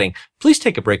keeps resetting. Please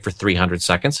take a break for 300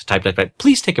 seconds. Type.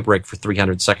 Please take a break for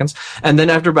 300 seconds. And then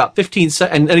after about 15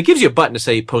 seconds, and it gives you a button to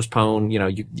say postpone,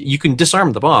 you can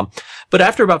disarm the bomb. But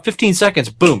after about 15 seconds,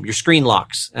 boom, your screen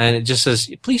locks. And it just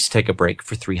says, please take a break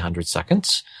for 300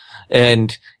 seconds.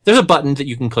 And there's a button that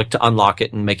you can click to unlock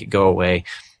it and make it go away.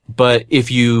 But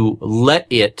if you let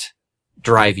it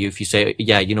drive you, if you say,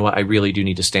 yeah, you know what, I really do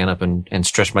need to stand up and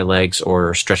stretch my legs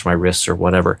or stretch my wrists or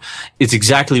whatever, it's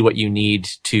exactly what you need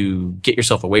to get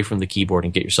yourself away from the keyboard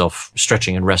and get yourself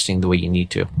stretching and resting the way you need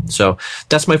to. So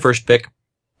that's my first pick.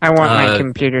 I want my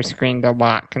computer screen to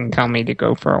lock and tell me to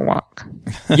go for a walk.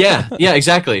 Yeah,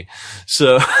 exactly.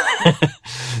 So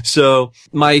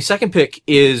my second pick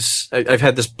is, I've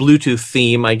had this Bluetooth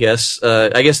theme, I guess.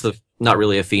 Not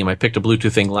really a theme. I picked a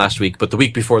Bluetooth thing last week, but the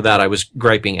week before that I was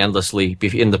griping endlessly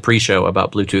in the pre-show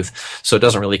about Bluetooth. So it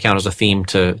doesn't really count as a theme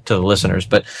to the listeners.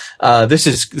 But, this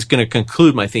is going to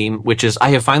conclude my theme, which is I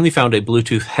have finally found a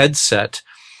Bluetooth headset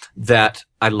that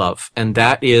I love, and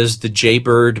that is the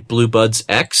Jaybird BlueBuds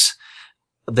X.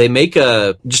 They make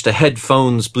just a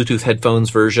Bluetooth headphones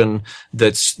version.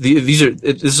 This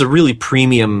is a really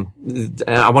premium.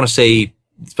 I want to say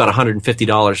it's about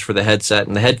 $150 for the headset,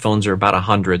 and the headphones are about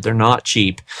 $100. They're not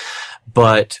cheap,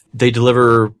 but they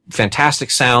deliver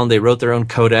fantastic sound. They wrote their own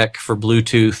codec for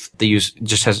Bluetooth.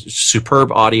 Has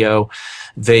superb audio.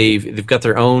 They've got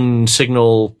their own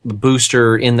signal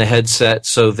booster in the headset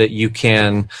so that you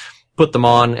can put them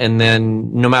on, and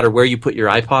then no matter where you put your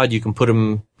iPod, you can put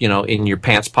them, in your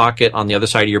pants pocket, on the other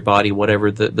side of your body,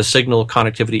 whatever. The signal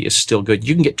connectivity is still good.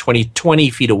 You can get 20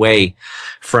 feet away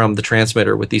from the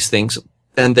transmitter with these things,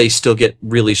 and they still get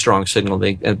really strong signal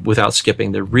without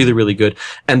skipping. They're really, really good.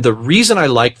 And the reason I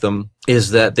like them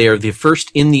is that they are the first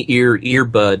in-the-ear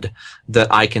earbud that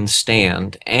I can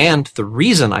stand. And the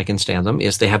reason I can stand them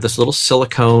is they have this little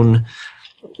silicone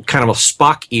kind of a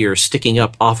Spock ear sticking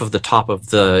up off of the top of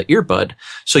the earbud.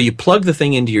 So you plug the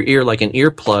thing into your ear like an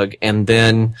earplug, and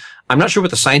then I'm not sure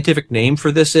what the scientific name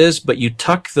for this is, but you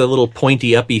tuck the little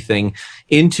pointy uppy thing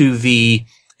into the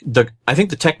I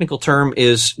think the technical term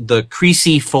is the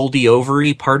creasy foldy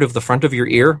ovary part of the front of your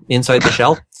ear inside the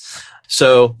shell.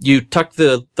 So you tuck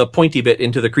the pointy bit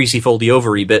into the creasy foldy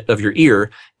ovary bit of your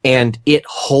ear, and it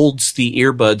holds the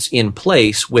earbuds in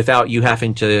place without you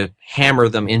having to hammer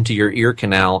them into your ear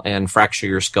canal and fracture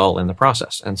your skull in the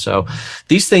process. And so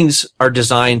these things are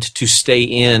designed to stay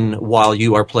in while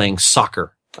you are playing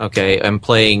soccer, okay, and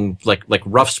playing like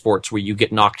rough sports where you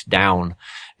get knocked down.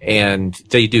 And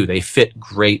they fit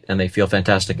great and they feel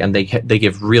fantastic, and they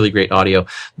give really great audio.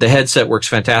 The headset works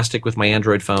fantastic with my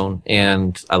Android phone,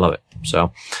 and I love it.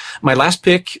 So my last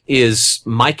pick is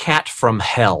My Cat from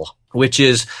Hell, which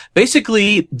is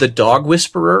basically the dog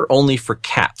whisperer only for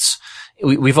cats.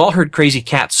 We've all heard crazy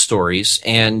cat stories,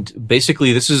 and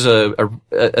basically this is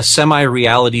a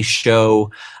semi-reality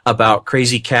show about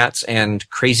crazy cats and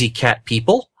crazy cat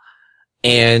people.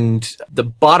 And the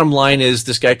bottom line is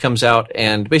this guy comes out,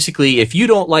 and basically if you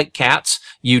don't like cats,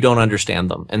 you don't understand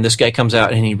them. And this guy comes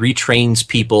out and he retrains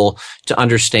people to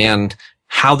understand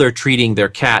how they're treating their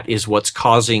cat is what's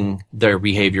causing their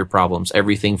behavior problems.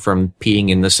 Everything from peeing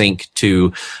in the sink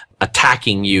to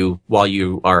attacking you while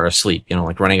you are asleep,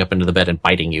 like running up into the bed and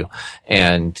biting you.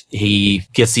 And he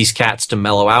gets these cats to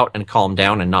mellow out and calm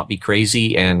down and not be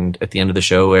crazy. And at the end of the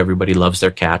show, everybody loves their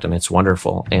cat, and it's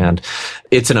wonderful. And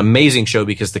it's an amazing show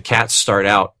because the cats start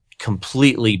out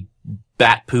completely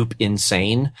bat poop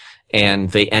insane, and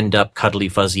they end up cuddly,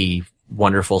 fuzzy,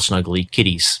 wonderful, snuggly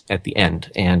kitties at the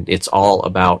end. And it's all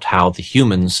about how the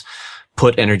humans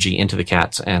put energy into the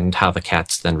cats and how the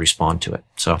cats then respond to it.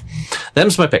 So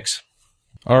them's my picks.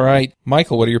 All right.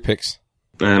 Michael, what are your picks?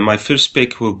 My first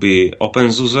pick will be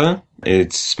OpenSUSE.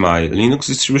 It's my Linux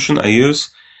distribution I use,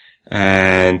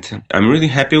 and I'm really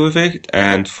happy with it.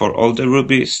 And for all the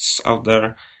Rubyists out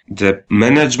there, the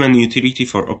management utility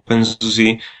for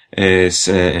OpenSUSE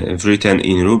is written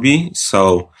in Ruby.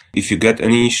 So if you get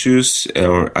any issues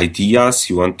or ideas,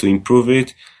 you want to improve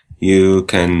it, you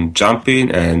can jump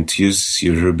in and use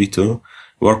your Ruby to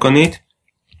work on it.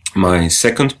 My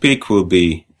second pick will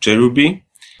be JRuby.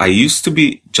 I used to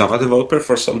be Java developer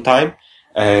for some time,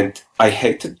 and I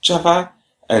hated Java.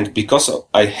 And because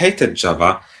I hated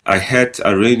Java, I had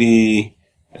a really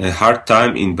hard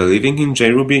time in believing in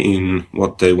JRuby, in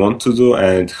what they want to do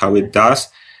and how it does.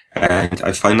 And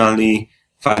I finally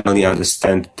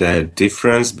understand the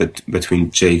difference between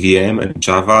JVM and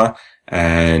Java.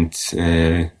 And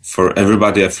for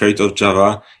everybody afraid of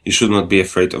Java, you should not be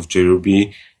afraid of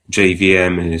JRuby.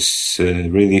 JVM is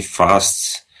really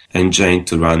fast engine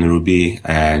to run Ruby,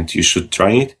 and you should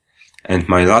try it. And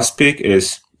my last pick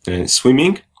is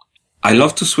swimming. I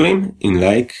love to swim in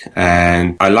lake,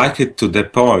 and I like it to the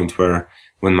point where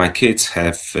when my kids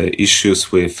have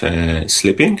issues with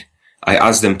sleeping, I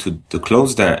ask them to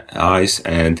close their eyes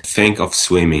and think of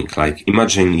swimming, like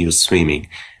imagine you're swimming.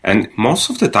 And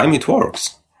most of the time it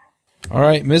works. All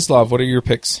right, Mislav, what are your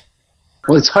picks?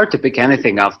 Well, it's hard to pick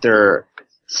anything after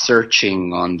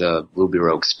searching on the Ruby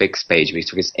Rogues picks page,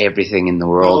 because everything in the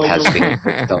world has been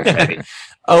picked already.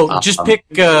 Just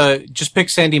pick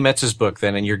Sandy Metz's book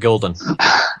then, and you're golden.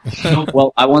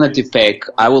 Well, I will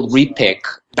repick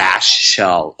Bash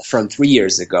Shell from 3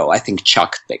 years ago. I think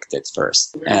Chuck picked it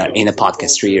first in a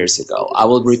podcast 3 years ago. I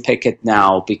will repick it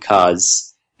now because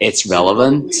it's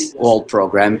relevant. We're all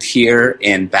programmed here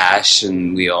in Bash,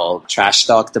 and we all trash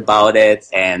talked about it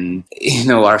and,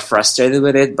 are frustrated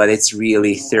with it, but it's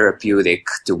really therapeutic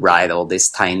to write all these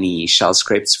tiny shell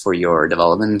scripts for your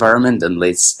development environment, at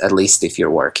least if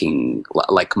you're working,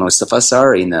 like most of us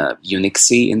are, in a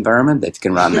Unixy environment that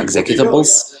can run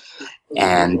executables.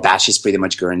 And Bash is pretty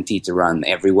much guaranteed to run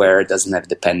everywhere. It doesn't have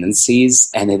dependencies.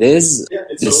 And it is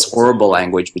this horrible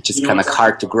language, which is kind of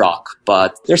hard to grok.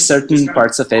 But there's certain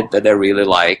parts of it that I really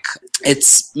like.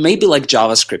 It's maybe like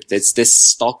JavaScript. It's this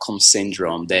Stockholm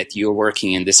syndrome that you're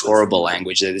working in this horrible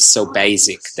language that is so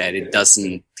basic that it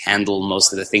doesn't handle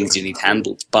most of the things you need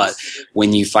handled. But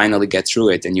when you finally get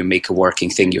through it and you make a working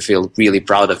thing, you feel really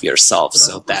proud of yourself.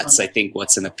 So that's, I think,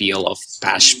 what's an appeal of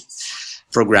Bash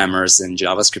programmers and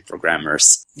JavaScript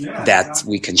programmers that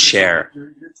we can share.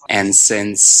 And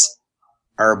since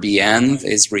RBN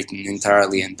is written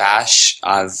entirely in Bash,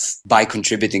 by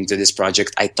contributing to this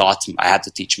project, I thought I had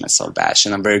to teach myself Bash,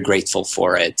 and I'm very grateful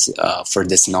for it, for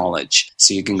this knowledge.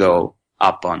 So you can go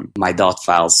up on my dot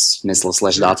files,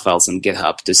 Mislav / files on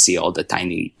GitHub to see all the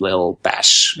tiny little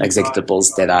bash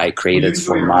executables that I created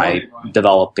for my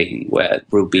developing with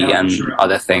Ruby and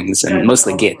other things, and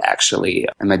mostly Git actually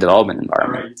in my development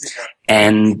environment.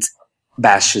 And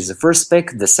Bash is the first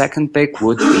pick. The second pick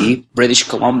would be British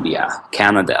Columbia,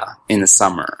 Canada, in the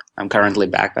summer. I'm currently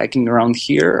backpacking around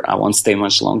here. I won't stay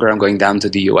much longer. I'm going down to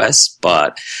the US,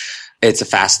 but it's a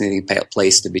fascinating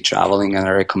place to be traveling, and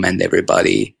I recommend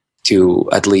everybody to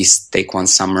at least take one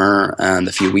summer and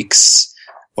a few weeks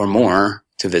or more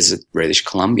to visit British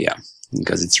Columbia,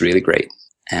 because it's really great.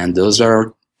 And those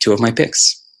are two of my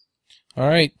picks. All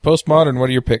right, Postmodern, what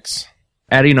are your picks?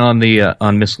 Adding on the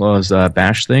on Mislav's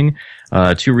Bash thing,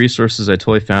 two resources I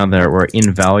totally found that were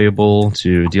invaluable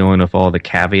to dealing with all the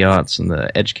caveats and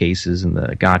the edge cases and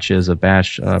the gotchas of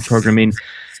Bash programming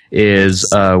is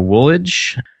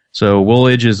Woolage. So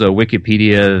Woolage is a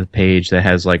Wikipedia page that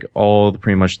has like all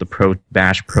pretty much the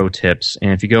Bash pro tips.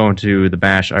 And if you go into the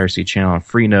Bash IRC channel on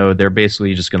Freenode, they're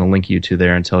basically just going to link you to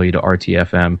there and tell you to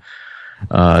RTFM.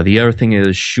 The other thing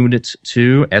is Shunit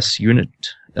 2, S-Unit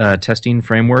testing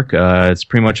framework. It's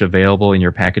pretty much available in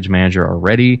your package manager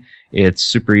already. It's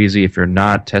super easy. If you're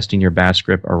not testing your Bash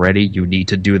script already, you need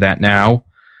to do that now,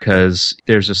 because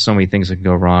there's just so many things that can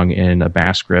go wrong in a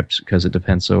Bash script because it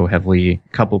depends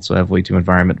coupled so heavily to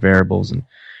environment variables and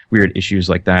weird issues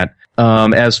like that.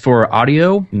 As for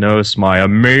audio, notice my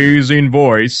amazing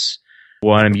voice.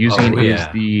 What I'm using is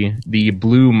the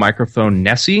Blue microphone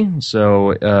Nessie.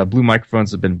 So Blue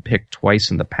microphones have been picked twice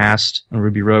in the past on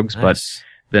Ruby Rogues, but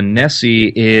the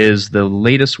Nessie is the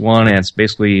latest one, and it's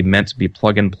basically meant to be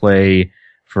plug and play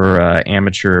for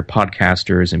amateur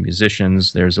podcasters and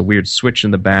musicians. There's a weird switch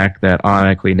in the back that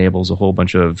automatically enables a whole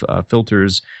bunch of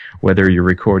filters, whether you're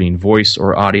recording voice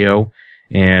or audio.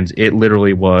 And it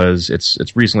literally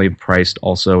it's recently priced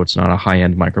also. It's not a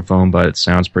high-end microphone, but it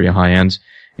sounds pretty high-end.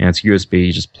 And it's USB,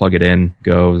 you just plug it in,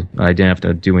 go. I didn't have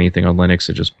to do anything on Linux,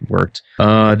 it just worked.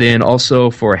 Then also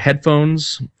for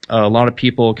headphones, a lot of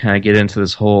people kind of get into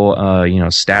this whole,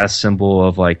 status symbol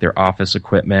of like their office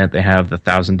equipment. They have the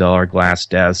 $1,000 glass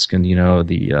desk and, the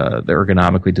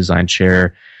ergonomically designed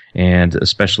chair. And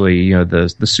especially,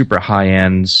 the super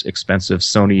high-end, expensive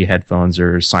Sony headphones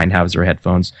or Sennheiser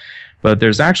headphones. But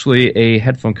there's actually a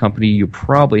headphone company you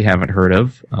probably haven't heard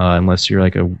of, unless you're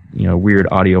like a weird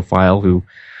audiophile who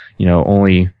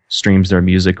only streams their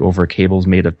music over cables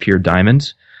made of pure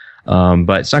diamond.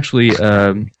 But it's actually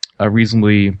a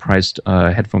reasonably priced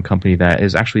headphone company that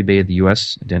is actually made in the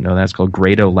U.S. I didn't know that. It's called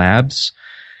Grado Labs.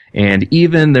 And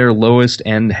even their lowest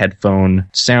end headphone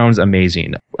sounds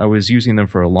amazing. I was using them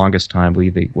for the longest time. I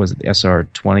believe it was the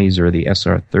SR20s or the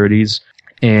SR30s.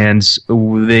 And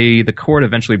the cord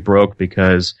eventually broke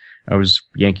because I was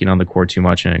yanking on the cord too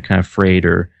much and it kind of frayed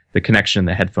or the connection in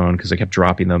the headphone because I kept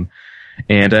dropping them.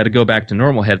 And I had to go back to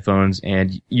normal headphones,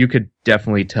 and you could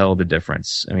definitely tell the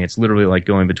difference. I mean, it's literally like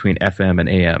going between FM and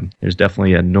AM. There's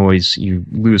definitely a noise, you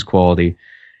lose quality.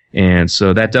 And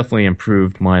so that definitely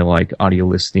improved my audio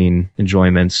listening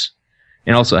enjoyments.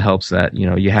 It also helps that,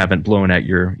 you haven't blown out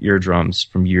your eardrums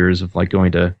from years of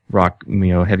going to rock,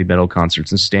 heavy metal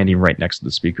concerts and standing right next to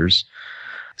the speakers.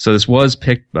 So this was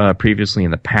picked previously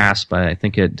in the past, but I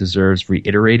think it deserves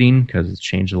reiterating because it's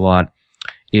changed a lot.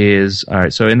 All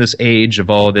right, so in this age of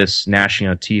all this gnashing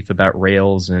of teeth about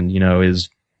Rails and, is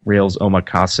Rails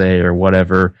omakase or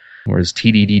whatever, or is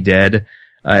TDD dead?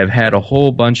 I've had a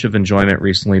whole bunch of enjoyment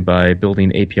recently by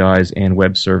building APIs and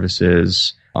web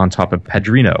services on top of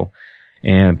Padrino.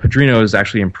 And Padrino has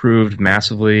actually improved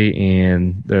massively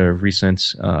in the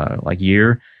recent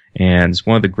year. And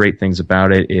one of the great things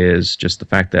about it is just the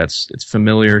fact that it's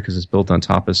familiar because it's built on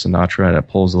top of Sinatra and it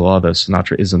pulls a lot of the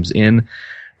Sinatra isms in.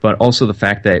 But also the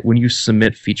fact that when you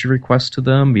submit feature requests to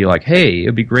them, be like, hey,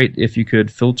 it'd be great if you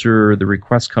could filter the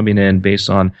requests coming in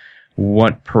based on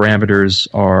what parameters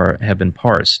have been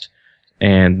parsed.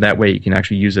 And that way you can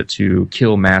actually use it to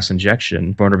kill mass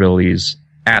injection vulnerabilities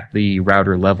at the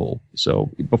router level.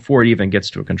 So before it even gets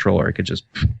to a controller, it could just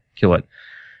kill it.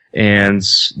 And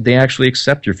they actually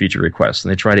accept your feature requests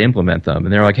and they try to implement them.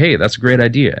 And they're like, hey, that's a great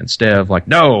idea. Instead of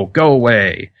no, go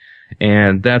away.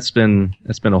 And that's been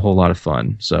a whole lot of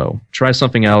fun. So try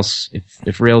something else.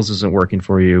 If Rails isn't working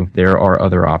for you, there are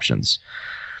other options.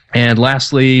 And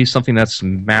lastly, something that's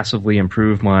massively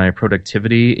improved my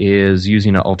productivity is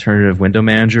using an alternative window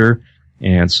manager.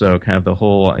 And so kind of the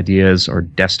whole ideas or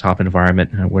desktop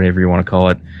environment, whatever you want to call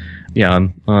it. Yeah,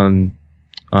 on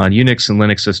Unix and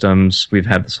Linux systems, we've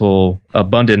had this whole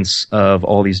abundance of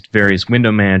all these various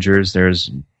window managers.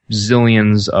 There's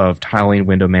zillions of tiling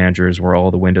window managers where all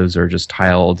the windows are just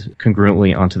tiled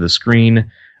congruently onto the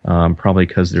screen. probably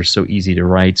because they're so easy to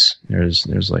write.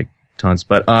 There's like tons,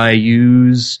 but I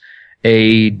use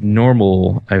a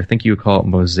normal, I think you would call it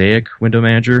Mosaic window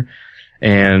manager.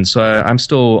 And so I'm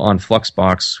still on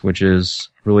Fluxbox, which is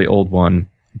a really old one,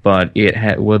 but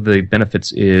one of the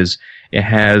benefits is it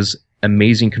has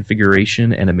amazing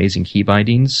configuration and amazing key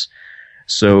bindings.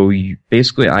 So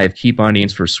basically I have key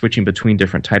bindings for switching between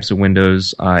different types of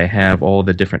windows. I have all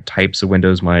the different types of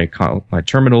windows, my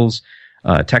terminals,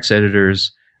 text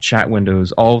editors, chat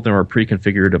windows, all of them are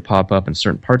pre-configured to pop up in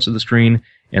certain parts of the screen.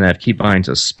 And I have keybinds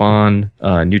to spawn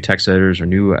new text editors or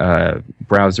new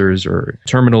browsers or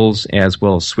terminals, as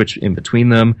well as switch in between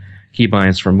them.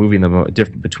 Keybinds for moving them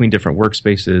between different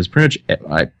workspaces. Pretty much,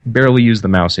 I barely use the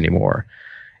mouse anymore.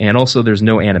 And also, there's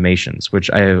no animations, which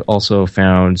I have also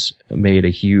found made a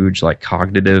huge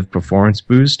cognitive performance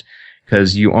boost,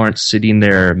 because you aren't sitting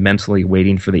there mentally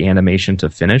waiting for the animation to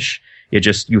finish.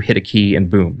 You hit a key and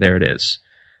boom, there it is.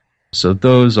 So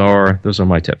those are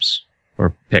my tips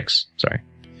or picks. Sorry.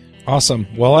 Awesome.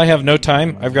 Well, I have no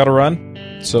time. I've got to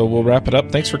run. So we'll wrap it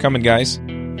up. Thanks for coming, guys.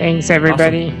 Thanks,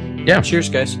 everybody. Awesome. Yeah. Cheers,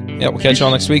 guys. Yeah, we'll catch you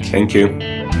all next week. Thank you.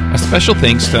 A special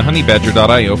thanks to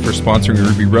honeybadger.io for sponsoring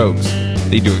Ruby Rogues.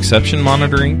 They do exception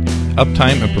monitoring,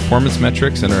 uptime, and performance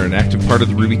metrics, and are an active part of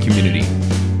the Ruby community.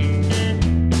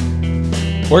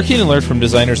 Working and learn from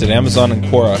designers at Amazon and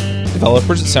Quora,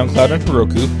 developers at SoundCloud and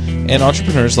Heroku, and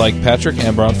entrepreneurs like Patrick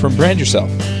Ambron from Brand Yourself.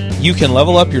 You can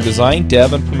level up your design,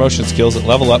 dev, and promotion skills at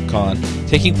Level Up Con,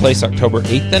 taking place October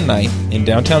 8th and 9th in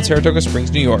downtown Saratoga Springs,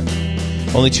 New York.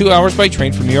 Only 2 hours by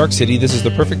train from New York City, this is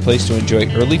the perfect place to enjoy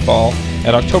early fall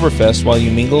at Oktoberfest while you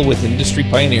mingle with industry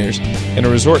pioneers in a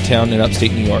resort town in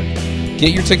upstate New York.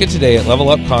 Get your ticket today at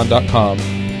levelupcon.com.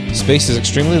 Space is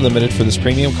extremely limited for this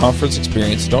premium conference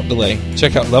experience. Don't delay.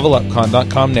 Check out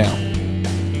levelupcon.com now.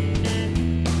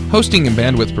 Hosting and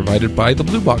bandwidth provided by the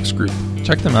Blue Box Group.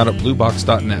 Check them out at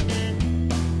bluebox.net.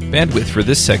 Bandwidth for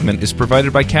this segment is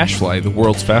provided by CacheFly, the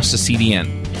world's fastest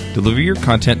CDN. Deliver your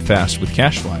content fast with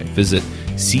CacheFly. Visit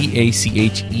CacheFly.com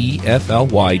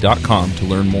to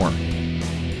learn more.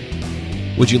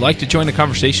 Would you like to join a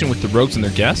conversation with the Rogues and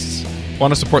their guests?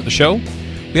 Want to support the show?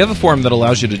 We have a forum that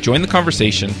allows you to join the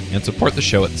conversation and support the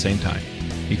show at the same time.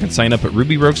 You can sign up at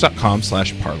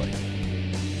rubyrogues.com/parlay.